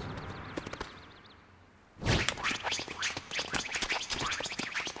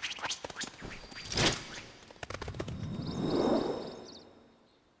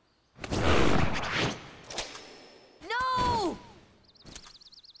 No!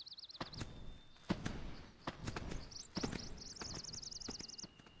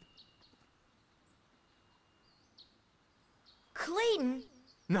 Clayton?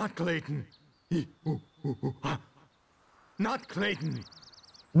 Not Clayton. Not Clayton.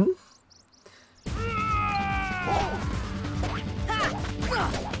 Hmm?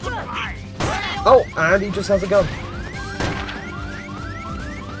 Oh, and he just has a gun.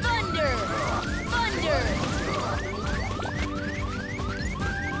 Thunder! Thunder!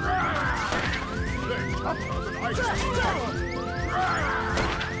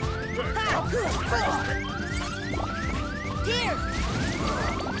 Here!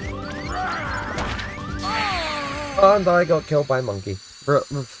 And I got killed by a monkey.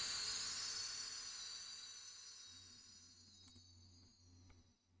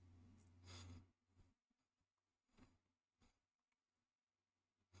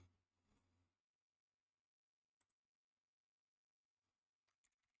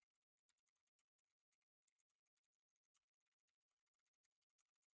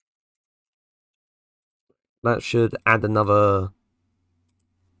 That should add another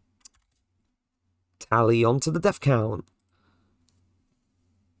tally onto the death count.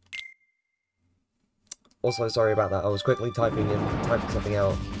 Also, sorry about that. I was quickly typing something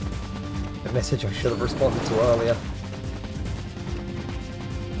out. A message I should have responded to earlier.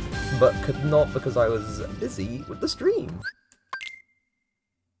 But could not because I was busy with the stream.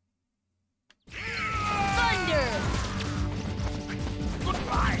 Thunder!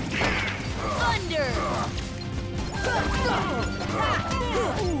 Thunder!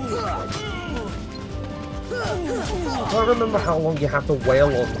 I don't remember how long you have to wail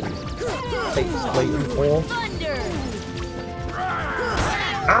on Clayton for. Thunder!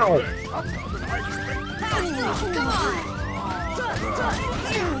 Ow! Come on!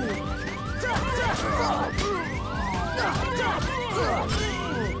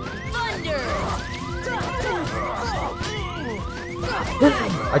 Thunder!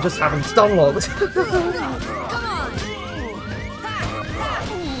 I just haven't stun locked. Come on!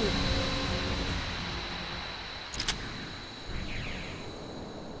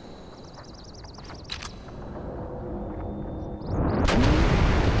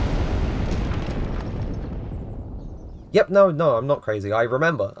 Yep, no, I'm not crazy. I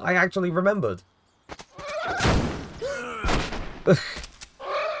remember. I actually remembered.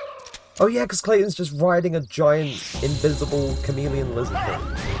 Oh yeah, because Clayton's just riding a giant, invisible chameleon lizard thing.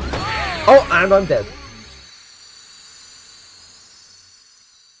 Oh, and I'm dead.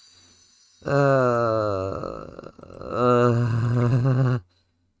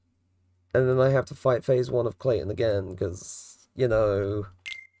 And then I have to fight phase 1 of Clayton again, because, you know...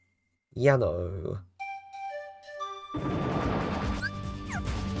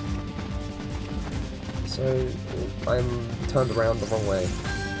 So, I'm turned around the wrong way.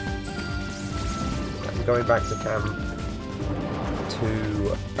 I'm going back to camp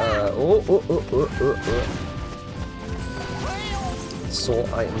to,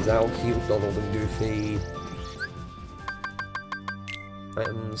 sort items out, heal Donald and Goofy.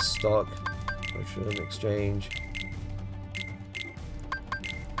 Items, stock, potion, exchange.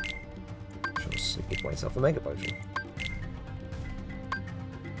 Show Oops, give myself a Mega Potion.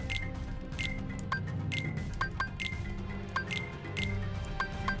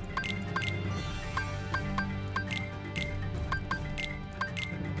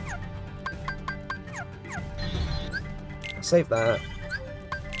 Save that.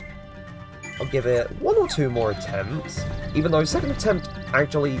 I'll give it 1 or 2 more attempts, even though second attempt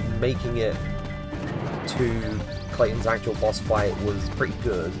actually making it to Clayton's actual boss fight was pretty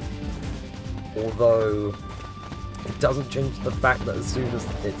good. Although, it doesn't change the fact that as soon as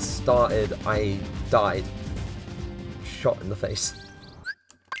it started, I died. Shot in the face.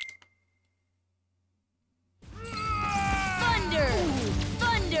 Thunder!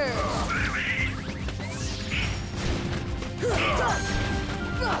 Thunder! Come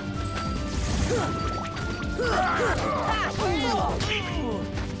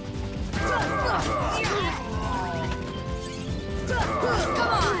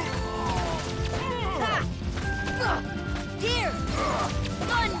on! Here!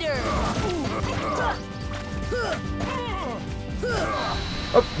 Thunder!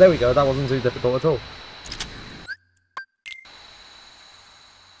 Oh, there we go. That wasn't too difficult at all.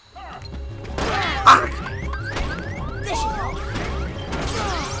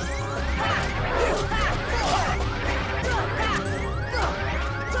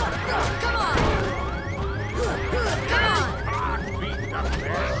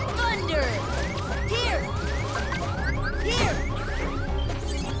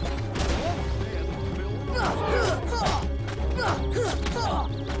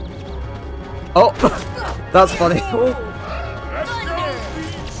 Oh, that's funny. Thunder!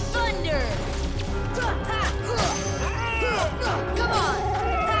 Thunder! Come on! Come on!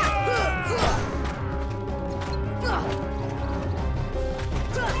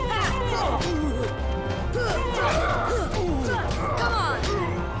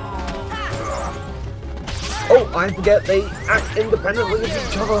 Oh, I forget they act independently of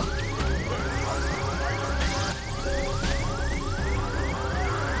each other.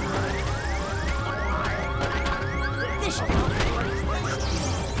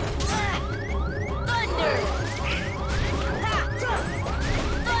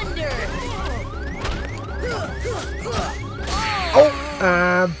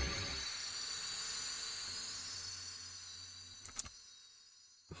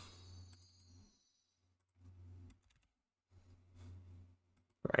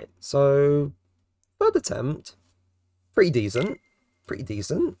 Right, so third attempt, pretty decent, pretty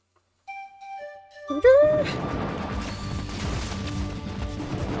decent.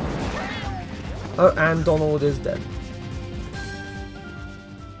 Oh, and Donald is dead.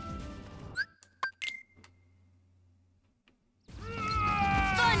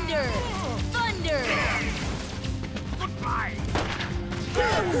 Thunder! Thunder! Goodbye!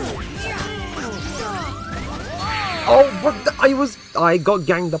 Oh, what the, I got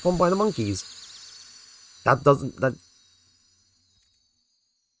ganged up on by the monkeys. That's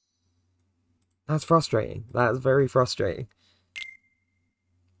frustrating. That's very frustrating.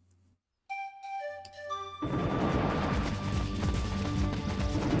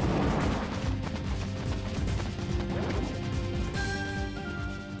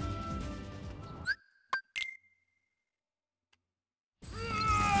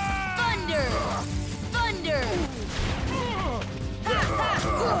 Thunder! Thunder!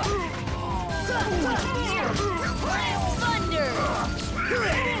 Thunder!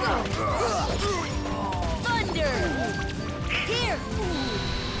 Thunder! Here!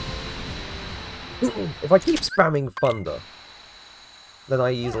 If I keep spamming thunder, then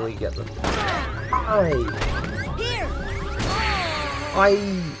I easily get them. Here!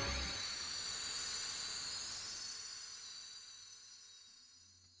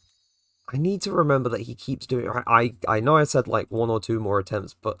 I need to remember that he keeps doing it. I know I said like 1 or 2 more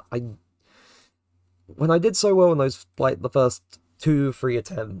attempts, but when I did so well in those, like, the first 2 or 3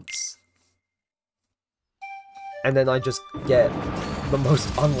 attempts, and then I just get the most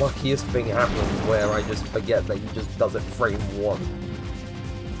unluckiest thing happen where I just forget that he just does it frame 1.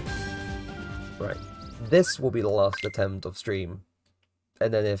 Right. This will be the last attempt of stream.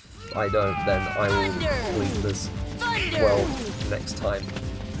 And then if I don't, then I will complete this 12 next time.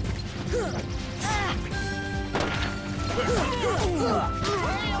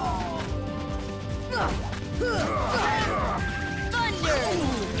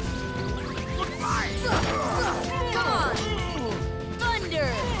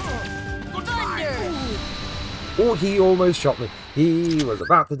 Oh, he almost shot me. He was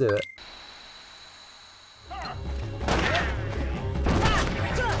about to do it.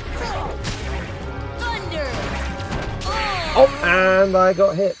 Oh, and I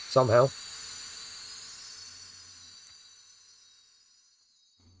got hit somehow.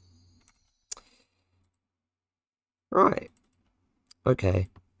 Right. Okay.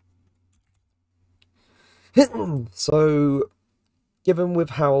 So, given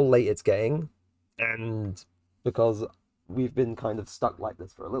with how late it's getting, and because we've been kind of stuck like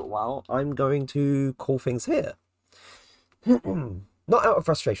this for a little while, I'm going to call things here. Not out of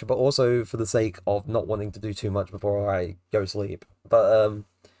frustration, but also for the sake of not wanting to do too much before I go to sleep. But,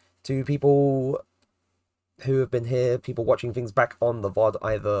 to people who have been here, people watching things back on the VOD,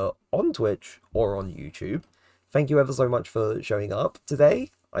 either on Twitch or on YouTube, thank you ever so much for showing up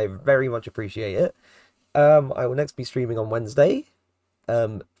today. I very much appreciate it. I will next be streaming on Wednesday.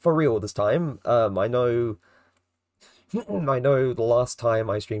 For real this time. I know the last time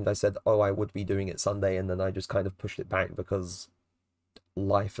I streamed I said, oh, I would be doing it Sunday, and then I just kind of pushed it back because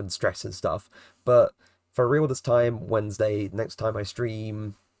life and stress and stuff. But for real this time, Wednesday, next time I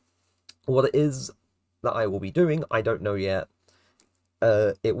stream, what it is that I will be doing, I don't know yet.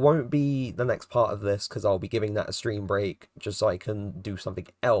 It won't be the next part of this, because I'll be giving that a stream break, just so I can do something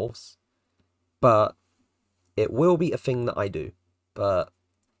else. But it will be a thing that I do. But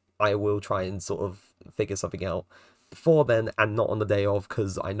I will try and sort of figure something out before then, and not on the day of,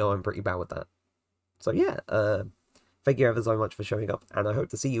 because I know I'm pretty bad with that. So yeah, thank you ever so much for showing up, and I hope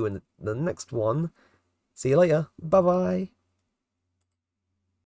to see you in the next one. See you later. Bye-bye.